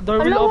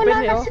 Door will Wala, open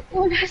wala eh, na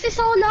oh. wala si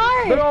Solar.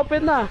 Door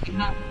open na.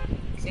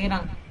 Sige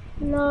lang.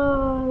 No.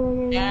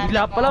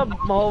 Bigla pala,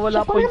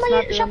 mawawala points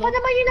natin. Siya pa ano.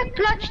 naman yung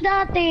nag-clutch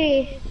dati.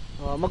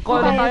 Mag-call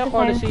na Okay, tayo, okay.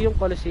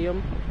 Coliseum.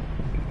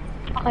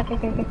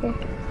 Okay.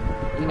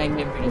 May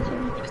memories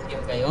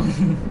yung kayo.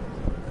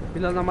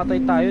 Bilang namatay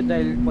tayo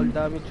dahil fall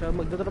damage siya.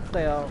 Magdadrop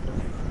tayo.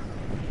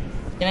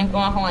 Tinan ko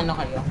nga kung ano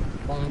kayo.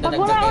 Kung Pag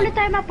dadagdag wala kayo. ulit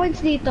tayo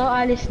ma-points dito,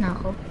 alis na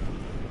ako.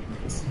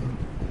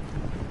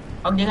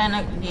 Pag di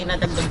na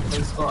dagdag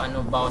points ko,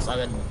 ano, bawas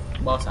agad.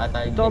 Bawas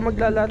ata. Ito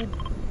maglaland.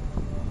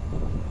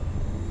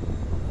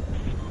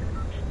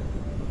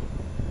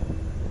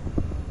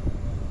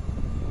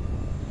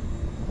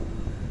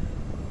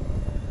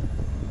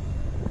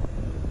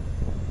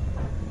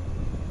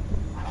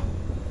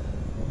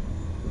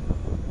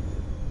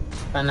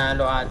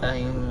 Panalo ata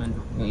yung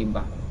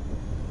iba.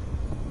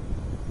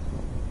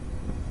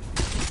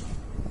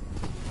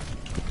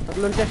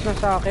 Tatlong chest na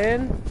sa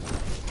akin.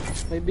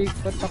 May big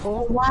pot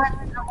ako. What?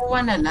 Nakuha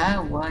na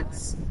lang. What?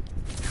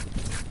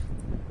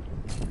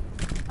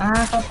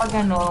 Kapag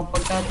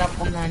pagka top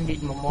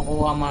 100 mo,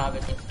 makuha mo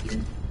agad yung skin.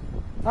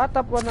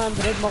 Top 100,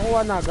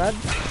 makuha na agad.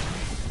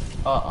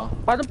 Oo.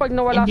 Paano pag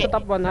nawala Hindi. sa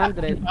top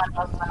 100?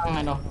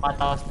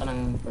 Patawas pa ng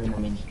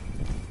tournament.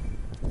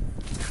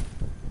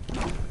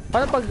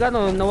 Paano pag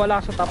nawala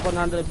sa top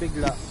 100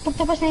 bigla?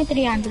 Pagtapos na yung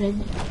 300.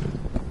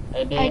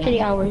 Ay, 3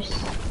 hours.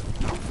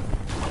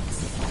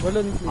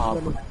 Balloon, please, Oo.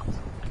 balloon.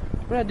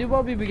 Bro, di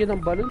ba bibigyan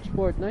ng balloons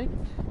Fortnite?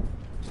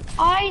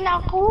 Ay,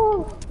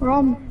 naku!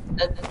 Rom.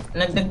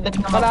 Nagdagdag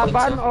na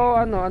Kalaban points, o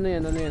ano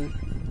yan?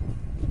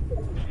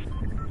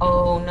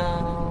 Oh no.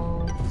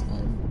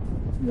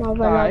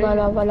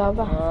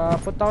 Lava.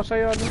 Punta ko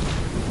sa'yo, ano?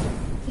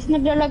 Tapos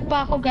naglalag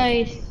pa ako,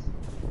 guys.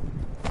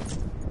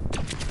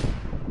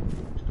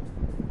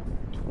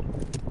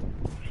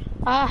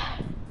 Ah.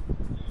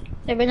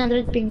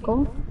 700 ping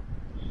ko.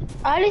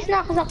 Alis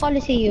na ako sa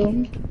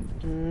Coliseum.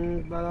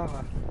 Bala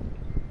ka.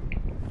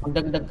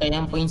 Magdagdag kayo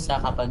ng points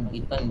kapag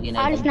ito hindi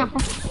na. Alis na ako.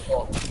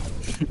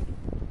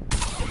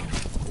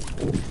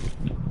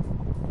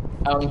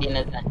 Hindi na.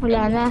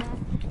 Wala na.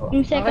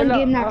 Yung second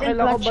game natin,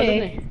 kailangan ko clutch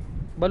balloon eh.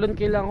 Balloon,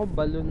 kailangan ko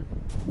balloon.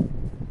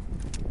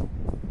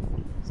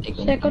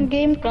 Second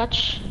game,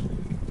 clutch.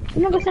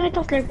 Sino gusto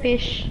nito?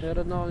 Slurpfish.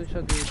 Meron na ako isa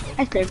dito.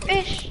 Ay,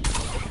 slurpfish.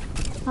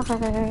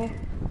 Okay.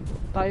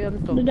 Tayo ano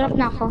to? Dudrop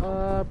na ako.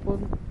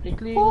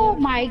 I-clean Oh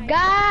yan. my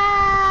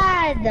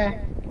God!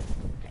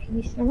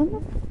 Kainis naman na.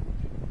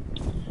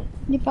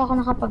 Hindi pa ako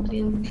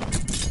nakapag-build.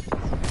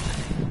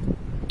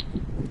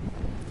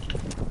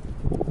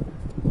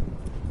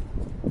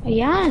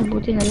 Ayan,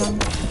 buti na lang.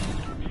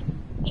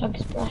 Chug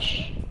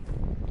splash.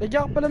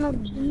 Diyan pala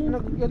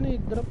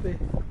drop eh.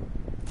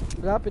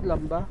 Lapit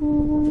lang ba?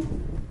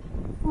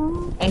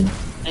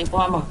 Ay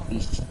kuha mo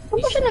fish. Saan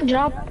ba siya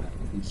nag-drop?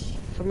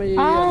 Sa may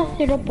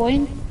 0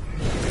 point.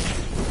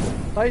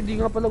 Tayo di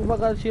nga pala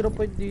gumagal 0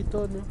 point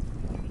dito, no?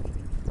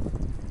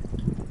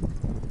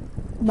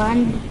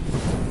 Band.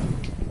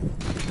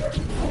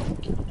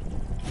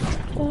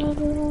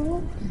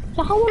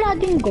 Saka wala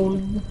din gold.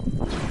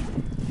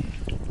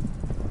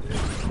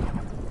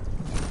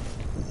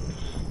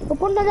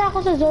 Pupunta na ako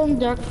sa zone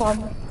dark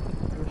farm.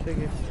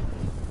 Sige.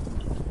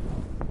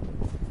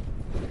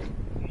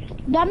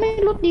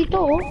 Daming loot dito,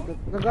 oh.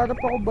 Naghanap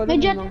ako balon. May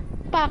No?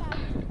 jetpack.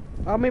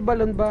 May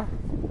balon ba?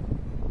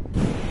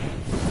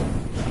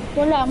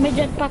 Wala, may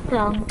jetpack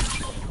lang.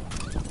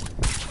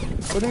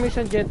 Kunin mo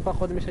isang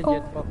jetpack,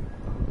 jetpack.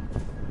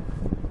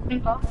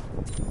 Ito?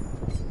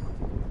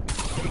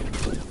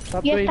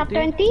 Top Yes, 20? top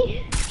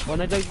 20? O,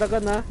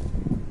 nadagdagan ha.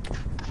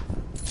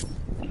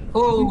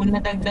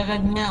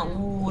 Nadagdagan niya.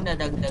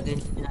 Nadagdagan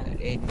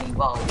niya.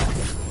 Wow.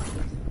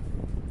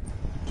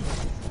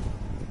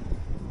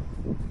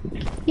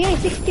 Yeah,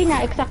 60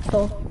 na,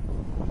 eksakto.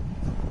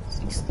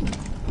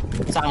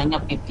 60. Sa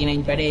kanya,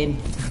 59 pa rin.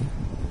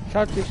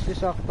 Shot 60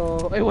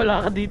 sakto. Ay,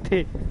 wala ka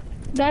dito eh.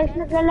 Guys,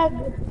 naglalag.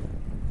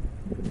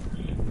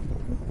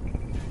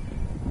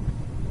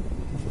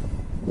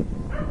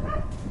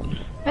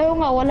 Ayaw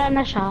nga, wala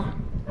na siya.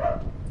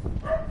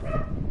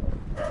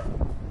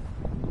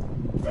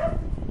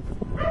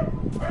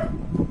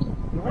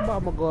 Naku, baka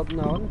mag-go up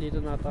na ako. Dito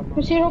natama.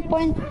 Yung 0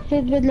 point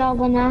filled with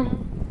lava na.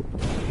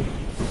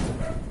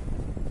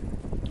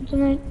 Ito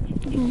na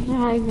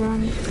high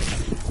ground.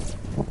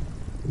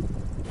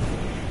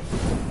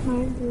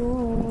 High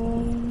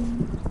ground.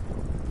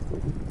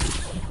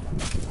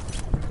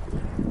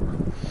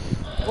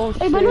 Oh,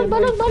 Ay, balon!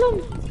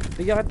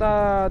 Bigyan kita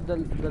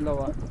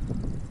dalawa.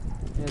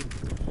 Yan.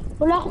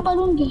 Wala akong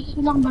balon, guys.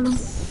 Wala akong balon.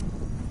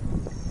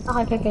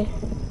 Okay.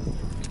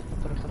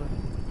 Tara.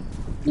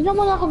 Hindi na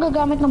muna ako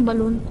gagamit ng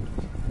balon.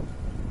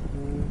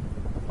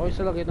 Okay,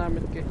 isa lang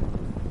ginamit ko.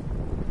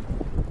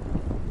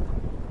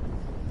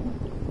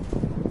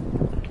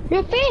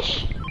 Yung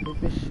fish!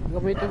 Lupis,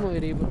 gamitin mo,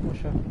 i-reboot mo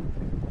siya.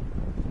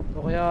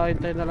 O kaya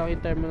hintayin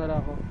mo na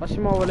lang ako. Kasi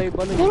mawala yung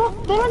balon.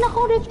 Meron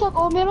akong rift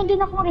ako. Meron din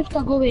akong rift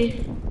ako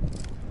eh.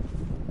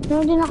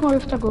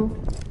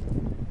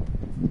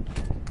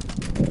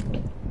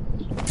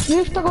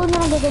 Rift ako na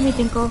lang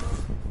gagamitin ko.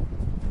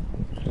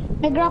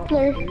 May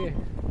grappler. Sige.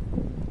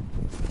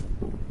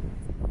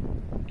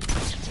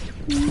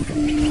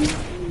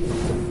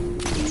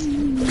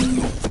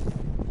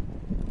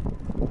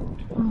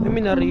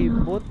 May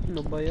na-reboot?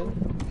 Ano ba yan?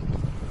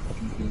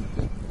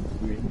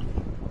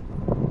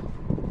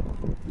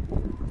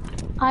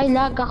 Ay,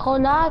 lag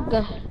ako, lag.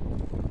 Oh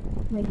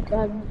my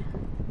god.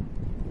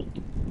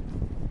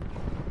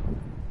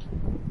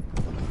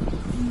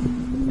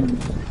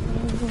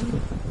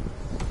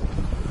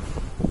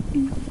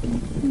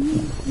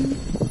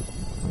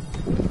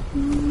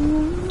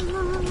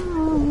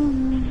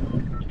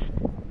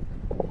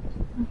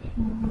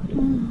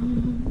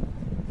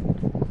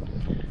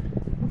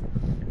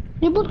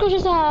 Reboot ko siya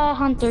sa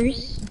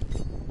Hunters.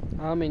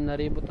 May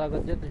na-reboot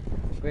agad yan eh.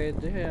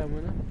 Pwede, kaya mo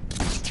na.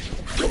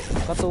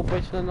 Ka 2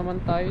 points na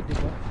naman tayo, di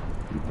ba?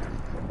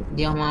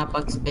 Hindi ako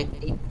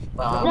makapag-spectate.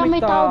 Wala,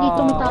 may tao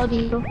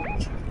dito.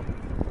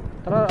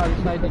 Tara, alis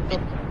tayo dito.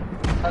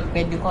 Pag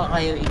pwede ko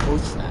kayo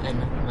i-coach na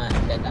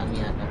madadami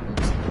yata.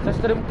 Sa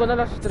stream ko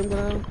na lang.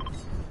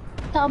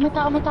 May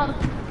tao.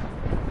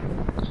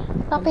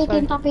 Top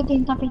 18.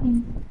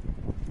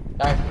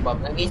 Dark Bob,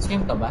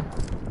 nag-stream ka ba?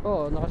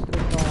 Oo,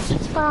 naka-stream ko.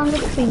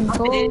 Pangit pin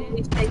ko.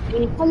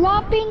 Hala,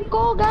 pin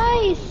ko,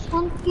 guys!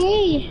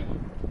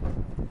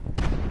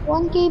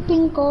 1K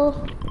pin ko.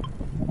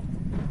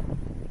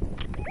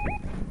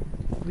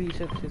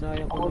 Reset,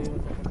 sinayang ko na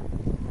yun.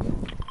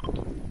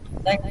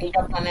 Dark,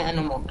 i-tap ka na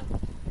ano mo.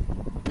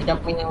 I-tap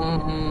mo yung...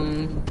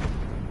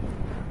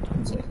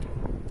 Sige.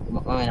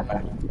 Mamaya na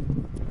pala.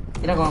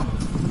 Ginagawa.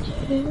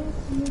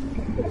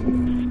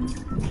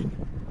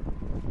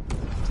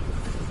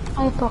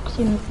 Ay,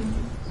 proximity.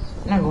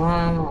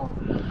 Ginagawa mo.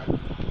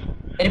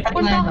 Pwede pati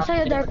Punta na ako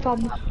sa'yo, Dark Pub.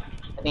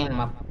 Pati yung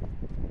map.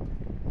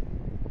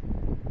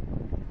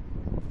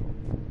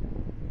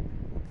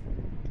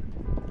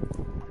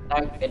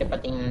 Dark, pwede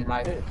pati yung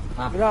map.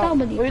 Tao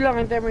ba dito? Uy lang,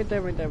 hintay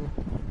mo.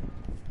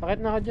 Bakit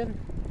na ka dyan?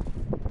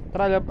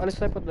 Tara, alis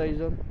tayo pa die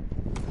zone.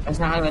 Tapos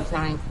na kayo.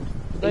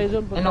 Die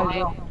zone pa, Ano die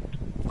kayo? zone.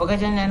 Huwag ka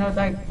dyan,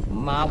 Dark.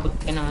 Maabot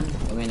ka na.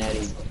 Kami na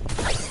rin.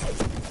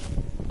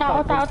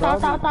 Tao.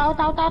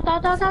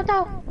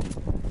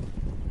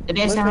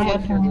 Tadiyas na kayo.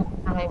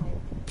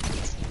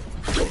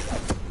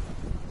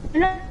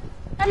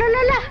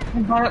 Ala.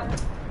 Dark,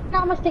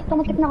 Nakamastik.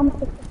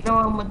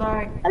 ginawa mo,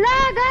 Dark. Ala,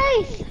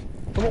 guys!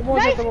 Tumakbo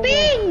Guys, siya.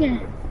 ping!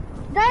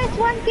 Guys,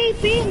 1K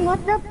ping!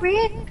 What the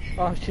frick?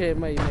 Oh shit,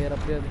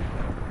 mahirap yan.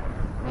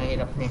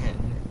 Mahirap na yan.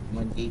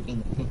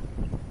 Mag-dating.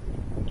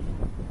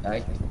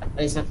 Dark.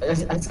 Alis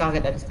ka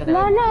agad.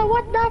 Lala,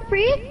 what the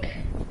frick?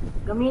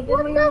 Gamitin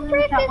What mo the yung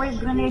frick is- shockwave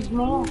grenade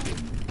mo.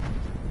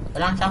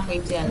 Walang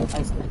shockwave siya.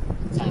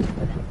 Saan?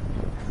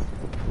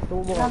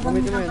 Tumakbo ka,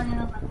 gamitin mo yun.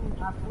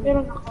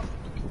 Meron ako.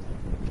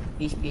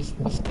 Fish.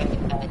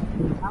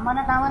 Tama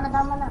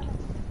na.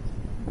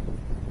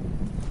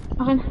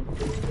 Okay na.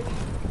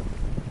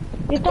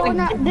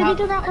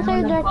 Dito na ako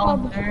sa'yo, Dark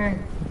Pub.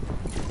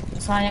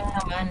 Sayang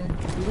naman.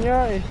 Yun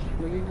nga eh,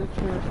 nag-glitch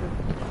na siya.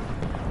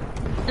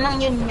 Anong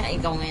yun nga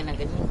ikaw ngayon na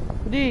ganyan?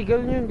 Hindi,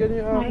 ganyan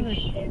akin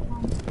eh.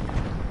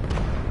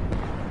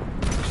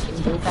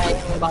 Hindi tayo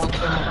yung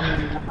bouncer mo kami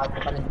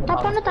nakakapalit mo.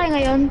 Top ano tayo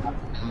ngayon?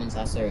 Naman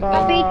sa sir.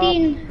 Top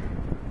 18.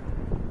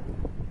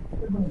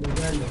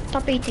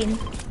 Top 18.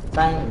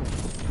 Saan?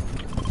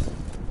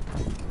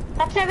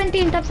 Top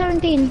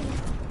 17.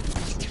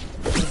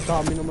 Ang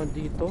dami naman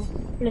dito.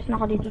 Plus na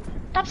ako dito.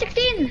 Top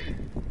 16!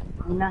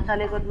 Yung nasa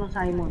likod mo,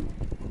 Simon.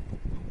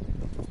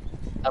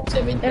 Top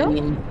 17,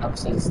 top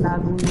 6.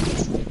 Tago mo.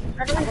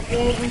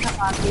 Nagkakit yung sa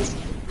package.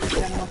 Hindi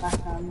ka na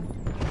makasama.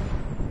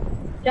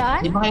 Diyan?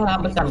 Di ba kayo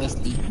abot sa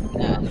Misty?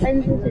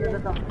 Ayun po sila. Ito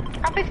to.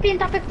 Top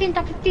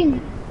 15.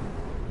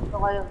 Ito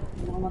kayo.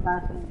 Hindi ko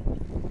mataas na.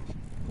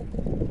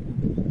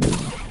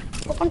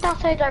 Pupunta ako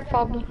sa'yo, Dark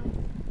Pub.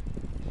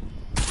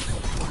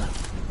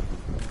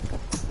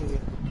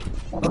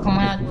 Huwag kang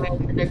may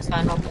protect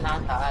sa ano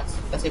pinakataas.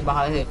 Kasi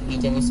baka hindi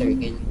dyan yung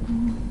circle.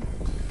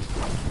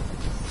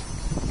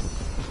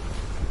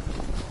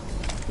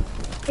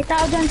 May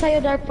tao dyan sa'yo,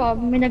 Dark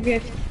Pub. May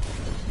nag-rift.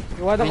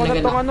 Iwanan ko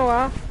na tong ano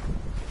ha.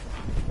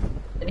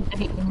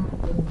 Dali.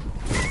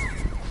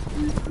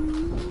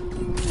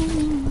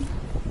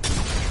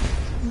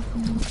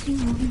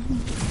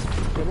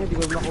 Kaya hindi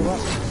ko makuha.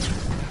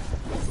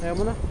 Ayaw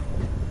mo na.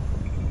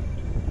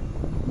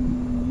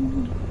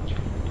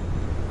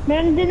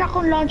 Meron din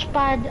akong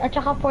launchpad at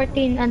saka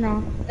 14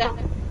 ano,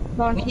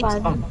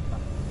 launchpad.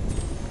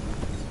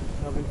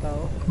 Maraming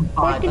tao.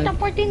 14, top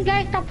 14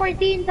 guys, top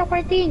 14, top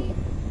 14.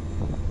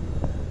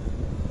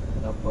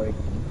 Support.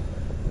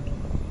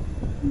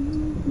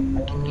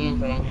 Alam niyo yun,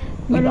 kaya...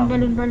 Balon.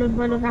 Akin yung balon.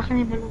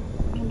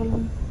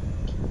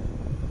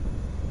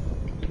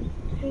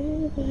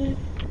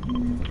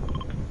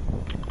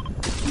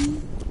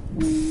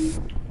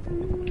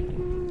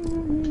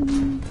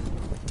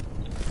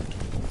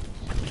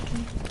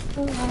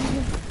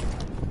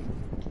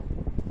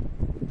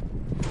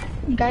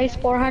 Guys,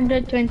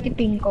 420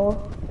 ping ko.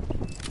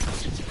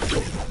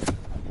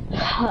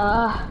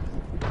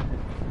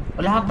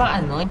 Wala ka ba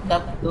ano?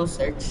 Top 2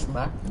 search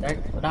ba? Dark?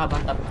 Wala ka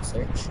bang top 2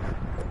 search?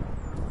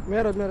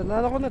 Meron.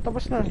 Nalo ko na,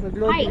 tapos na.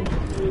 Nag-loading.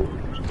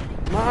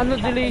 Maano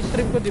delay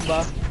stream ko, di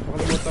ba?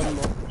 Makalimutan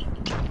mo.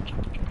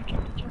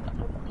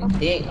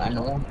 Hindi,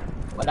 ano?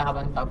 Wala ka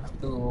bang top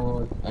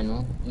 2,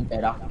 ano?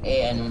 Interact?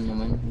 Ano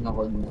naman?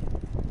 Nakod mo.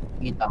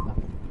 Kita ka.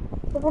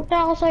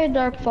 Pupunta ako sa'yo,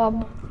 Dark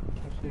Fob.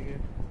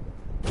 Sige.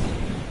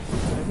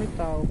 Ay, may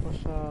tao pa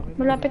sa akin.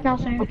 Malapit na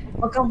ako sa'yo.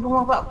 Huwag kang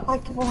bumaba.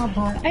 Bakit ka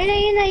bumaba?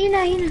 Ayun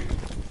na.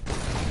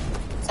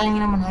 Sayang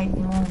naman height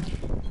mo.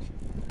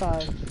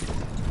 Taas.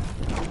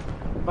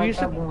 Bakit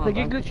ka bumaba?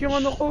 Nag-glitch yung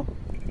ano ko.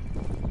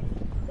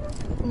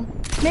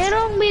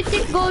 Merong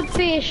mythic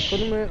goldfish.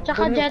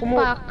 Tsaka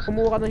jetpack.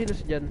 Kumuha ka na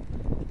hilos dyan.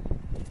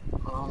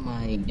 Oh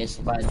my gosh,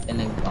 bad ka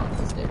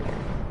nag-bounce.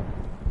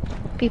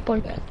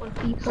 People. Ay,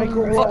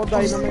 kukuha ko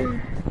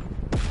dynamite.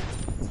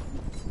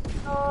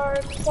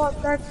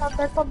 Dark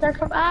Fob.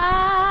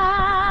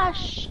 Ah,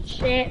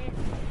 shit.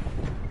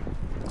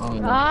 Oh,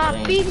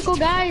 Pin ko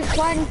guys,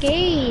 1K.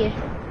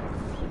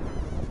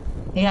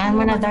 Hayaan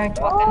mo na, Dark.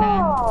 Huwag ka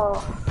na.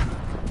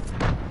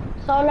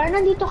 Solar,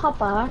 nandito ka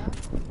pa?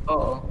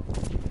 Oo.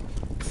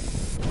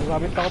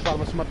 Nagamit ako para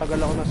mas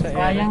matagal ako na sa air.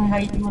 Sayang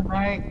height mo,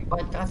 Dark.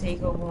 Ba't kasi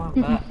ikaw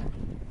bumaba?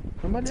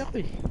 Namali ako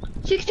eh.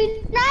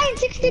 69!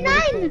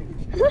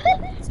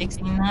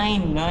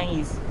 69,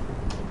 nice.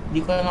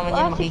 Hindi ko naman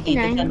yan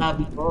makikita 69. sa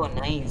lobby ko,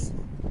 nice.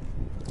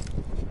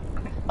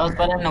 Tapos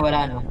pala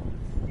nawala, no?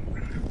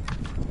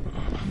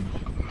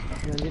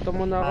 Yan, dito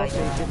muna ako.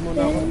 Save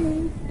muna ako.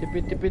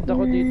 Tipid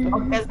ako dito.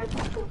 Okay.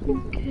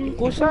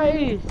 Kusa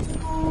eh.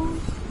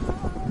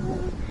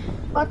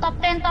 Oh, top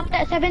 10.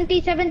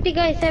 70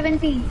 guys,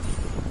 70.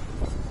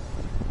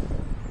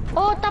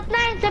 Oh, top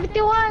 9,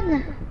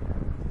 71.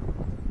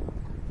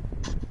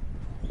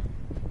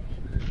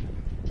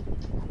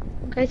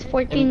 Guys,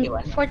 14.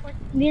 71.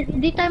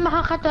 Di tayo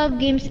makaka-12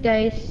 games,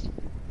 guys.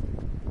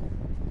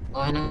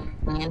 Ano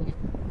yan?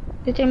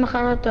 Di tayo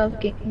makaka-12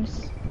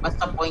 games.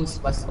 Basta points.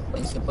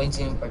 Yung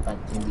points yung important.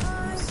 Hindi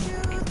games.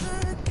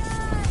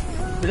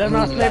 Bila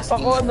na-snipe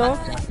ako, no?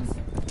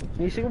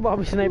 Naisip ko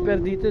baka may sniper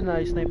dito.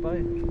 Na-snipe ako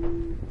eh.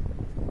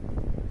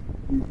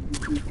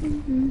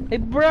 Hey,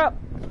 bro!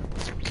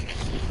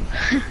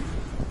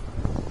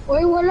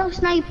 Oy, walang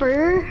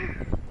sniper.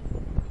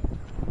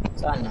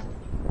 Saan na?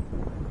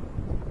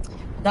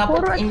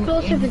 Puro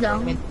explosive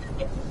lang.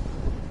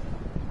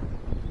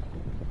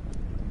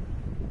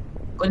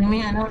 Kung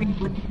may ano,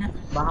 reboot na.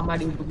 Baka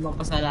ma-reboot mo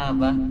pa sa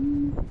laba.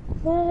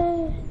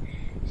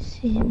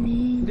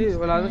 Hindi,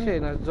 wala na siya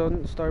eh.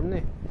 Na-zone storm na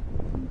eh.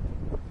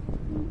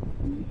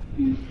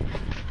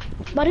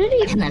 Wala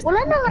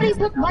nang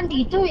reboot ban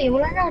dito eh.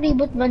 Wala nang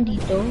reboot ban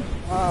dito.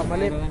 Ah,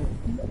 mali.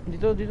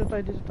 Dito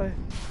tayo.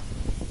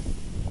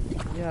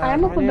 Yeah,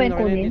 Ayaw mo pa ba yung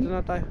kunin? Dito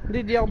na tayo. Hindi,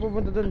 di ako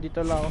pupunta doon. Dito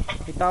lang ako.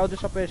 May tao doon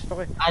sa pwesto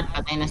ko eh.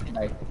 Patay na si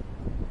Dark.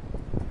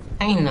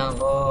 Ay,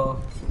 nako.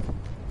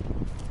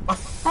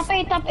 Top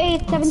 8,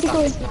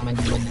 72. Naman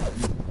yun.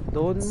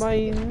 Don't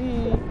mind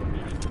me.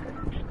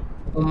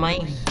 Oh my.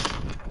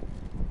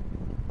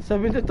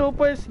 72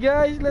 points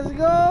guys, let's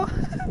go!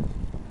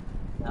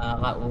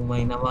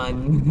 Nakaka-umay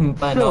naman.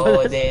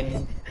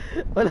 Panoodin.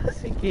 Wala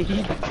si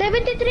Kate.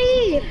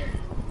 73!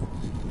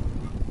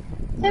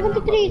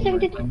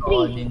 73.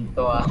 Panoodin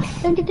to ah.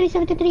 73.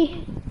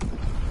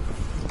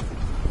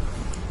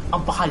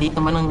 Ang pakalit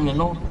naman ng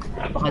ano.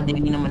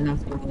 Pakadili naman ng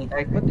screen ni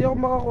Dark. Ba't di ako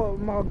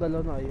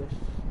makagalaw na ayos?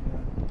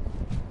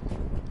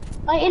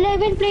 Ay,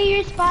 11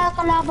 players pa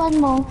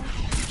kalaban mo.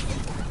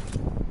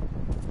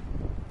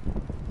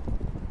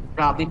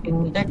 Grabe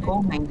ping ni Dark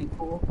ko. 90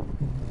 ko.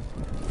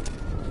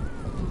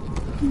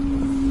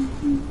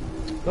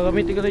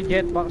 Gagamitin ko na yung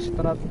jetpack sa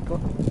traffic ko.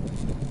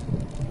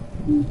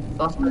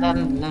 Tapos pala,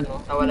 ano,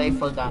 nawala yung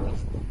full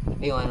damage.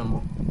 Yung ano mo.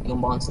 Yung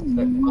monster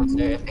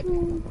effect.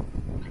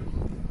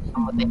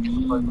 Namatay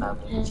yung full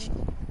damage.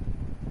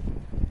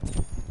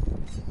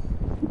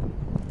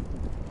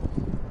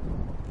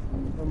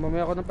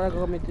 Mamaya ko na pala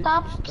gagamitin.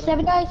 Top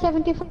 74.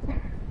 74.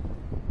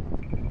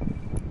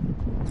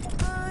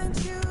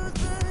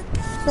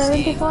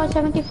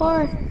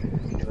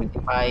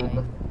 75.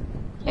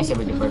 Ay,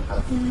 74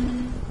 pala.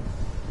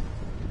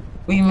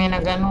 Uy, may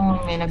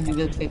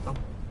nag-build fight oh.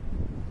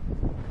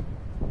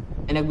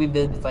 May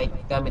nag-build fight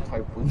gamit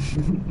harpoon.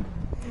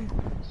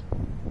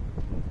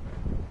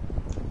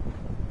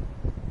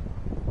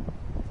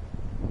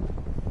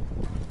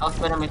 Tapos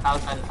pa na may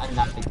 1,000 ang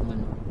lapit mo.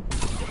 No?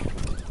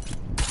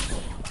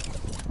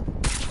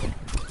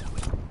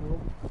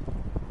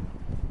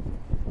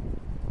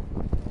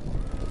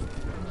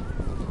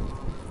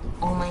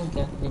 Oh my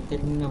god,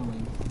 nagtaling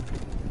naman.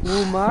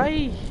 Oh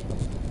my!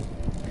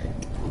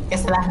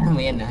 Kasalanan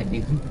mo yan ah,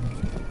 di ko.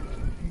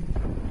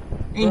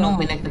 Ay no,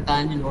 may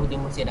nagtataan yun, huwag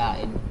mo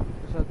sirain.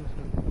 Saan?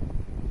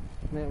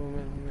 May.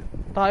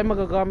 Tayo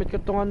magagamit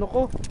ko tong ano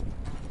ko.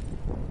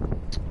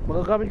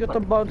 Magagamit ko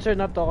tong bouncer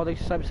na to, ako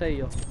nagsasabi sa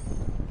iyo.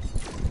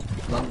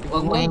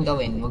 Wag mo yung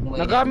gawin, wag mo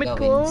yung Nagamit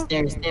gawin. ko.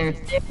 Stairs.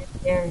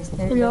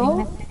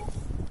 Hello?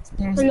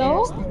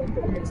 Hello?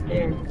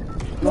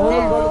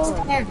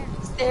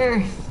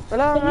 Stairs.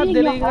 Wala nga, Narinig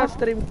delay ako. nga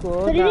stream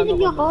ko. Narinig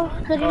niyo ako?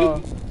 Narinig?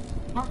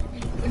 Oh.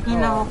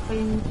 Ginawa ko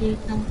yung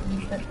gate ng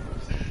kita.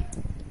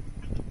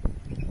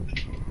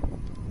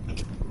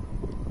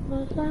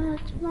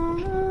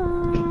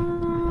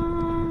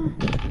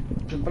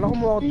 Pala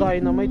kumuha ko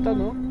dynamite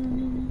ano?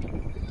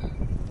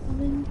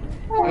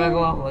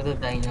 Magagawa ko ito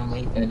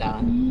dynamite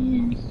kailangan.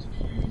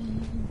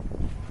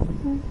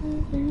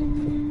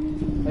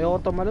 Ayoko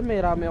tumalon,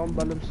 may rami akong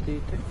balloons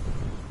dito.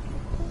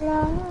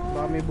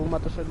 Baka may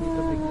bumato sa dito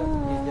bigla.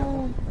 Hindi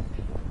ako.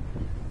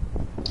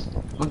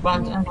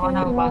 Mag-bouncer ka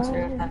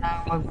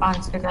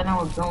na,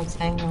 huwag kang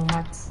sayang yung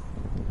mats.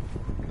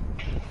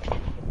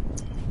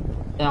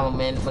 Kaya mo,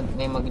 may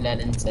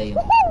maglalan sa'yo.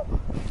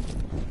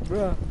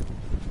 Bruh.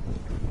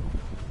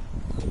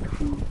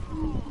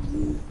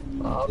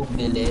 Wow,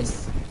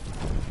 bilis.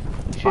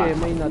 Shit,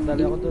 may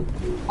nadali ako dun.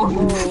 Oh!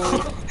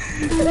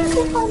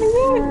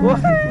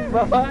 What?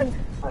 Baba?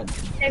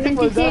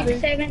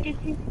 76, 76,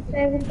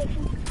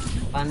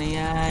 76. Paano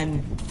yan?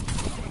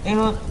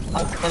 Ayun,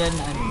 tapos pala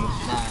na ano,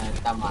 na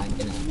tamaan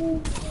ka na.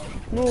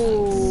 No.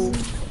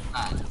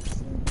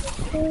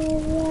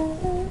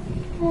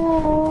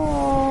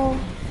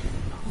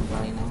 Ang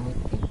bahay na mo.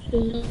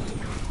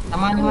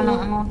 Tamaan mo ng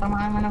ano,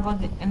 tamaan mo ng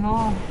gold,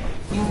 ano,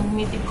 yung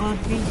mythic gold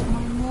fish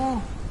mo.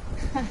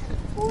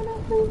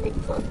 Unang mythic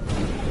gold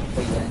fish.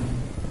 Ito yan.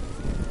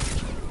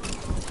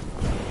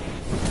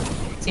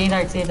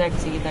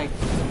 Sige Dark.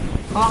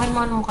 Hawakin mo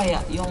ano kaya,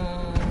 yung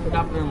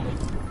rapper mo.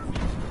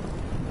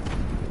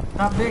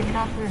 Rapper.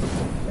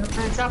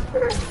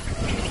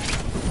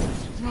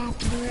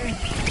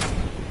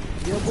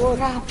 Di abot.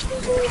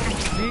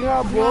 Di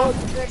nga abot.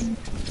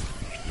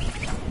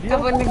 Di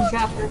Kapag abot.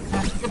 nag-rapper ka,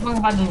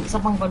 sa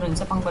pang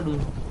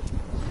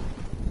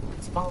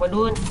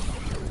balloon.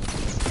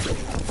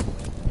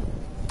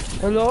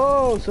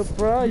 Hello,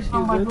 surprise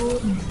you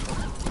dude.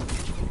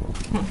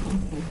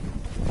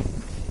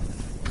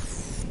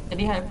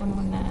 Tadi harpon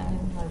mo na.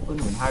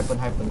 Harpon.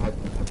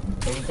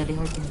 Tadi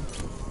harpon.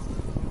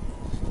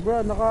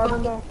 Bro, nakaano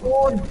na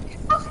ako.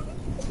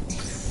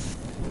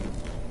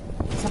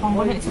 Sa pang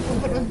balloon.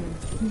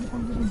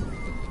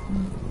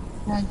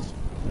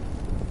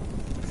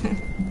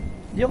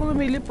 Di ako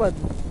lumilipad.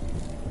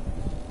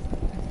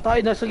 Tayo,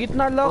 nasa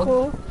gitna lang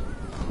ako.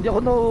 Di ako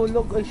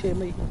nahulog. Ay,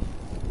 shemay.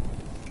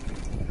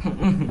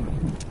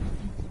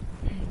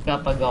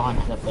 Kapag ako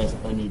nasa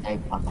pwesto ni Dark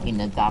Pakin,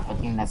 dapat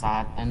yung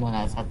nasa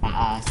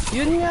taas.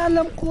 Yun nga,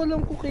 alam ko,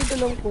 kita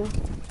lang ko.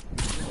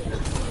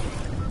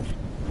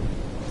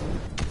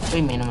 Uy,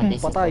 may naman din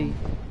Patay.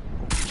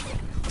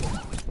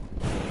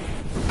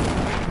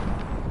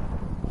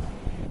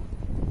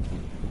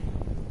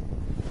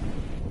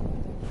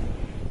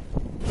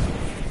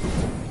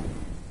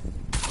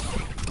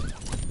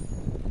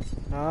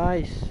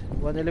 Nice.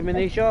 One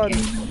elimination.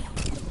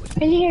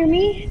 Can you hear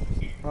me?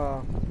 Ah.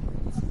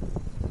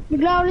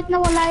 Bigla ulit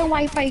nawala yung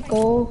wifi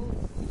ko.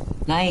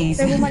 Nice!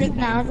 Pero bumalik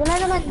na. Wala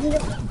naman.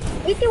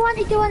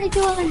 81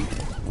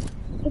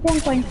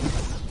 point.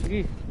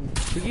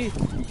 Sige.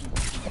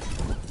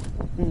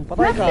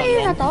 Patay Last ka.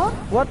 player na to?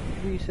 What?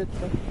 Reset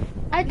ka.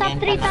 Ay, top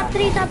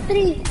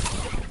 3.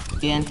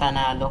 Yan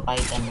panalo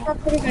kahit ano. Top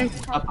 3 guys.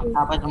 Top 3.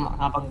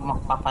 Kapag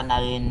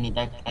magpapanalo yun ni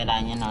Dark,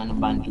 kailangan niya ng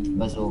bandage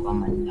bazooka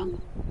man lang.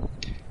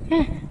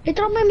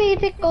 Ito may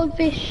mythic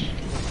goldfish.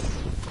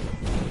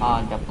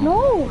 Drop mo.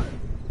 No!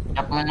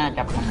 Drop mo na.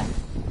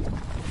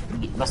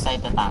 Basta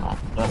ito tama.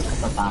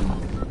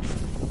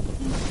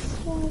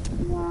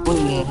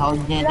 Uy,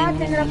 hold niya Lahat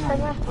din tinrap ka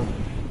na.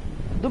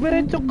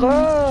 Dumiretso ka.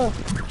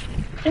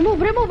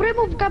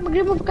 Remove ka.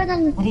 Mag-remove ka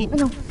ng...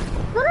 Ano?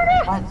 No!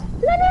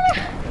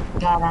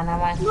 Gara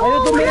naman.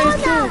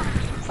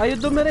 Ayaw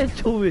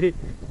dumiretso eh.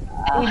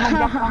 Uy,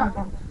 mag-drop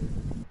ka.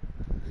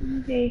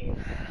 Okay.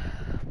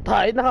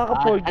 Tayo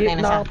nakaka-4 game,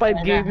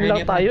 nakaka-5 game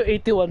lang tayo,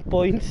 81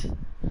 points.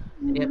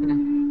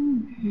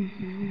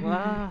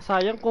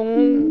 Sayang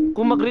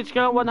kung mag-reach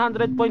ka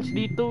 100 points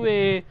dito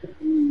eh.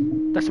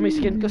 Tas may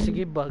skin ka,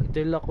 sige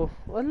bagdel ako.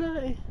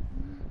 Wala eh.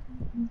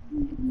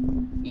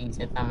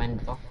 Iset naman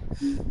to.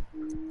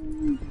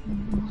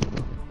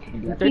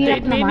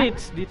 38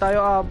 minutes, di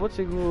tayo abot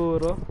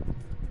siguro.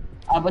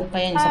 Abot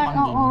pa yan sa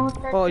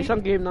pang-game. Oh,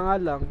 isang game na nga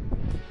lang.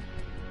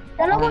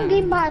 Dalawang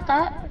game ba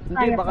ata?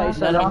 Hindi, baka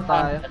isa lang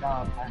tayo.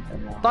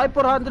 Tayo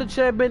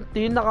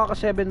 417, nakaka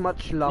 7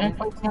 match lang.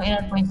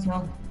 Ilan points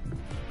nyo?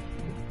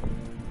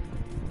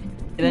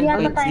 Ilan Hindi ata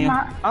points tayo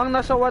niyo? Ang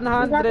nasa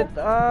 100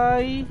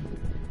 ay...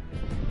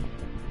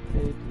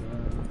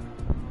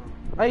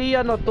 Ay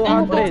ano,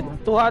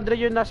 200.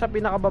 200 yung nasa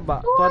pinakababa.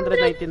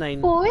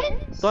 299.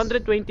 Points?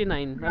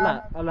 229.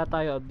 Wala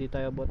tayo, di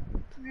tayo bot.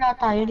 Wala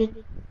tayo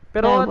dito.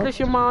 Pero Tayo at bot. least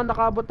yung mga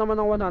nakabot naman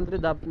ng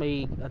 100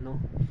 may ano,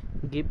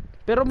 gift.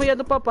 Pero may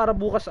ano pa para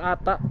bukas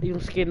ata, yung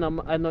skin na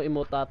ano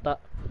emote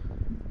ata.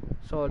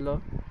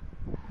 Solo.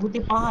 Buti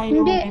pa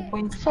kayo, Hindi. may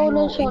points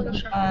Solo kayo,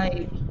 siya.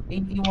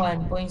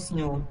 85, 81 points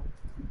nyo.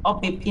 Oh,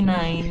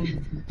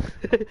 59.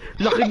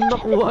 Laki na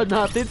nakuha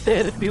natin,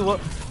 30,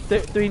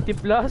 20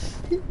 plus.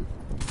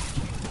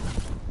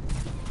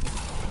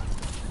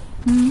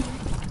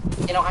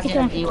 Sino kasi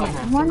nag-iwan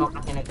ha? Sino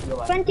kasi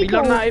nag-iwan? 22.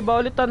 Bilang na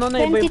iba ulit ano, na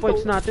iba yung 22.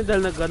 points natin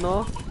dahil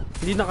nag-ano,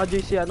 hindi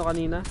naka-join si ano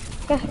kanina.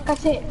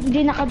 Kasi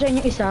hindi naka-join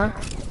yung isa.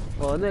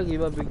 Oo,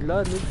 nag-iba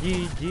bigla, no?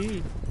 GG.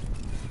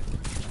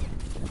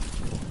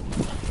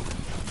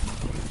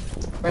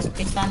 First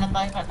place na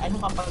tayo. Ano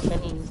kapag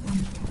kanina?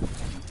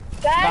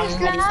 Guys,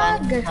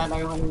 lag!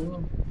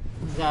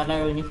 Sa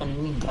laro niyo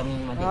kanina.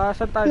 Kaming mali.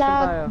 Saan tayo? Saan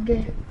tayo? Lag.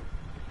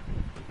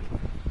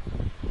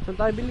 Saan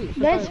tayo, Bili?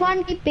 Saan Guys,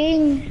 tayo? 1K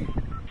ping.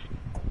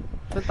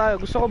 Saan tayo?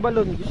 Gusto ko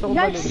balon.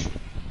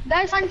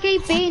 Guys, 1K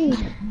ping.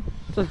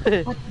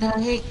 What the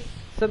heck?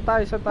 Saan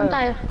tayo? Saan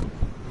tayo?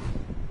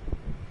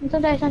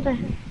 Saan tayo? Saan tayo?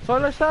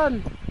 Solar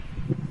sun!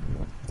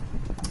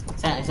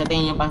 Sa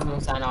tingin niyo pa kung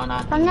saan ako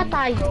natin? Saan na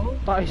tayo?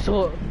 Tayo, so,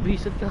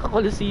 visit ka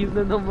Coliseum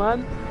na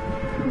naman.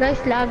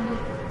 Guys, lag.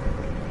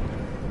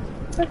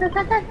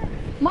 Saan?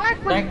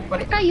 Mark, Dark,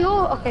 wag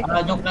kayo. Okay.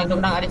 Joke lang.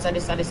 Alis.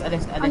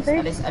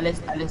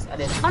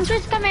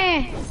 Andres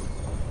kami.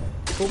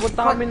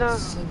 Pupunta kami na...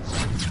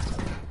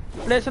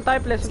 Pleasant tayo,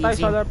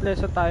 Sisi. Solar,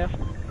 pleasant tayo.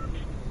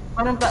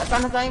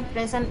 Paano tayo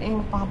present?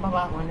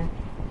 Pakababa ko na.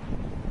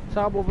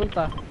 Saan ka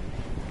pupunta?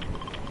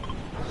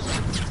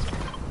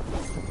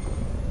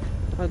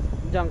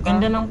 Diyan ka?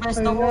 Ganda ng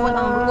pwesto ko.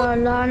 Walang bukod.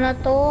 Wala na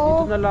to.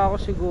 Dito na lang ako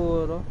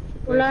siguro.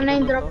 Wala na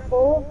yung drop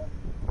ko.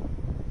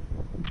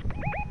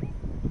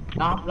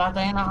 Nakapla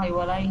tayo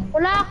nakaiwalay.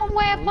 Wala akong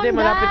weapon, Hindi,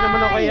 malapit guys. naman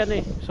ako kay yan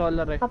eh.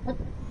 Solar eh.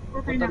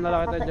 Punta na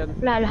lang kita dyan.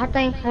 Wala, lahat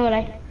tayong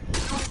hiwalay.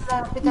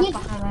 Lapit ang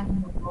pakaran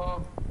mo.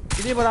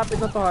 Hindi, malapit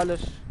na to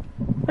halos.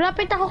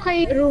 Malapit ako kay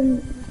room.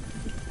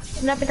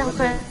 Malapit ako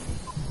kay...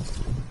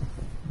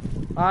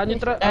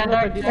 Neutral, ano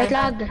Dark, to dito? Dark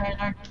lag.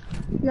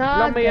 Lang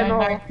Lag. may ano,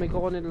 Dark. may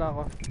kukunin lang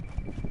ako.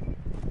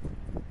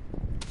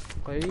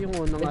 Okay, yung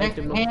unang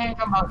item na. Ngayon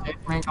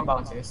ka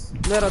bouncers.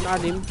 Meron,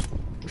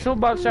 6. Gusto mo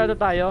bouncer ano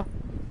tayo?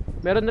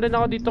 Meron rin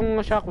ako ditong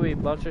shockwave.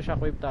 Bouncer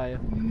shockwave tayo.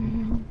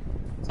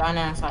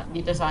 Sana,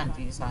 dito saan?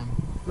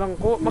 Lang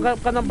ko, maghanap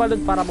ka ng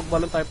balon para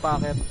magbalon tayo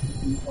packet.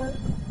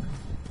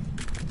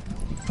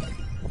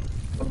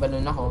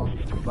 Pagbalon ako,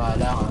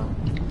 bahala ka.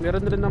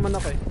 Meron rin naman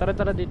ako eh.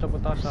 Tara dito,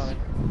 punta ka sa akin.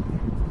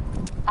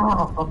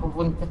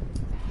 Papupunta.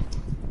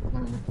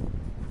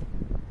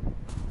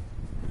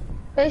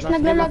 Guys,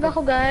 naglalag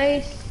ako,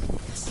 guys.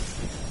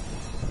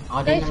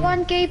 Ako din Guys,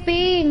 naman. 1K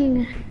ping.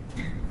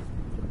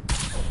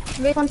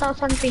 Guys,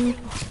 1,000 ping.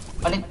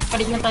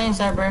 Palit na tayong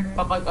server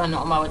kapag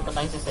umawat pa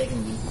tayo sa second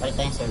game. Palit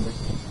tayong server.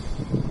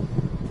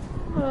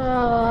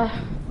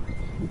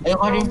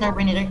 Ayoko rin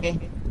server ni Grefg eh.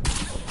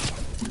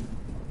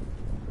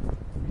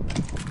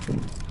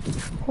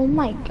 Oh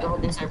my Ayoko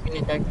god. din server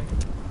ni Grefg.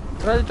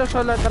 Tara dito,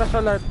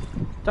 solar,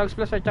 Chugs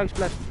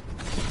plus.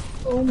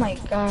 Oh my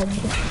god.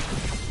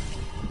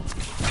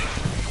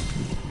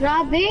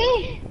 Grabe!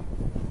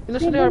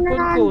 Inasa na yung harpoon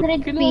ko.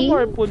 700 Kinuha mo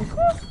harpoon ko.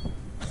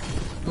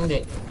 Hindi.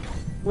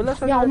 Wala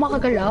sa Hindi ako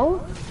makagalaw.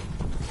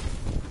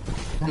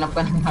 Hanap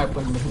ka ng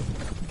harpoon mo.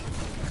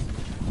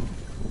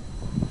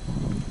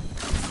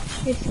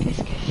 Yes.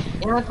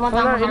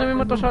 Solar, inumin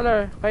mo to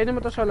solar. Kainin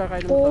mo to solar,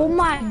 kainin mo to. Oh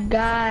my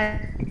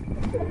god.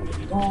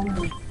 Oh,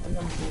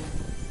 alam ko.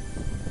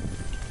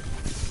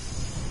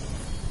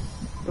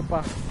 Ito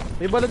pa.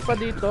 May balon pa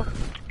dito.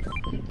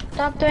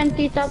 Top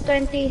 20.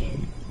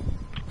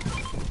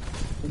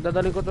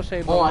 Dadaling ko to sa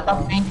iba. Oo,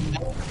 top 20.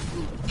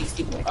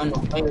 60,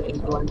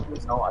 81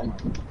 plus ako,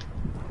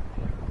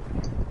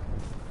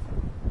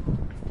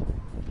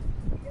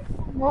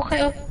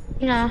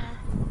 Okay na.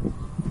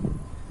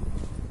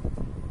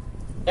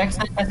 Dark,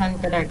 saan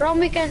ka, Dark?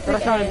 From weekend.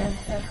 Tara saan?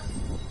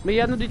 May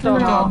ano dito,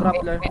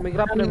 grappler. May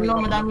grappler.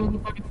 Madami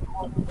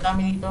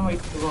dito, may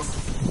dito.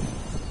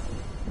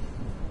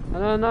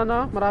 Ano?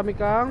 Marami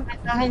kang?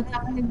 Sa akin,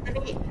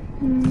 dali.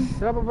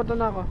 Saka papunta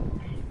na ako.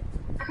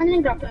 Akan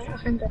yung drop.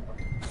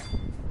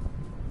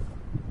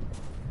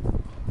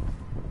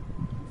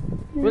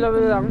 Wala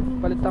lang.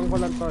 Palitan ko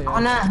lang to. Ako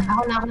Yan. na.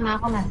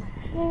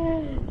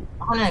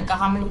 Ako na,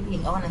 nagkakamali.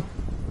 Ako na.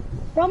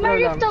 From Wala where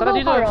lang. you to Tara go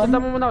dito. for Sundan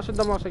mo muna ako.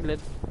 Sundan mo ako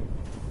saglit.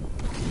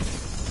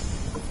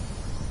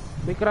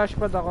 May crash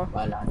pad ako.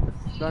 Wala.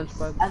 Launch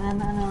pad.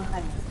 Ano.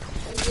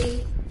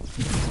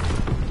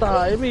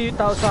 Tayo, may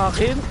tao sa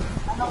akin.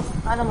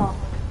 Ano mo?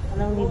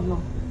 Anong need mo?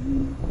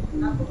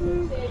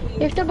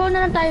 Rift to go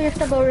na lang tayo.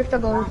 Rift to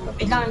go.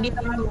 Wait lang, dito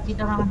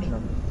lang kami.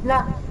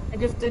 Wala,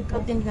 nag-drifted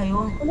ko din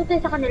kayo. Ulit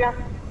tayo sa kanila.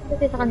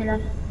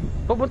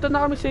 Pupunta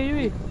na kami sa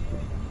iyo eh.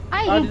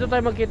 Ay! dito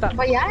tayo magkita.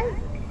 Ba yan?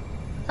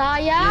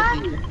 Sayang!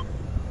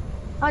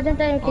 Dyan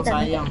tayo Oh, kita.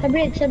 sayang. Sa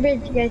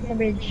bridge guys, sa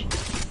bridge.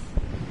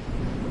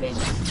 Okay.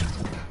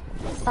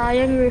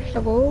 Sayang rifts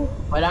ako.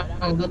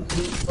 Walang good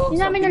dito. Hindi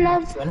namin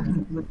alam. Walang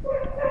good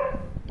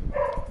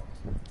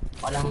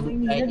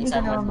Maynila, kahit di isa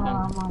ka na man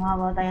lang.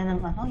 makahawa tayo ng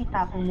ano,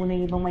 itapon mo na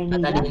yung ibang Maynila.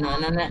 Nadali na.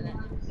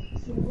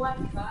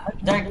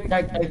 Dark.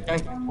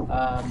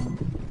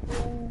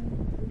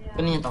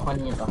 Kunin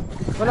niyo to.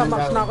 Wala,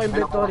 max na ako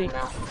inventory.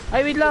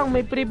 Ay, wait lang,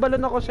 may free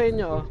balloon ako sa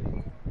inyo, oh.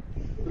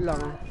 Wait lang,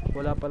 ah.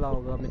 Wala pala ako,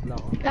 gamit lang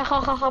ako.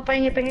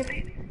 Pahingi.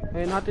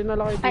 Ayun, natin na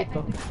lang kayo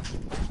dito.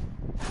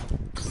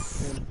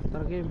 Ayun,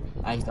 tara game.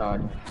 Ay,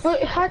 sorry. Uy,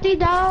 hati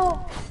daw!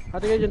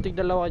 Hati kayo dyan,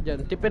 tigdalawa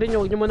dyan. Tipirin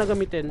nyo, huwag nyo muna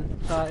gamitin.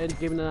 Sa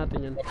endgame na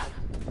natin yun.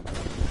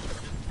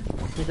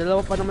 May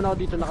dalawa pa naman ako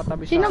dito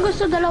nakatabi sa... Sino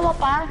gusto dalawa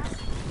pa?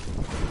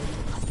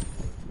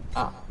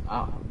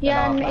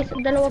 Yan, may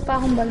dalawa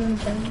pa akong balon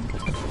dyan.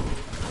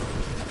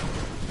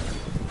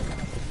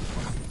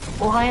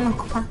 Kaya ng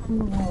kukasin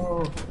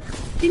mo.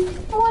 Sino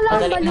walang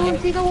Madali na balon? yun.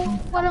 Sino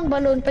walang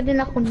balon? Pwede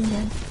na kunin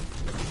yan.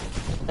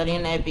 Dali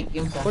na epic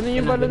yung sa... Kunin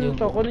yung balon nyo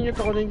to, kunin nyo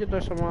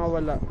to sa mga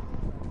wala.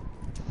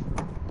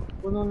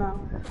 Puno na.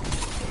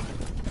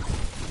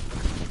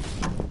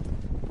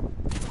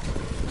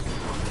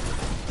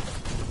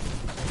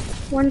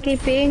 One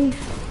keeping.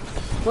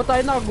 So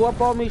tayo nakagawa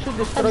pa ako mission, Top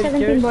destroy 17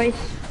 chairs. boys.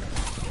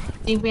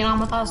 Yung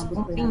pinakamataas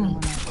kong ping.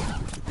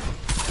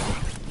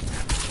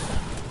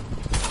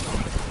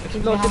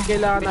 Explosive,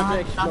 kailangan natin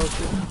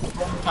explosive.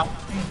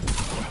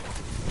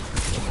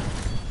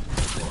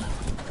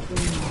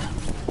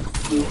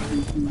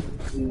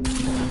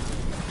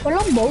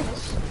 Walang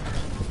boats?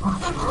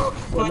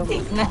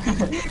 Putik na.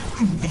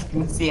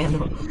 Si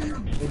ano.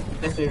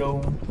 Kasi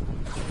Rome.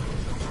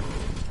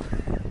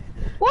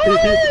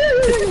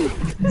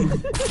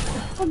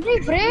 Hindi,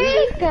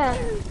 break!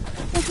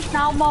 Kasi na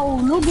ako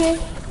mahulog eh.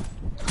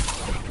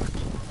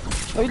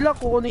 Ay lang,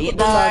 kukunin ko to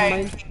Dark.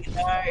 landmine.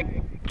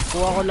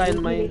 Kuha ko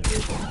landmine.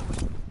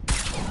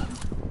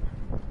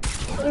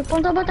 Uy,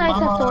 punta ba tayo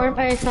sa storm?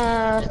 Ay, sa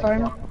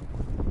storm?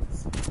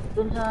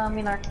 Doon sa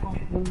Minark ko.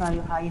 Doon tayo,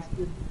 highest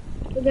yun.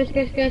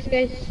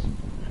 Guys.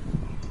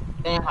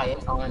 Kaya kaya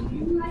tangan.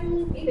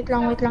 Wait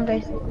lang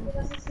guys.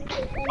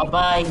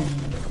 Bye-bye.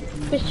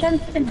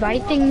 Christian's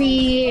inviting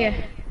me.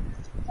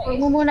 Huwag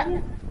mo muna.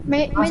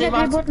 May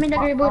nag-reboot.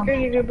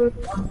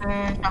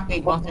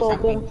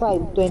 October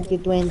 5,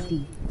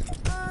 2020.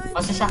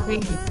 Ang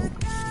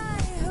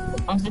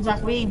sa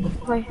Shockwave.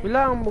 Okay.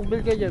 Bilang,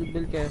 mag-build kayo dyan,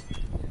 build kayo.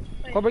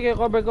 Cover.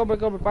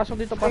 Pasok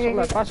dito, pasok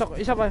lahat. Pasok,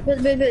 isa pa.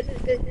 Build.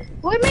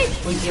 Uy,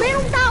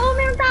 mayroong tao!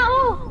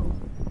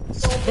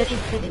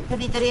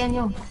 Dali yan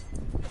yun.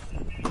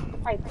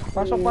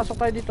 Pasok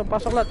tayo dito,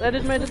 pasok lahat.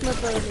 Edit mo.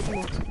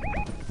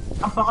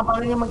 Ang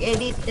pakapalo niya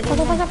mag-edit.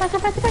 Pasok.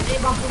 Ba't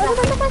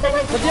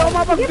di ako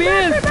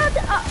mapag-build?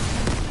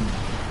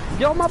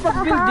 Di ako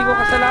mapag-build, di ko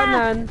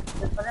kasalanan.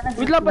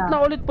 Wait lang, ba't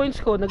naulit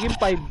points ko? Naging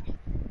 5.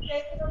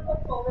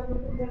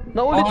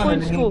 Naulit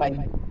points ko.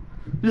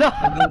 La!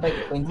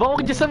 Baka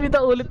dyan sa mida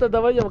ulit na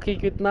naman yung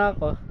makikit na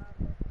ako.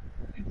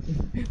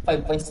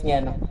 5 points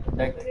niya, no?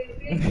 Dark.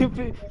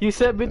 Yung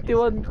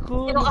 71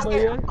 ko, ano ba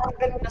yan?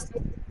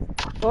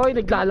 Oy,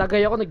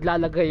 naglalagay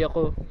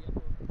ako.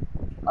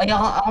 Ay,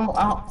 ako,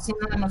 sino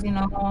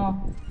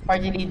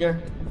party leader?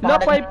 La,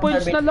 5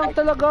 points na lang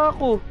talaga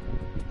ako.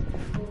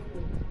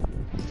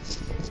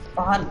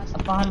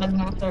 Pahalag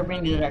ng server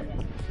ni Dark.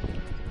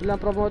 Ilang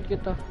promote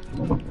kita.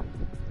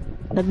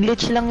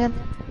 Nag-glitch lang yan.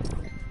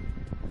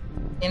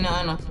 Sino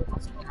ano?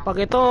 Pag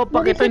ito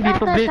hindi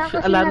pa glitch,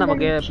 ala na,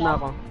 mag-EF na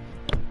ako.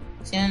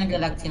 Sino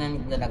naglalag?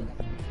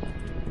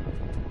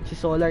 Si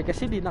Solar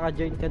kasi di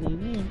naka-join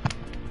kanina.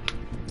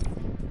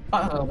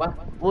 Ano ba?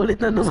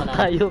 Ulit na naman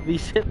tayo,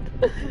 visit.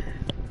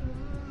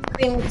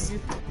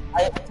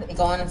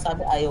 Ikaw nga nang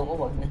sabi, ayaw ko,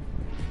 wag na.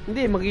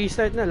 Hindi,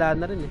 mag-i-start na, lahat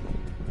na rin eh.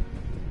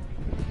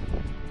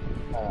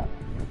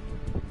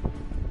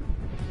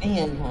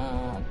 Ayan,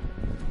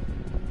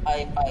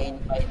 I find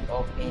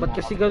okay. Ba't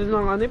kasi ganun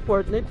ang ano eh,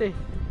 Fortnite eh.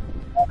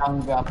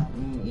 Ang drop,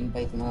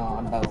 invite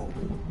mga kabaw.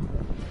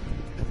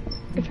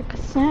 If I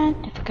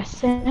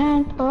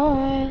sent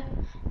boy,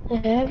 the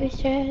heavy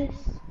stress,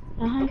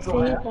 I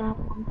feel like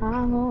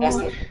I'm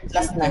Last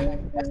na.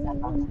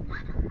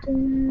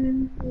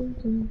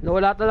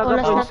 Nawala talaga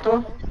Oras points na to. ko.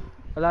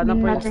 Wala na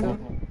points natin. ko.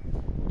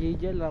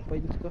 GG, wala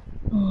points ko.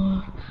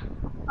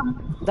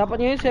 Dapat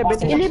ngayon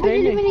 76 na yun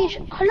eh.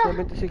 Elimination. Hala,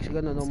 76,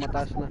 ganun, no,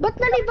 mataas na. ba't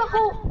nalib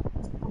ako?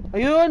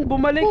 Ayun,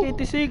 bumalik,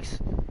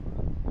 86.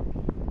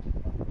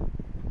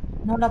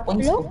 Wala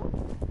points ko.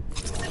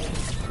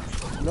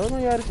 Ano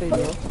nangyari sa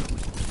inyo?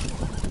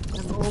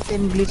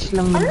 Nag-open glitch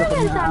lang Ano nung kapag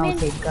nangyari sa amin?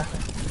 na-outside ka.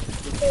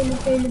 Ah,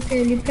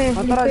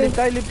 tara, live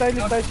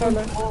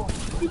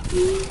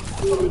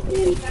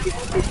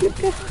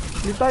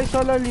tayo,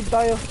 Solar. Live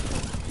tayo.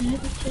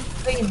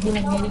 Ay, hindi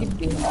nag-nilip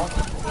eh.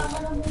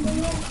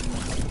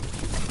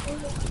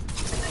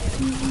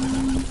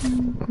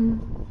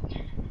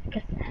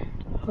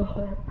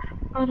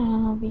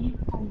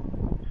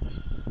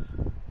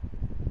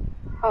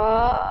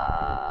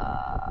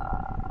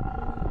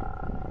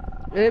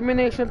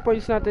 Elimination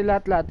points natin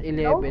lahat-lahat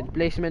 11.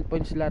 Placement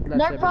points lahat-lahat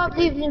They're 75.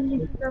 probably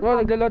leave. Oh,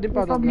 naglo-loading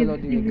pa,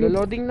 naglo-loading.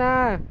 Naglo-loading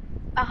na.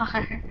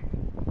 Okay.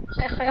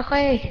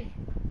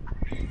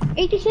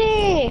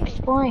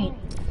 86 point.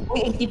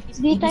 Uy, Hindi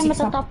tayo 86 na.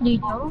 matatop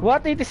dito.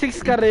 What? 86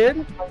 ka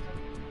rin?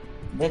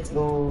 Let's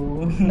go.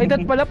 Ay,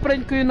 dat pala,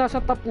 friend ko yung nasa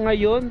top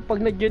ngayon.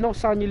 Pag nag-join ako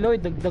sa kanila,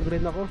 dagdag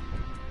rin ako.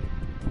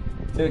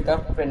 Sure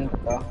ka, friend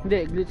ko. Hindi,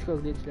 glitch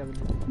lang.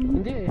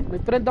 Hindi eh. May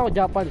friend ako,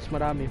 Japanese,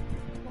 marami.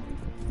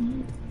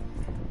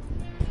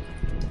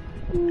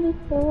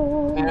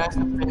 Meron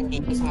sa friend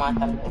dito sa mga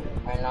talo.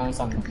 Meron lang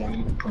isang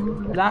game.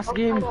 Last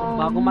game,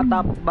 bago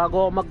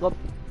ako mag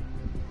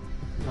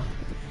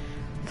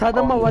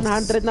sana ma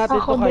 100 natin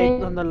to, Ako kahit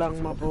din. ano lang,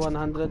 mapa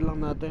 100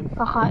 lang natin.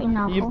 Kakain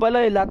ako. Yun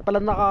pala eh, lahat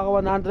pala nakaka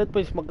 100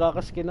 points,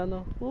 magkakaskin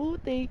ano. Oh,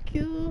 thank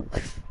you.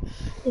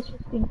 15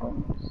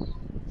 points.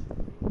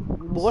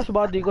 Bukas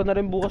ba, di ko na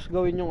rin bukas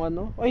gawin yung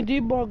ano. Ay, hindi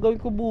ba, gawin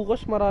ko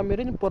bukas, marami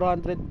rin,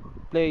 400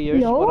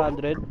 players, Yo?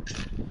 400.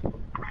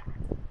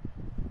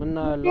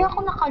 Manalo. Hindi ako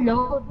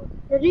nakaload.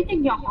 Narinig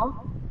niyo ako?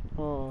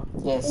 Oo.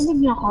 Yes. Narinig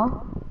niyo ako?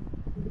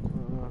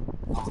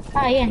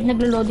 Ayan,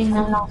 naglo-loading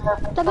na.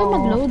 Tagal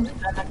mag-load.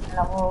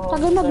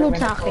 Tagal mag-load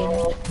sa akin.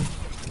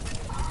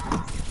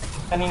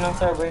 Kaninong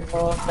server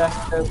to? Flash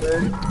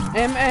server.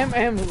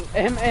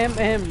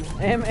 MM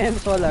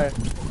Solar.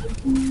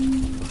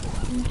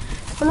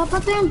 Wala pa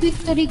tayong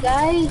victory,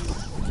 guys.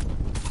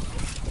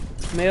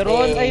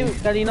 Meron, ay,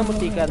 kanina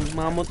mutikan,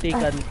 mga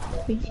mutikan.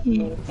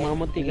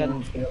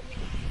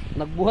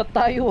 Nagbuhat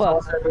tayo ah.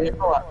 Server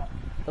ito ah.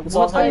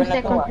 Nagbuhat tayo. 5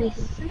 seconds, please.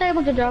 Saan tayo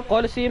mag-drop?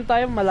 Coliseum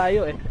tayo,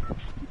 malayo eh.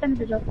 Saan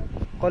mag-drop?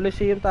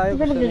 Coliseum tayo, Saan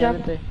gusto mag-drop?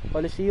 namin eh.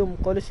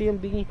 Coliseum,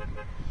 bingi.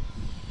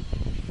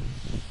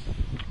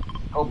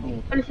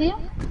 Coping. Coliseum?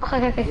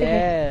 Okay.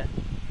 Yeah.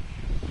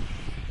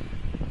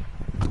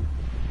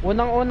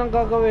 Unang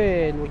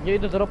gagawin, huwag nyo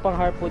i-drop ang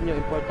harpoon nyo,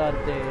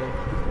 importante.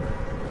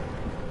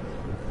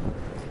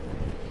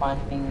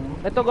 Panting.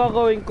 Ito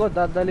gagawin ko,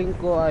 dadaling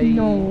ko ay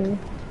No.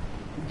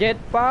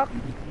 jetpack,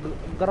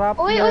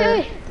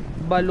 grappler, Uy!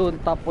 balloon,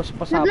 tapos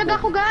pasabog. Naglag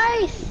ako,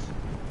 guys!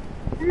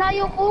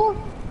 Layo ko!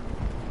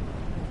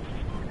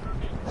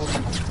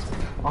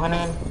 Okay na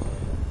yan.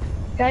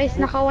 Guys,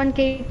 naka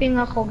 1k ping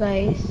ako,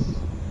 guys.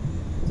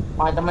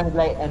 Pakita man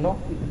like ano?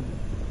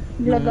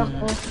 Vlog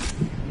ako.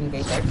 Yung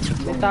kay Sir.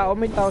 May tao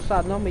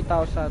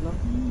sa ano,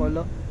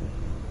 polo.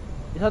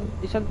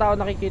 Isang tao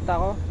nakikita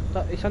ko.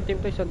 Isang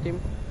team.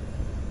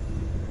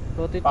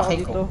 Rotate ako Pakay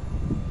ko. dito.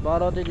 Baka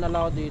rotate na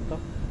lang ako dito.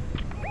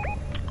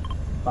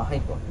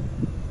 Bakit ko?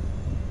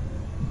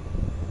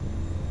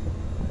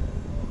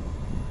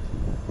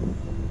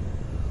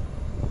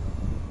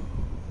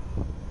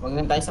 Huwag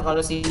lang tayo sa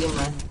Colosseum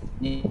ha.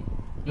 Hindi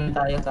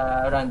tayo sa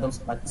random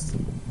spots.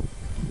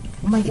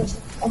 Oh my gosh!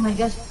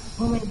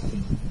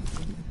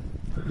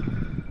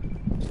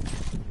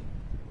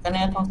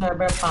 Kanina itong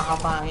server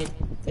pakapangit.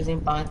 Kasi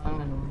yung pangit ng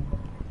ano.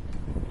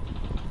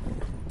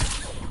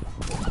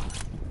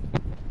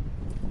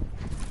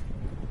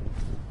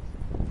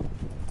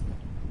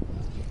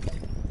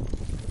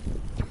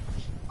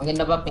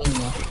 Maganda ba ping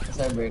nyo sa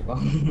server ko?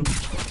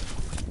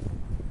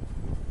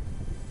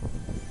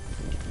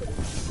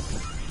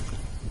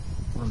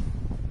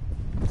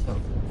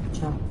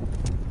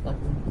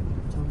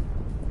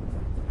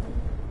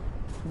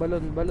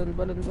 Balon. Balon.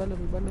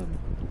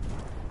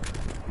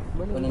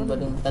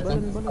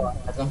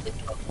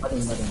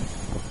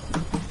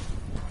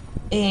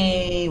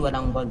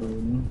 Walang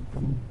balon.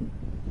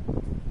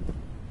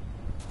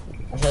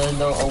 Masyado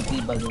daw OP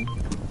balon.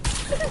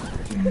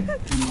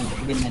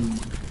 Binan.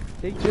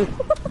 Thank you.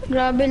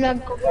 Grabe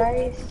lag ko,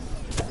 guys.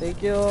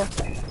 Thank you.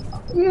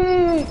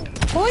 Uy!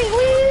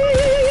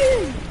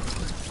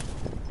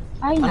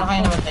 Ay, Ano kayo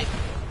nako. namatay?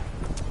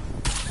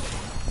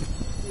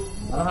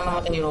 Ano ka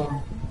namatay yung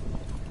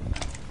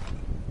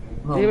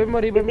Ribbon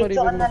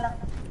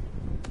mo.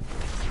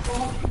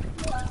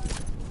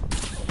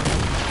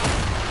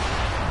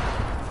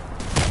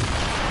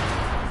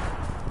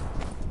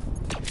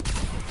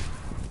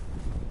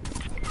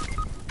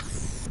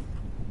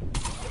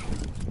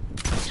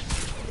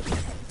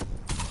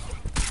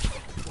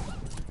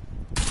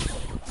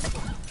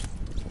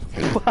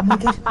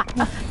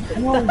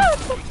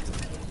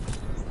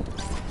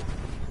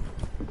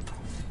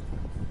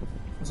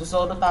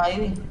 Susolo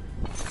tayo eh.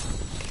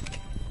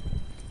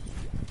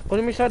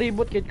 Kunin mo sa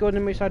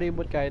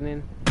reboot, kainin.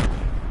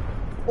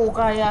 Oo,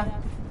 kaya.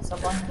 Sa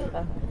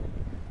kita.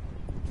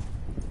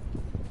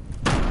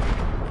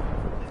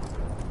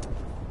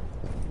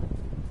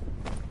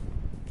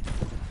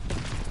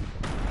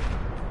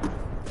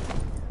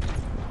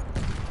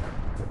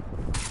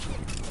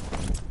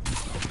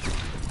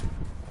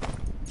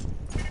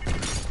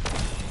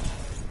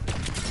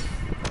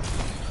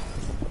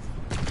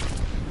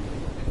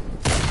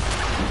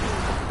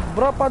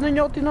 Bro, paano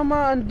nyo ako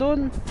tinamaan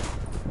dun?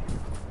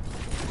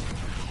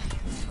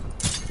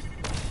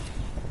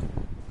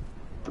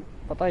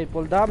 Patay,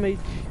 full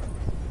damage.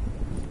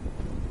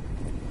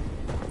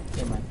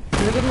 Diba?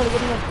 Lagod mo.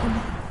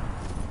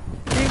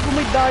 kung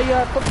may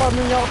daya to,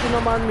 paano niya ako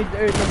tinamaan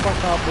mid-air ng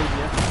pasabog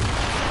niya?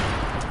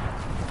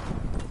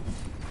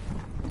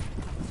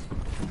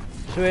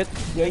 Sweat.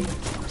 Guys.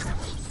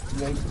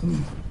 Guys.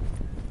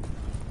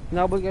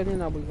 Nabol ka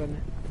niya.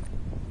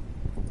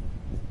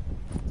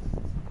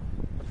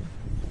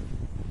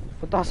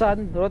 Punta ka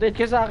saan? Rotate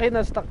ka sa akin,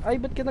 na-stuck. Ay,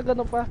 ba't ka na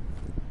gano'n pa?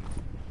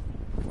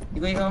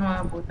 Hindi ko ikaw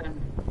makabutan.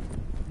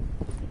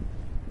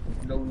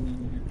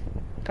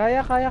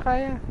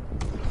 Kaya.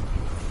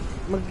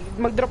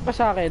 Mag-drop ka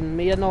sa akin,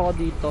 may ano ako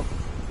dito.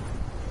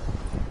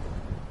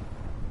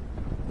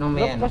 No,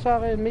 may Drop ka sa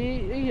akin,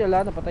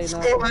 wala, napatay na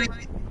ako.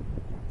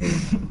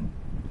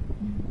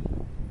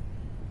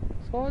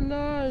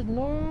 Solar,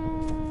 no!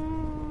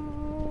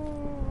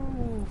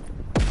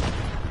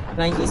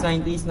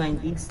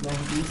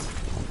 90s.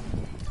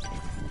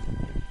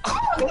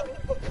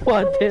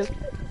 What the?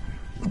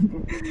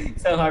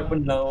 Isang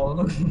harpoon lang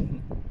ako.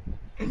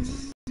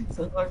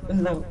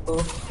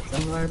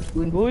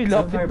 Uy,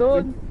 lapit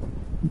doon.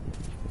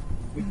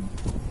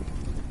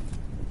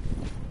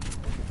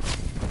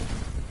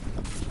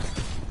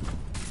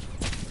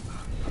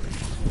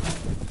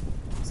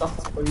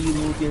 Sucks for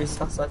you, dear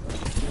sucks at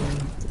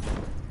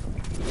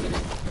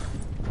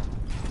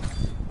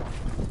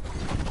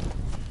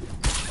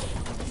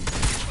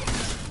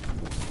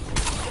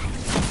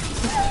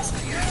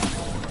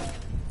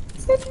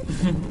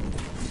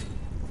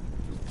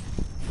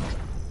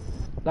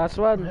Last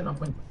one.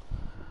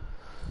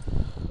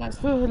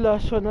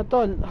 Last one na to.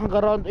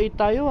 Hanggang round 8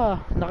 tayo ha.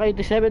 Naka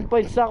 87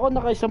 points ako,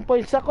 naka 1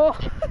 points ako.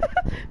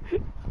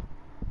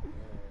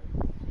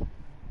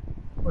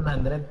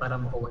 100 para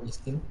makuha yung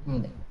skill.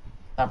 Hindi.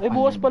 Top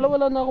Bukas 100. pala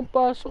wala na akong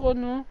pasok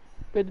ano.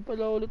 Pwede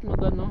pala ulit mag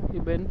ano,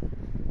 event.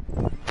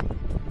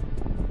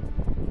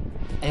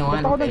 Ayun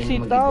Ba't ako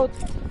nag-sit out?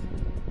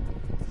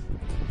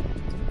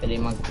 Pwede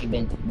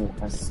mag-event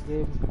bukas.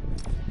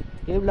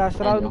 Game last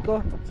round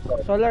ko.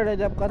 Solar,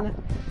 ready up ka na.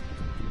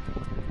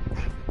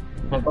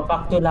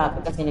 Nagpa-pack to lahat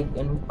kasi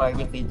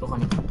party fail ko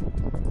kanina.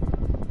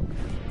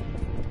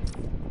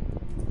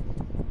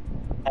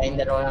 Tayong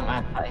dalawa lang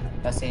ata eh.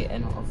 Kasi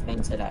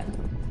offline sila.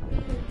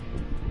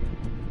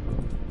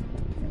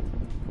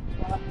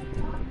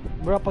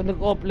 Bro, pag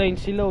nag-offline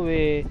sila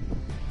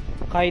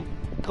kahit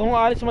kung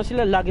aalis man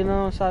sila, lagi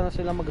na sana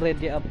sila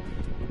mag-ready up.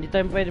 Hindi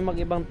tayo pwede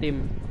mag-ibang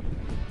team.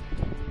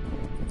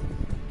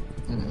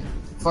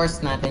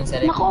 Force natin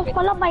sa Naka-off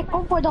pala mic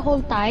ko for the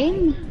whole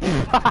time.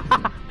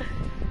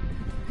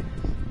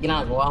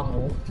 Ginagawa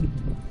mo.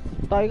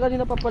 Tayo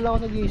kanina pa pala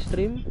ako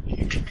nag-i-stream.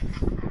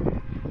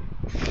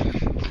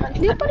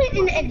 Di pa rin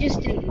in-edge yung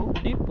stream mo.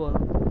 Di pa.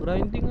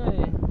 Grinding nga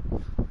eh.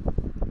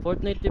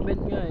 Fortnite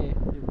event nga eh.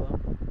 Diba?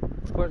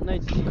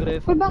 Fortnite,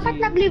 Grefg. Uy, bakit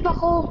nag-leave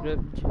ako?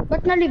 Grefg.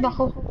 Ba't na-leave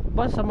ako?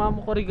 Ba, sama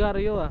mo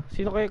Korigario ah.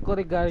 Sino kaya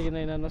Korigario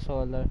na yun na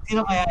Solar?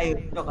 Sino kaya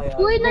yun?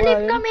 Uy,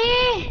 na-leave Wala kami!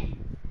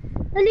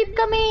 Na-leave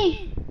kami!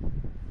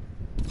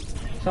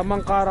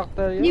 Samang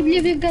karakter yun.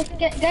 Leave, guys,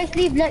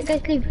 leave.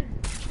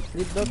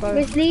 Leave daw tayo.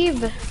 Guys,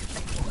 leave.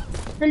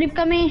 Na-leave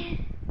kami.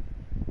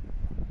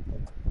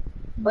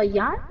 Ba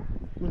yan?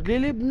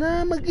 Maglilib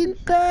na,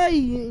 maghintay!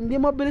 Hindi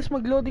mabilis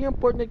mag-loading ang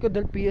Fortnite ko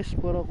dahil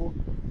PS4 ako.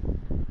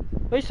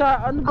 Ay,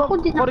 ano ba? Ako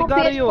din ako,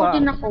 Korigario PS4 ah.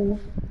 din ako.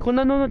 Kung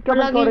nanonood ka ng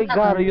Palaging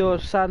Korigario,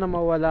 sana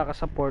mawala ka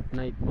sa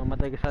Fortnite.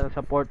 Mamatay ka sana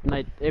sa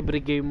Fortnite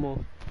every game mo.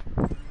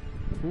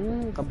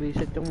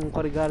 Kabisit yung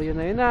Korigario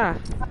na yun ah.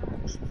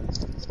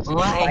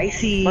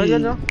 Spicy! Parang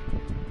gano'n?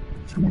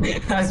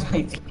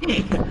 Spicy.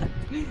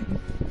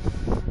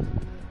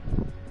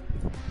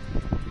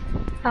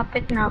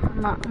 Kapit na ako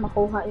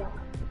makuha yun.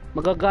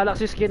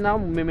 Magagalaxy skin na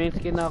ako, may main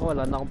skin na ako.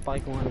 Wala na akong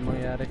paki kung ano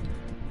mangyayari.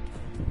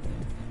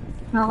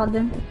 Ako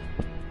din.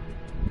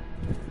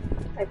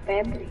 Ay,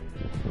 February.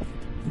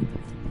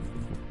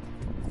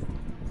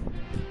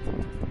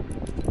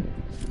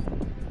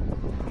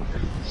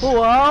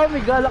 Wow,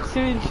 may galaxy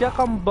rin siya,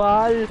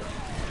 kambal.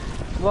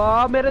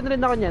 Wow, meron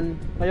rin ako niyan.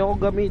 Ayoko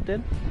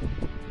gamitin.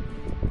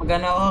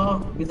 Magano ako,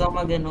 gusto ko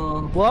magano.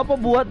 Wow,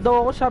 pabuhat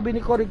daw ako, sabi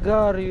ni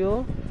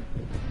Korigario.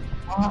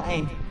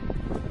 Eh.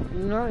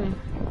 Yun nga eh.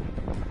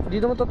 Hindi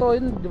naman totoo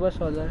yun, di ba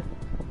Solar?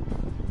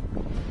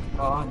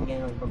 Oo, hindi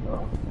ganun pag-o.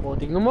 O,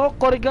 tingnan mo,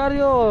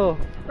 Korigario.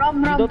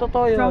 Hindi daw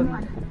totoo yun.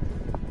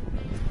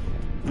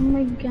 Oh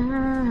my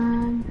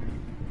god.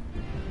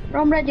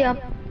 Rom, ready up.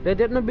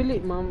 Ready up na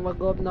bili,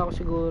 mag-up na ako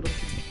siguro.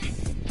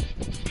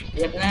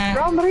 Yep na.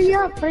 Rom, ready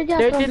up.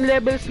 13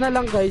 levels na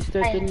lang guys,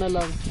 13 na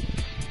lang.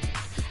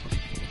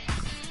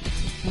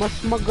 Mas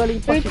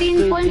magaling pa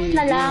 13 points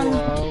na lang.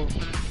 Wow.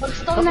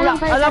 Mag-stall na lang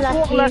kayo sa Alam ko,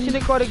 last klase game.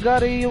 ni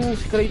Korigario yung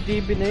Scray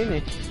TV na yun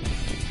eh.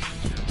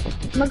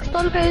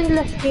 Mag-stall kayo sa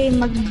last game.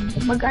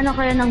 Mag-ano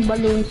kayo ng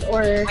balloons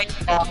or...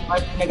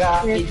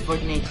 Nag-update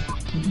Fortnite.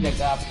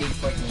 Nag-update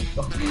Fortnite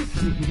ko.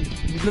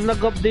 Biglang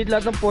nag-update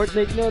lahat ng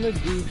Fortnite nyo,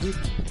 GG.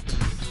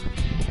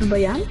 Ano ba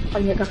yan?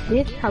 Pag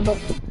nag-update, habang...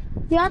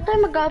 Yata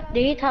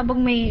mag-update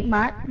habang may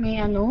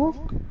ano...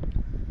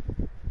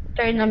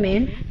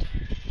 Tournament.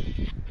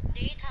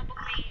 Update habang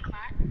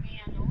may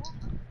ano...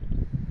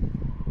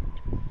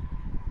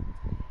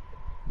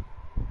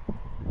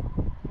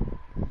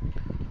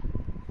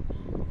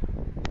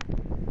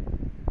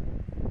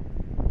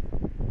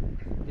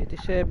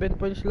 87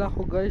 points lang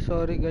ako guys.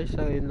 Sorry guys,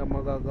 ayun lang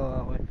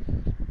magagawa ko eh.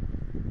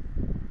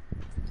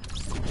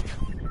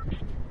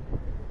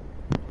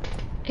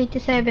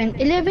 87.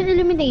 11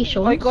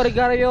 eliminations? Oy,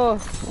 Corrigario!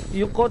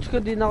 Yung coach ko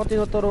din ako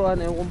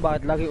tinuturuan eh kung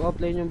bakit. Laging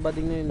offline yung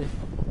bading na yun eh.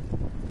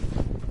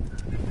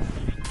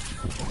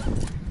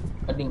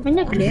 May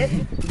nag-left?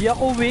 Di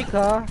ako weak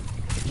ha.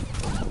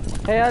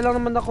 Kaya lang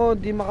naman ako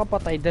di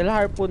makapatay dahil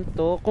harpoon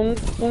to. Kung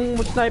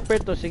sniper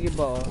to, sige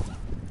ba oh.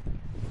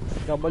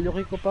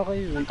 Kabalyuki ko pa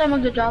kayo. Saan tayo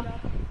mag-drop?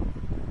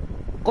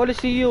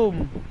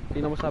 Coliseum.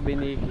 Tingnan mo sabi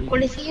ni Iki.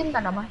 Coliseum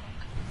na naman.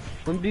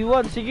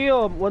 1v1, sige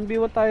oh.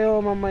 1v1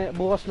 tayo mamaya.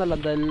 Bukas na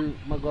lang dahil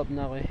mag-off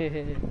na ako.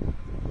 Hehehe.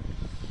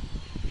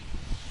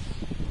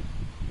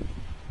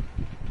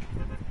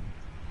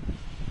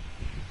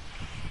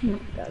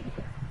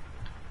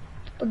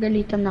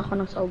 Pagalitan na ako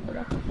ng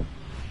sobra.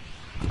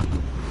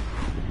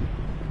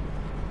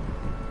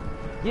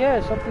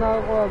 Yes, up na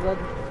ako agad.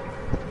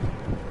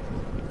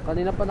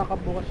 Kanina pa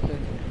nakabukas eh.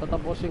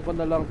 Tatapusin ko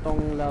na lang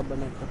tong laban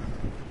na ito.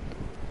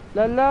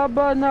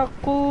 Lalaban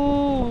ako!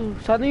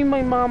 Sana yung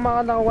may mga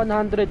naka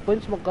 100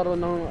 points magkaroon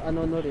ng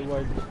ano no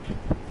rewards.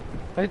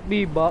 Kahit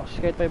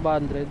V-Bucks, kahit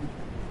 500.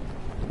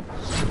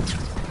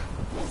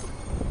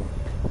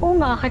 Oo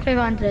nga, kahit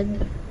 500.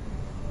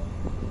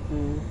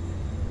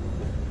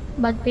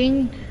 Bad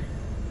ping.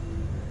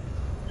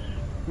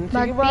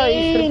 Sige ba,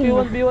 i-strip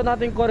yung 1v1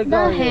 natin The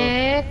Corrigario.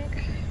 heck?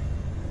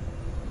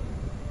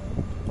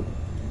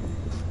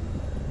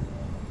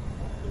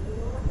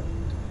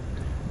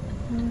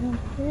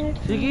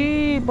 Sige,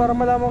 para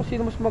malaman ko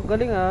sino mas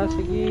magaling ha.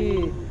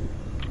 Sige.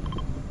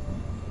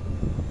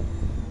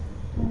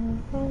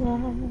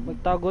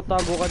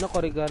 Magtago-tago ka na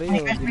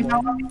Corrigario.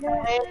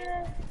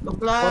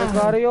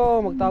 Corrigario,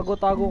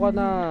 magtago-tago ka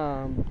na.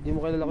 Hindi mo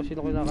kilala kung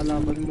sino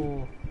kinakalaban mo.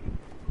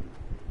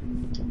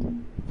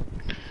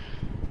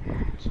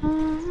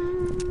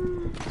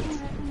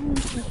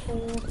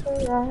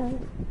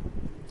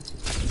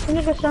 Sino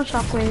gusto ng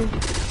shockwave?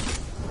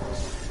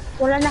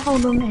 Wala na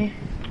akong room eh.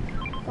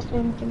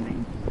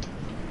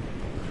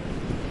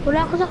 Wala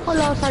ako sa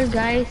colossal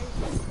guys.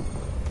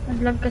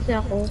 Nag-lag kasi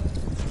ako.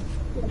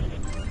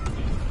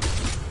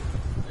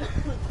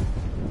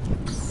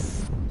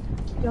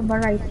 Yaba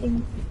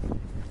writing.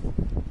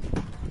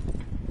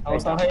 Ako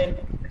sa akin.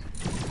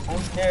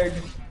 I'm scared.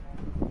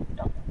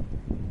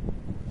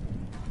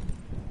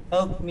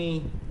 Help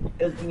me.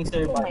 Help me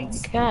Oh my survive.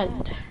 god.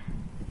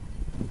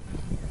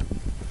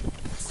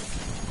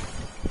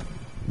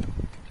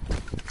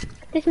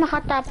 At least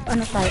maka-top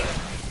ano tayo.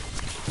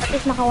 At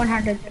least maka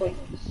 100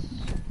 points.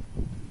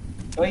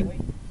 Oy.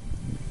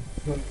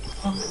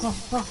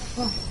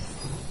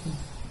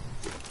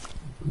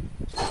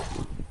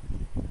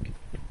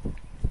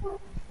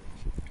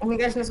 Oh my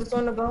gosh,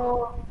 nasusunog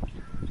ako.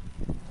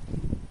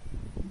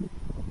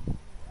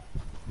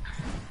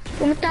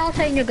 Pumunta ako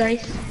sa inyo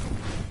guys.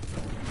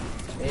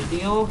 Ready,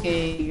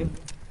 okay.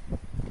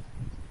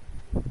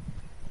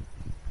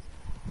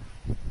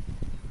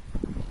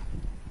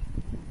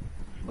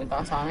 Punta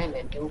ka sa amin,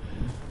 Eddie.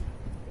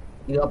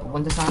 Hindi ka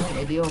pupunta sa amin,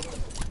 Eddie.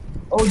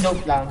 Oh,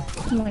 joke lang.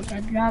 Oh my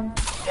god, lag.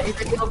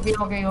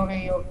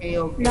 Okay.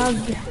 Lag.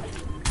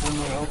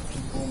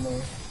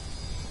 Boomer.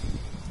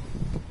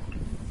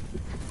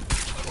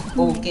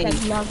 Oh Okay. my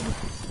god, lag.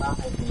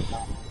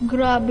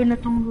 Grabe na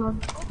tong lag.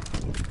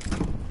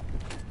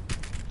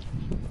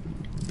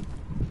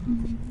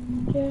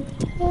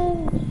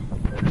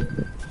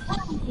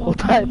 Oh,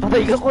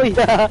 patay ka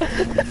kuya.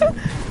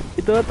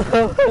 Ito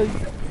tawag.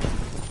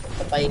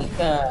 Patay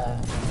ka.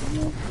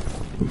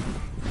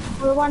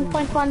 We're 1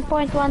 point.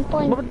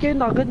 Bakit kayo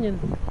nakaganyan?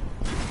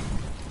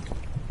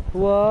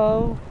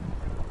 Wow.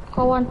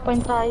 Ka 1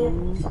 point tayo.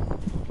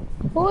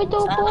 Uy, 2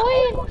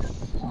 points!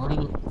 Ay.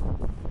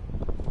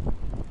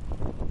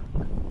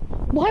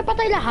 Buhay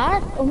patay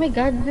lahat! Oh my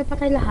god, buhay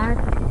patay lahat.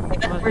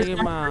 Sige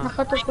ma.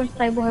 Naka 2 points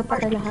tayo, buhay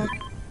patay lahat.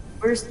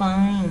 First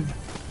time.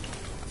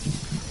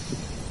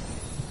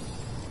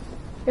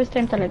 First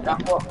time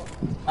talaga.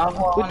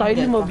 Ako Uy, tayo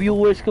 5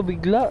 viewers ko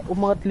bigla.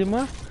 Umangat 5.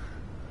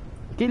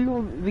 Kill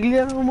mo.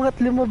 Bigla umangat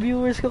 5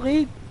 viewers ko,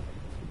 Kate.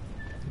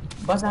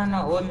 Basta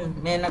na all.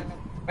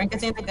 May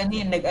kasi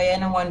nag-aya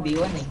ng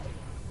 1v1 eh.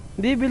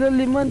 Hindi, bilang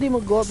 5. Hindi,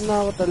 mag-go up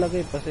na ako talaga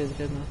eh.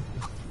 Pasensya na.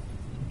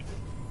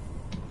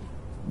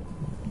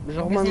 Gusto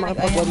ko man Kasi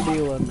makipag nag-aya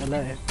 1v1. Wala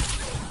eh.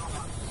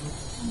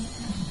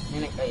 May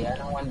nag-aya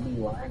ng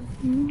 1v1.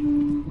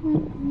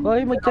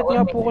 Hoy, mag-chat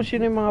nga po kung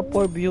sino yung mga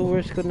 4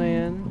 viewers ko na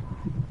yan.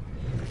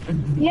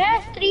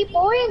 Yes, 3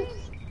 points!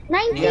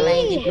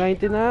 90!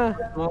 90 na.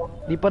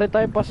 Di pa rin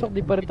tayo pasok,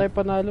 di pa rin tayo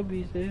panalo,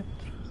 bise.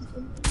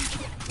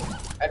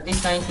 At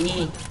least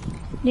 90.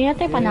 Hindi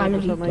natin panalo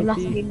Sa dito.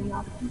 Last 90. game na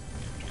natin.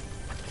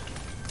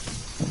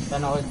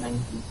 Sana all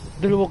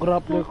 90. Dalawa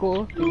grappler ko,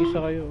 oh. Tigisa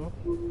kayo, oh.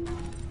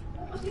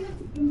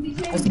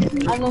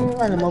 Anong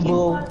mo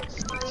bro?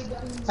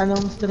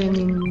 Anong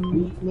streaming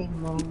name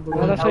mo bro?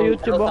 Wala sa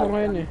YouTube ako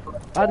ngayon eh.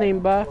 Name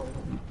ba?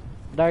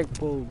 Dark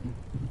Pole.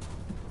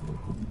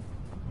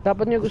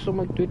 Dapat niya gusto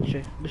mag-Twitch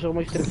eh. Gusto ko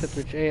mag-stream sa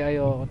Twitch. Eh,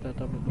 ayoko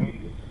tatapos.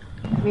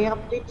 May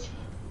update?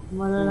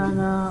 Malala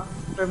na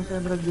terms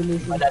and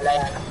regulations. Malala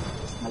yan.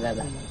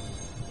 Malala.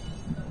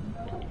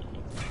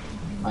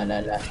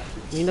 Malala.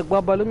 May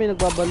nagbabalon.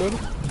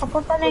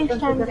 Papunta na yung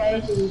stand,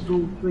 guys.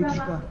 Go, switch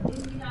ka.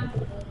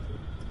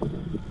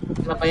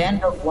 Ano pa yan?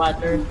 Dog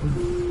water.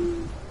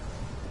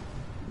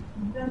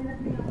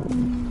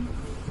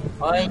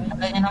 Oy,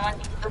 tagal niya naman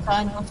dito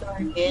sa ano,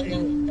 circle.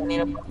 Yung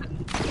kanina pa.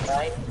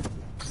 Right?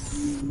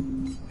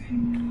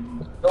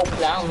 Joke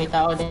lang, may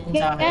tao din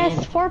sa akin.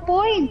 Yes, 4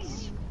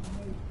 points!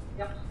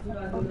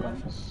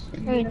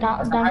 Ay,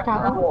 dang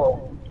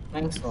tao.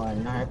 Nice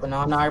one.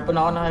 Naharpon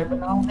ako.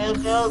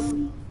 Help!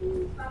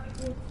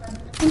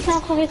 Punta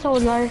ako kay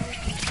Solar.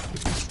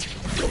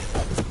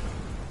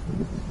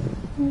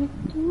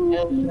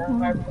 Help!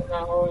 Naharpon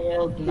ako.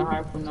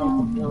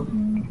 Help!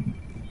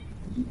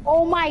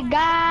 Oh my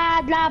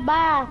God!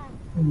 Laba!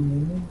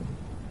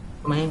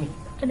 Mahimik.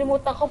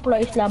 Kalimutan ko,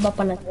 Ploys, laba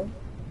pala to.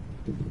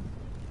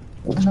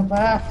 Ano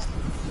ba?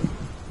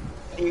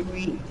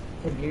 Deary.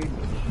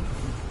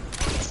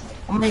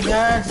 Oh my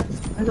God!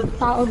 Ano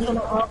Tao din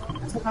ako.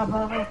 sa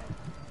kaba ako?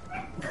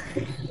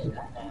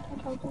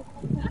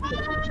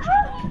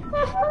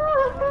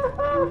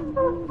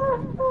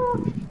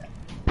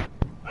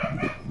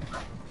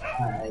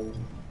 Ay.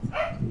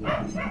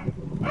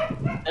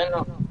 Ano?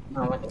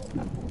 Mamatay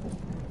na.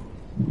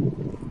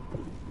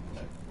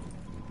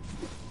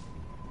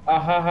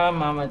 Ahaha,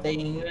 mamatay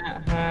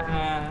nga. Ha.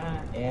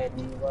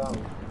 Eddie, wow.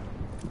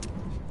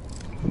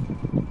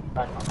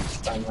 Paano na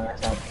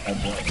sa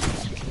tabuhay?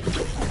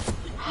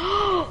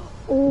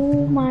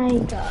 Oh my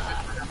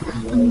God.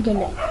 Ang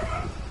galing.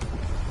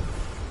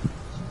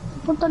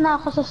 Punta na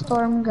ako sa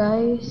storm,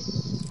 guys.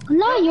 Ang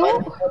layo!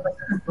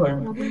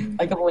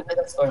 Ay, kapunta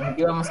sa storm.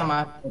 Hindi ba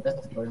masama kapunta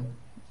sa storm?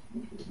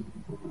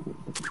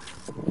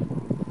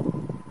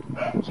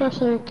 Sa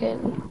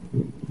circle.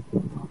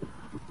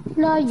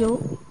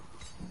 Layo.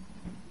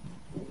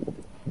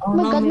 Oh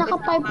my God, naka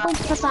 5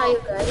 points na tayo,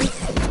 guys.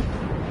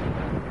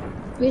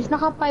 Guys,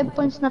 naka 5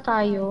 points na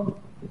tayo.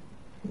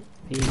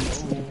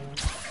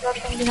 Lahat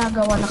ng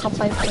ginagawa, naka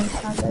 5 points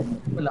na agad.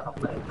 Wala ka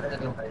pa.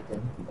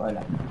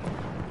 Wala.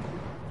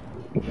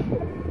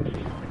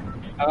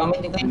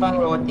 Hindi ko yung pang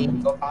rotate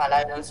ko.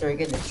 Pakalayo ng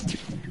circle eh.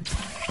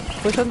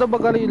 Kung saan daw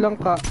bagali lang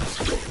ka?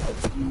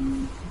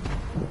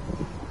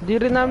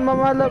 Di rin namin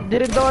mamalap. Di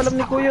rin daw alam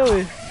ni Kuya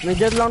eh.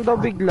 Nandyan lang daw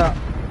bigla.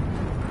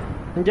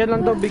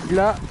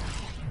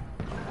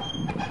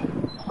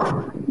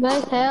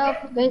 Guys,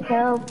 help!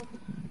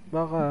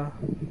 Baka.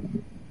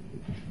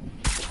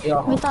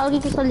 Ayoko. May tao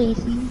dito sa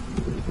lazy.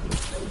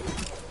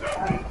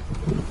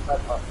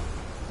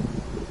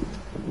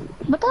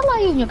 Ba't ang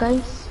layo niya,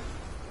 guys?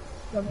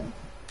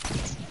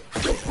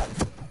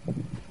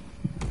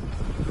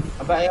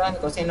 Aba, ayun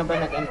ko. Sino ba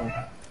nag-ano?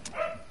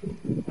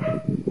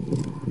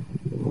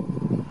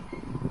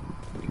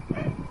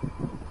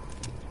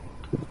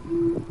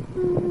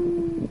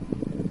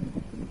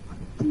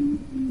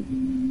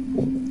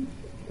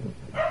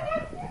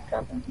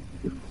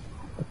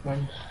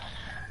 Run.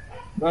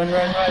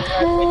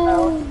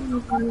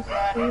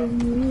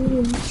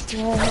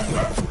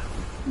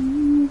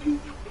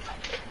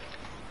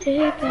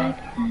 Take back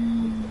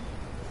time.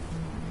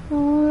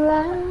 Oh,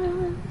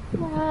 life,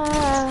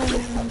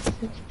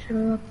 it's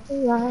true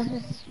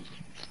life.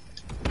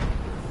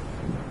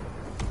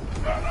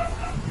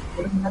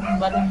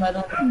 Balon.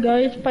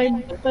 Guys,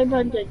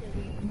 500.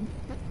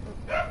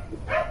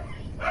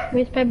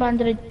 Wait,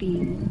 500p.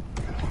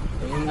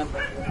 Ayun na.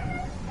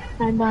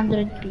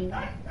 500p.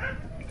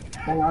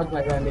 Nanood,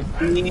 magamit.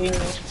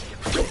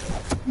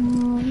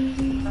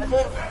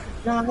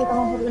 Nakakita ko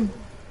po rin.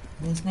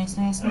 Nice. Nakakita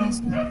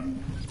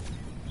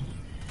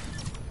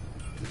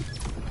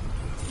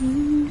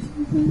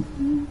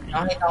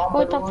ko po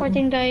Oh, top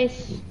 14,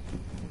 guys.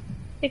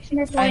 6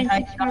 more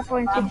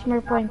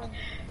points.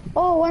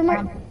 Oh, 1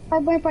 more.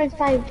 5 more points.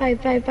 5 more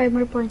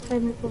points. 5 more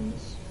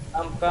points.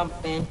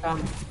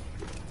 Camp.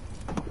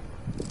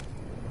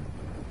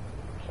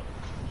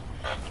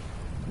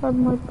 5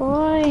 more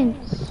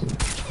points.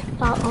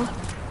 Tao.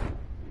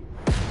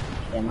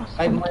 Yan, mas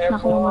 5 more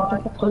nakuha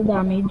points. ko full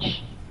damage.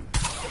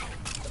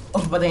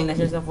 Oh, patay na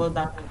siya sa full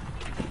damage.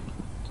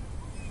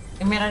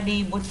 Meron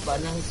di boots ba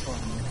ng swan?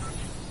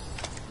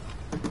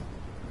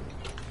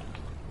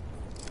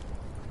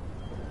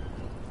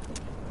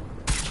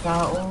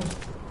 Tao.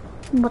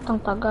 Ba't ang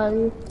tagal?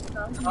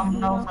 Come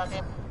now sa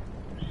atin.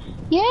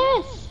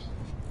 Yes!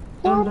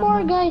 4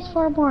 more, guys.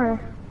 4 more.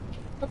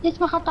 At least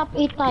maka-top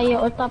 8 tayo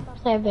or top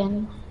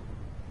 7.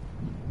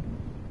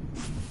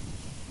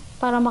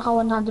 Para maka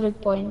 100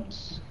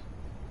 points.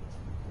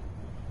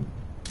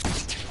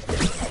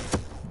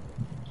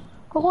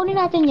 Kukunin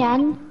natin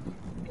yan.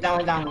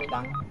 Wait lang.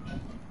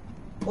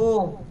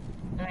 Oh!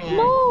 Ano yan?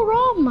 No,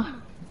 Rom!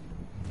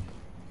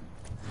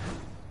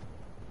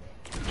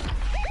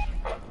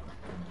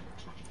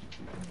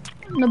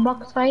 Na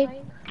box fight.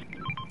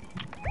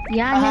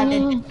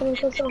 Yan.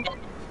 So.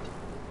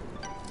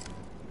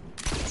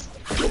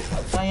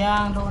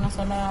 Sayang, doon na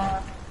sa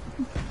lahat.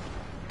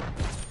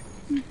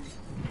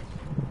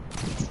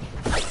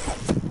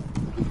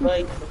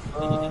 Bye.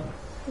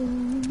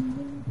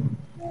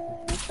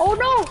 Oh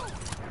no!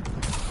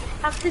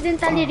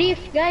 Accidentally reef,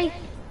 guys.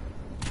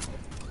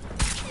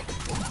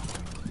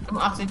 Ang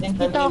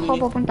accidental Dito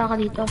ako, pupunta ka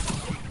dito.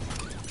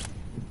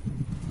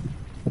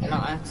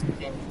 Walang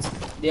accidents.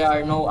 There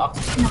are no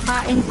accidents.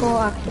 Nakain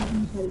ko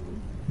accidentally.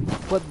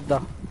 What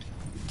the?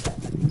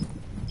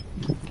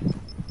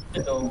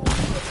 Hello.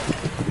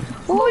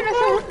 Uy,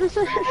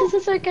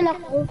 nasa circle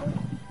ako.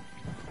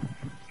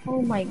 Oh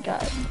my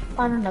god.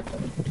 Paano na to?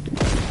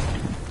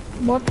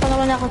 Bot pa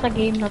naman ako sa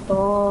game na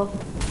to.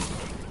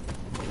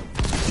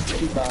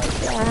 Diba?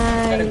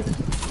 Guys.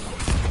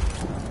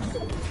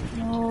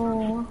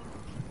 No.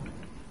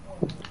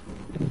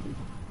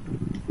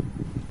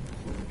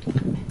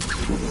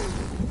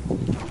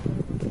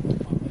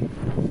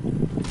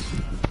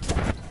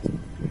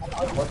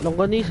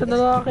 Longganisa na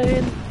lang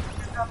akin.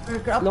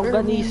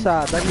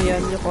 Longganisa,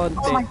 damihan nyo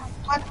konti.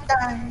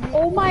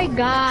 Oh my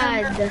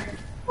god.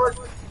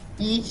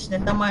 Ish,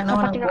 natama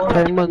naman ang goal.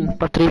 Simon,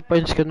 pa 3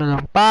 points ka na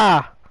lang.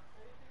 Pa!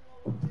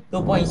 2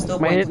 points, 2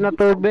 points. Mainit na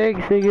tubig,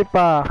 sige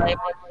pa.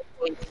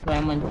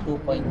 Simon, 2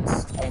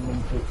 points. Simon,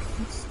 2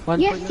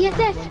 points. Yes, yes,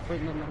 yes.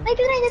 Ay,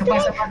 try.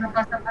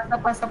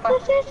 Sapa.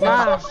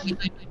 Yes.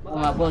 Dito hindi pa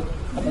umabot.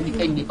 Kapag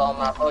dito hindi pa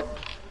umabot.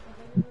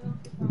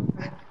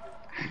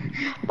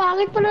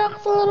 Pangit pala ako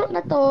sa laro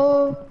na to.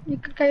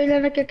 Kayo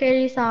lang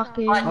nagka-carry sa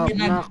akin. Paano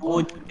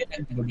nag-good ka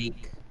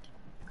nag-break?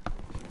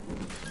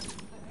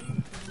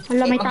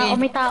 Wala, may tao.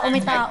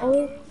 May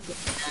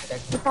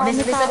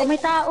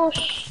tao.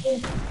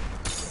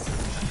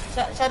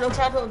 Shadow.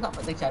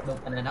 Dapat nag-shadow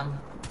ka na lang.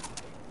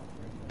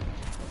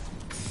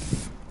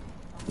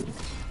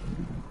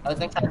 Dapat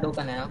nag-shadow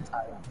ka na lang.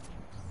 Sayang.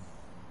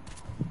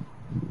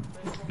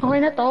 Okay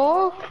na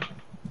to.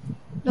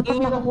 Dapat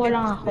nakakuha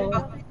lang ako.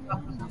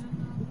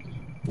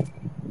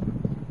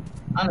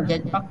 Ano,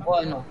 jetpack o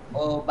ano?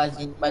 O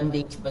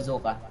bandage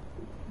bazooka?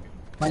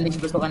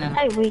 Bandage bazooka na lang.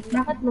 Ay, wait.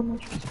 Bakit mo?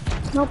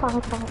 No, bakit.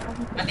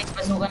 Bandage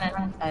bazooka na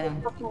lang. Sayang.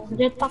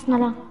 Jetpack na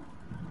lang.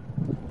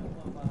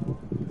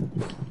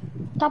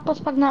 Tapos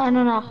pag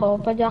naano na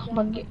ako, pwede ako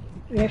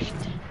mag-rift.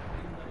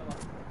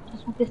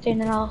 Tapos mag-stay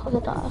na lang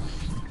ako sa taas.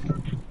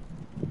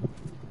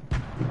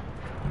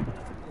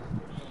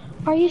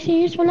 Are you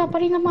serious? Wala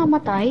pa rin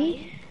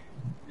namamatay?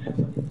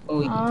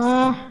 Uy.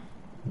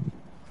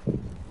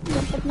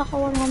 Dapat naka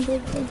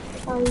 105.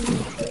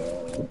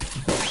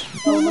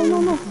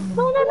 No.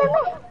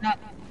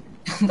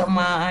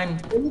 Tamaan.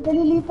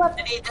 Dali lipat.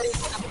 Dali ka na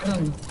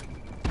dun.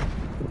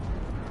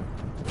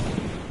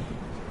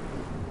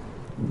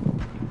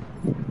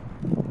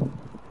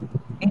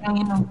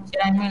 Inang.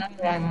 Sirahin mo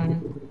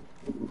yun.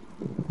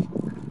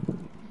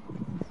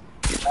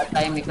 Ba't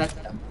tayo may clutch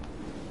lang?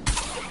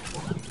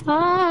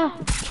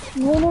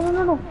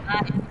 No.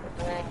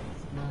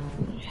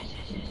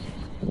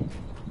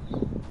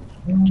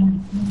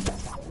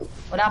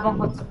 Wala bang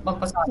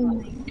pagpasama?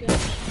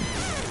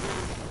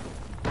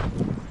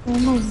 Oh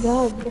my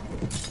god.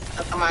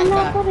 Tatamaan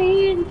Wala ka. pa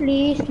rin.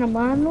 Please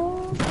naman,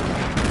 no.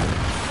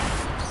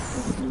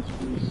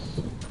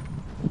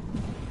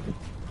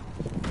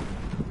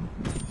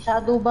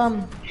 Shadow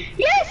bomb.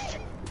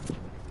 Yes!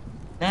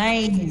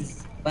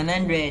 Nice!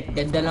 100.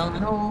 Ganda lang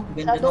ano.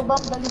 Shadow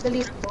bomb,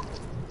 dali.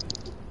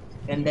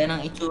 Ganda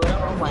ng itsura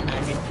ko. 100.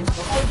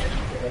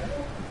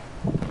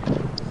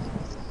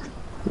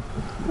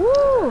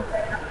 Woo!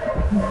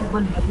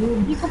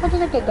 Hindi ko pa ito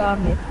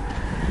nagagamit.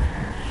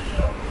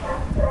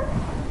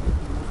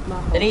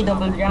 Dali,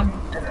 double jump.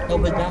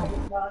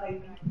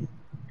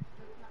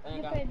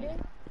 Hindi pwede.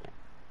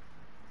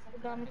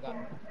 Gamit ko.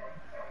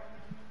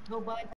 Go, bye.